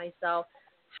think to myself,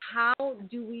 how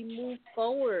do we move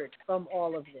forward from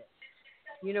all of this?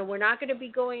 We're not going to be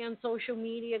going on social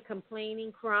media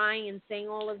complaining, crying, and saying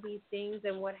all of these things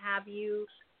and what have you.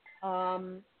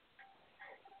 Um,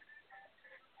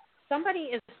 Somebody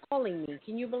is calling me.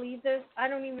 Can you believe this? I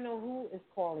don't even know who is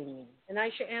calling me. And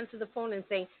I should answer the phone and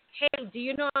say, hey, do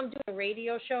you know I'm doing a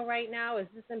radio show right now? Is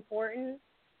this important?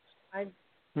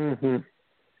 Mhm.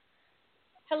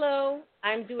 Hello,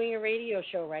 I'm doing a radio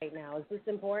show right now. Is this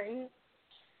important?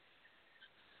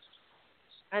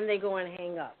 And they go and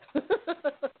hang up.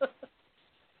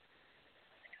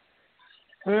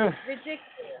 Ridiculous.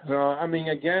 I mean,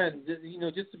 again,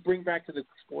 just to bring back to the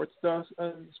sports stuff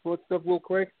real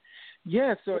quick.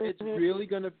 Yeah, so it's really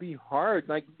going to be hard,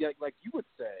 like you would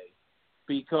say,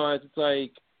 because it's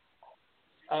like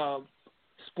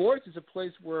sports is a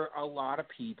place where a lot of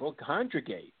people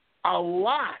congregate. A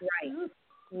lot. Right.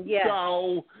 Yeah.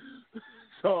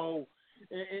 So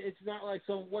it's not like,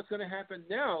 so what's going to happen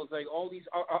now? It's like all these,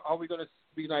 are we going to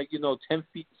be like, 10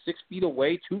 feet, 6 feet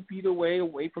away, 2 feet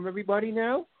away from everybody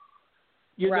now?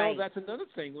 Right. That's another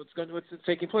thing. What's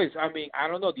taking place? I mean, I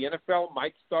don't know. The NFL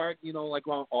might start, like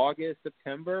around August,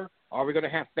 September. Are we going to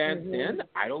have fans then?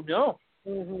 I don't know.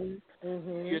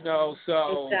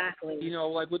 So exactly.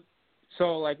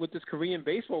 Like with this Korean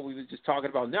baseball we were just talking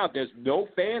about now, there's no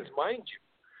fans, mind you.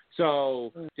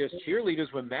 So there's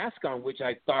cheerleaders with masks on, which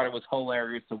I thought it was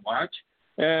hilarious to watch,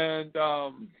 and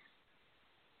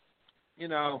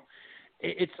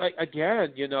it's like,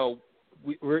 again,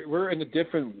 we're in a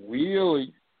different,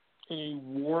 really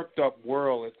warped up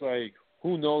world. It's like,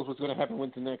 who knows what's going to happen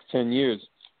within the next 10 years?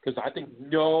 Because I think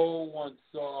no one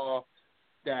saw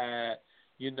that,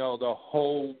 the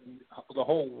whole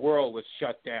world was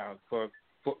shut down for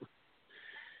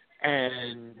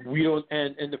and we don't.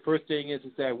 And the first thing is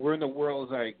that we're in the world,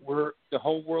 is like the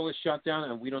whole world is shut down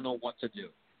and we don't know what to do.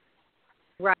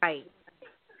 Right.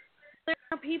 There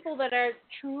are people that are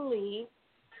truly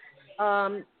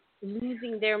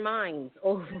losing their minds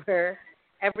over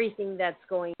everything that's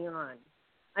going on.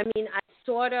 I mean, I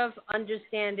sort of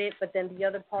understand it, but then the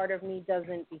other part of me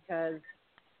doesn't, because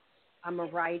I'm a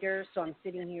writer, so I'm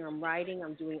sitting here, I'm writing,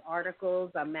 I'm doing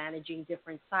articles, I'm managing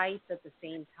different sites at the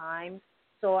same time.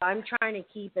 So I'm trying to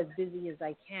keep as busy as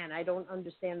I can. I don't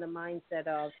understand the mindset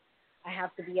of I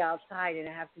have to be outside and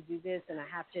I have to do this and I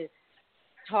have to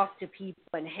talk to people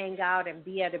and hang out and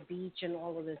be at a beach and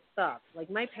all of this stuff.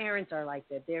 Like, my parents are like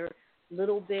that. They're a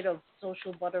little bit of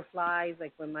social butterflies.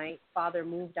 Like, when my father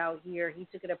moved out here, he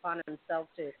took it upon himself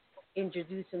to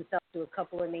introduce himself to a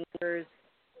couple of neighbors.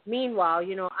 Meanwhile,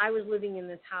 I was living in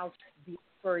this house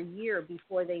for a year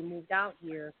before they moved out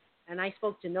here, and I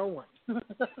spoke to no one.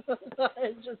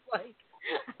 It's just like,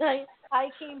 I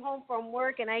came home from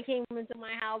work and I came into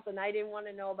my house and I didn't want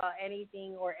to know about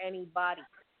anything or anybody.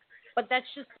 But that's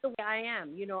just the way I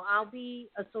am. I'll be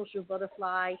a social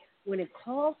butterfly when it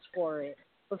calls for it.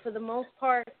 But for the most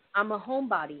part, I'm a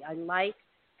homebody. I like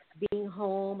being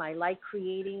home. I like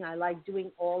creating. I like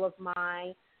doing all of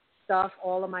my stuff,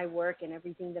 all of my work and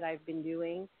everything that I've been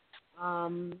doing.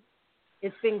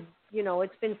 It's been,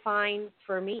 it's been fine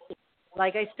for me.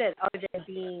 Like I said, other than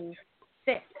being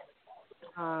sick.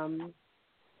 And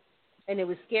it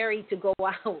was scary to go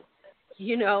out,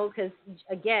 because,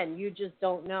 again, you just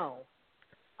don't know.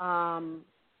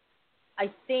 I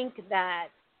think that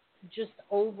just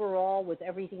overall, with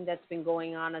everything that's been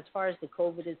going on, as far as the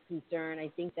COVID is concerned, I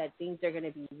think that things are going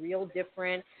to be real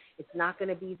different. It's not going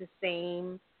to be the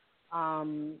same.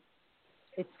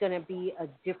 It's going to be a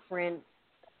different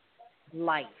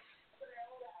life.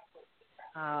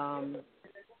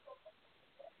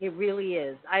 It really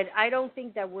is. I don't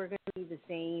think that we're going to be the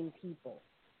same people.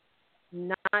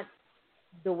 Not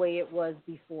the way it was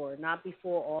before. Not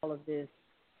before all of this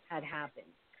had happened.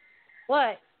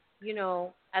 But,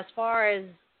 as far as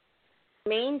the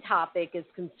main topic is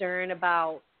concerned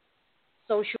about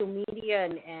social media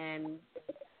and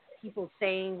people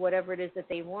saying whatever it is that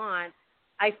they want,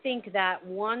 I think that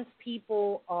once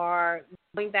people are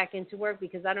going back into work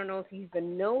because I don't know if you've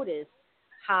even noticed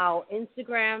how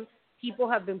Instagram people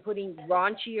have been putting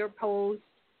raunchier posts,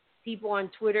 people on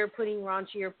Twitter putting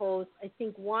raunchier posts. I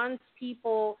think once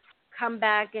people come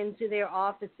back into their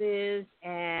offices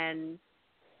and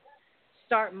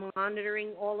start monitoring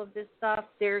all of this stuff,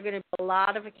 there are going to be a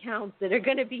lot of accounts that are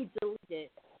going to be deleted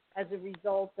as a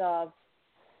result of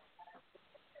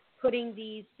putting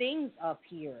these things up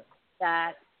here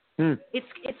that it's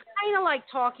kind of like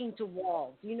talking to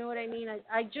walls. You know what I mean?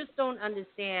 I just don't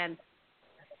understand.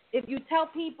 If you tell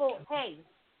people, hey,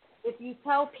 if you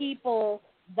tell people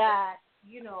that,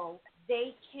 you know,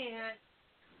 they can't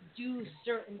do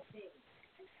certain things.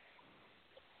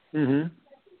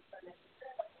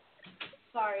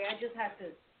 Sorry, I just had to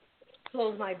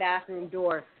close my bathroom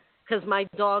door because my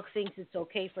dog thinks it's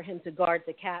okay for him to guard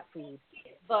the cat food.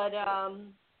 But I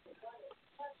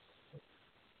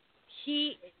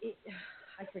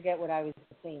forget what I was going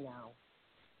to say now.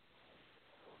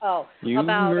 Oh,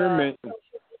 about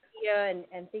social media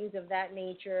and things of that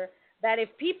nature, that if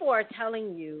people are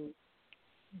telling you,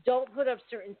 don't put up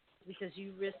certain things because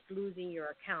you risk losing your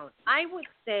account, I would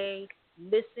say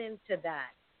listen to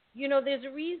that. You know, there's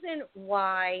a reason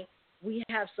why we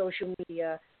have social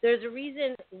media. There's a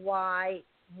reason why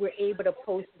we're able to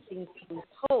post the things we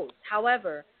post.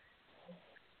 However,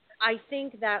 I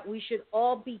think that we should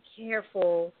all be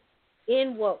careful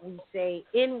in what we say,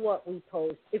 in what we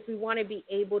post, if we want to be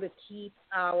able to keep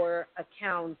our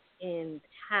accounts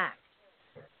intact.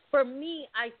 For me,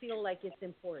 I feel like it's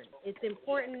important. It's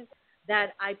important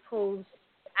that I post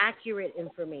accurate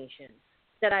information,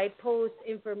 that I post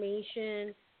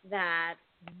information that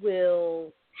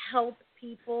will help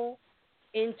people,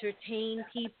 entertain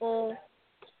people,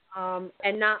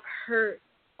 and not hurt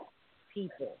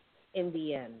people in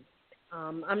the end.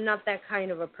 I'm not that kind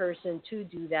of a person to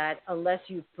do that unless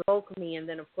you provoke me, and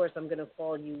then, of course, I'm going to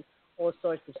call you all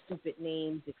sorts of stupid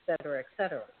names, et cetera, et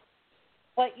cetera.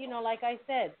 But, you know, like I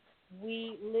said,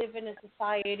 we live in a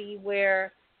society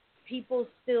where people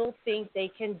still think they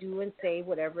can do and say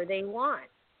whatever they want.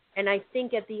 And I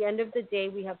think at the end of the day,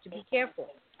 we have to be careful.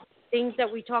 Things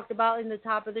that we talked about in the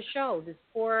top of the show, this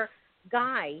poor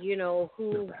guy, you know,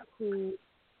 who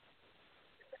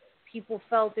people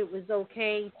felt it was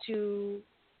okay to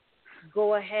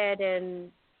go ahead and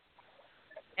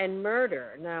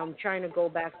murder. Now I'm trying to go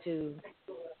back to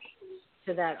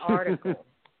that article.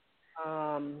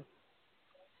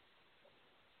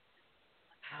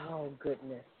 Oh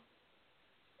goodness.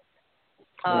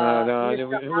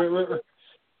 Mr.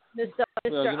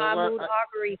 Ahmaud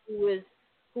Arbery, who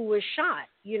was shot.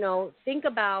 You know, think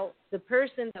about the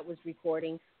person that was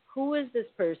recording. Who is this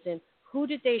person? Who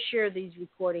did they share these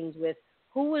recordings with?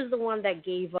 Who was the one that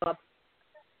gave up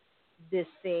this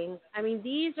thing? I mean,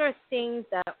 these are things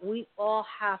that we all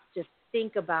have to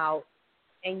think about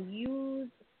and use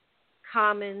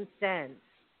common sense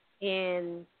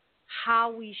in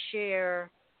how we share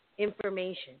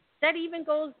information. That even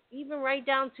goes right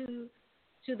down to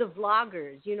the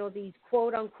vloggers, you know, these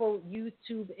quote-unquote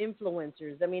YouTube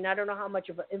influencers. I mean, I don't know how much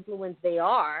of an influence they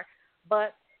are,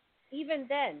 but even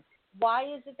then, why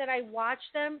is it that I watch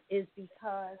them? Is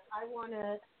because I want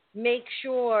to make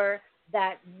sure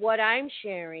that what I'm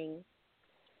sharing,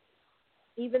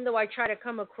 even though I try to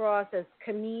come across as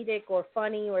comedic or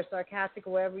funny or sarcastic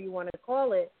or whatever you want to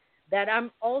call it, that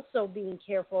I'm also being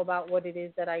careful about what it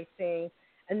is that I say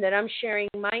and that I'm sharing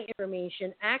my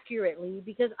information accurately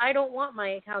because I don't want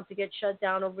my account to get shut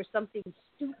down over something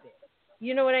stupid.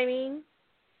 You know what I mean?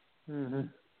 Mm-hmm.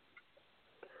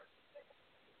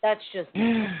 That's just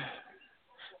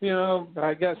you know,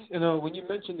 I guess, you know, when you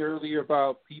mentioned earlier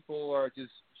about people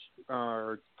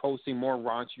are posting more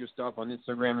raunchier stuff on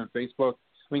Instagram and Facebook,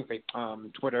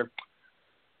 Twitter.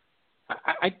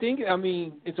 I think, I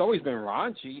mean, it's always been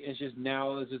raunchy. It's just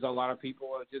now there's just a lot of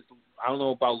people are just, I don't know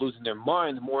about losing their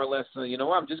mind, more or less, you know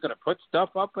what, I'm just going to put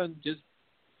stuff up and just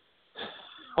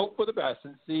hope for the best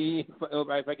and see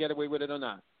if I get away with it or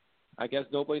not. I guess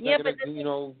nobody's not going to, you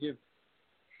know, give.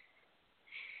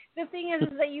 The thing is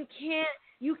that you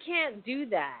can't do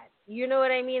that. You know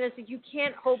what I mean? It's like you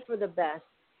can't hope for the best.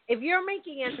 If you're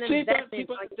making an investment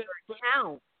on your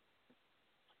account,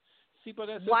 but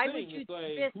that's why the thing. Would you it's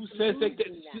like, who says they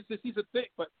can? Here's the thing.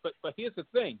 But here's the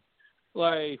thing.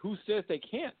 Like, who says they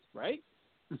can't? Right?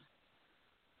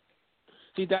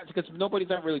 See, that's because nobody's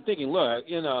not really thinking. Look,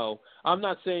 you know, I'm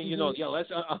not saying, you know,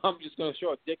 I'm just going to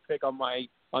show a dick pic on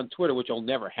Twitter, which will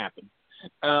never happen.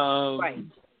 Right.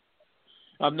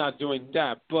 I'm not doing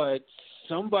that, but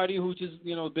somebody who just,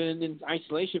 you know, been in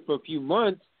isolation for a few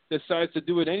months decides to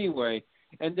do it anyway.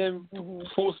 and then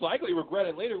most likely regret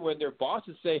it later when their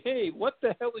bosses say, "Hey, what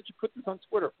the hell did you put this on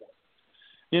Twitter for?"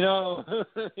 You know,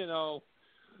 you know,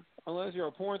 unless you're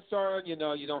a porn star, you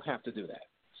know, you don't have to do that.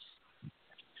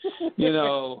 You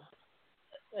know.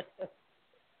 I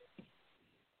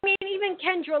mean, even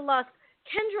Kendra Lust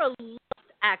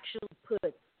actually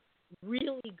put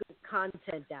really good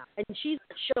content out, and she's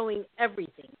showing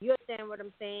everything. You understand what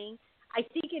I'm saying? I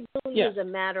think it really is a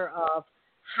matter of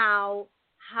how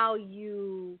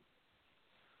you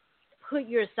put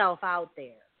yourself out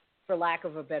there, for lack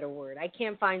of a better word. I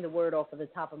can't find the word off of the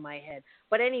top of my head.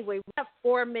 But anyway, we have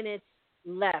 4 minutes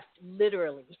left,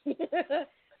 literally.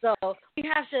 So we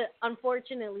have to,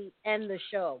 unfortunately, end the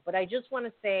show. But I just want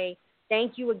to say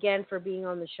thank you again for being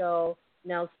on the show,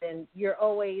 Nelson. You're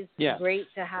always great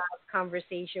to have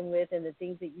conversation with, and the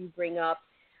things that you bring up.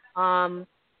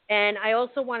 And I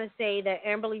also want to say that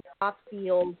Amberly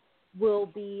Rothfield will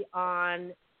be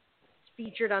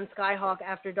featured on Skyhawk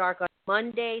After Dark on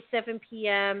Monday, 7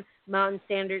 p.m. Mountain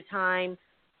Standard Time,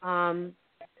 10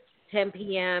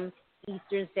 p.m.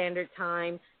 Eastern Standard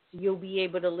Time. So you'll be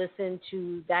able to listen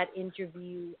to that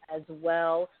interview as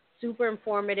well. Super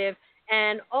informative.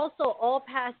 And also, all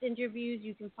past interviews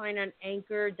you can find on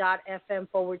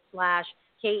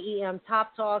anchor.fm/KEM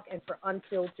Top Talk. And for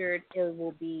Unfiltered, it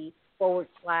will be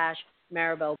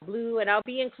 /Marabelle Blue. And I'll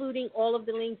be including all of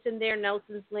the links in there,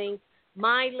 Nelson's links,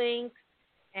 my links,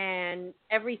 and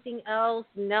everything else.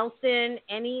 Nelson,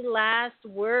 any last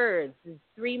words? There's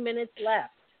 3 minutes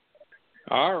left.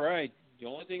 All right. The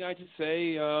only thing I can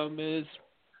say is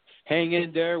hang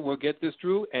in there. We'll get this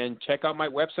through. And check out my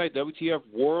website,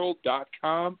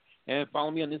 WTFworld.com. And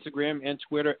follow me on Instagram and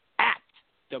Twitter at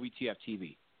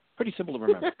WTFTV. Pretty simple to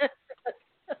remember.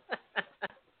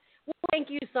 Well, thank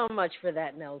you so much for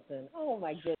that, Nelson. Oh,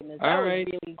 my goodness. All right.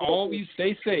 Really Always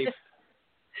stay safe.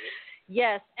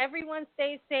 Yes, everyone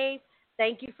stay safe.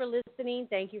 Thank you for listening.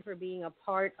 Thank you for being a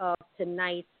part of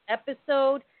tonight's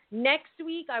episode. Next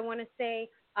week, I want to say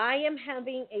I am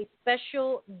having a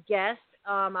special guest.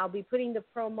 I'll be putting the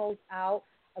promos out.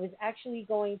 I was actually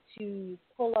going to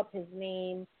pull up his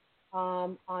name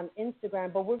on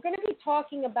Instagram, but we're going to be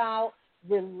talking about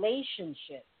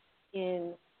relationships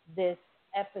in this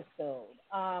episode.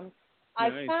 Nice.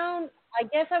 I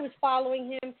guess I was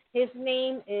following him. His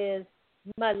name is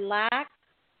Malak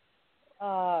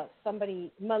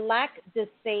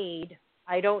Desade.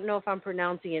 I don't know if I'm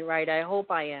pronouncing it right. I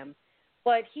hope I am.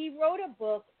 But he wrote a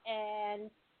book, and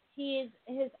his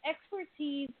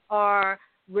expertise are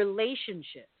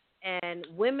relationships and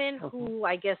women who,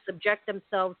 I guess, subject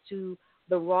themselves to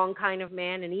the wrong kind of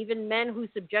man, and even men who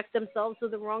subject themselves to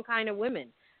the wrong kind of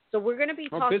women. So we're going to be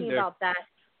talking about that.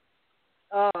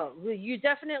 You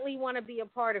definitely want to be a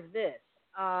part of this.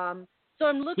 So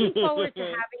I'm looking forward to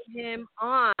having him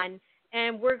on,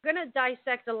 and we're going to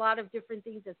dissect a lot of different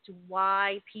things as to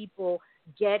why people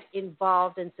get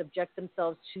involved and subject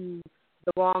themselves to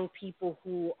the wrong people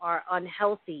who are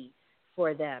unhealthy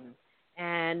for them.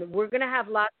 And we're going to have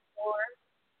lots more.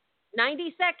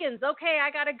 90 seconds. Okay, I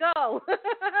got to go.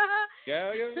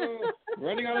 Yeah.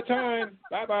 Running out of time.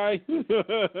 Bye-bye.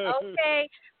 Okay.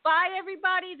 Bye,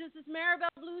 everybody. This is Marabelle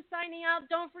Blue signing out.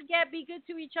 Don't forget, be good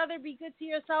to each other, be good to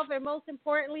yourself, and most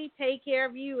importantly, take care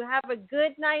of you. Have a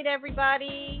good night,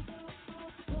 everybody.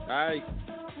 Bye.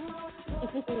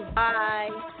 Bye.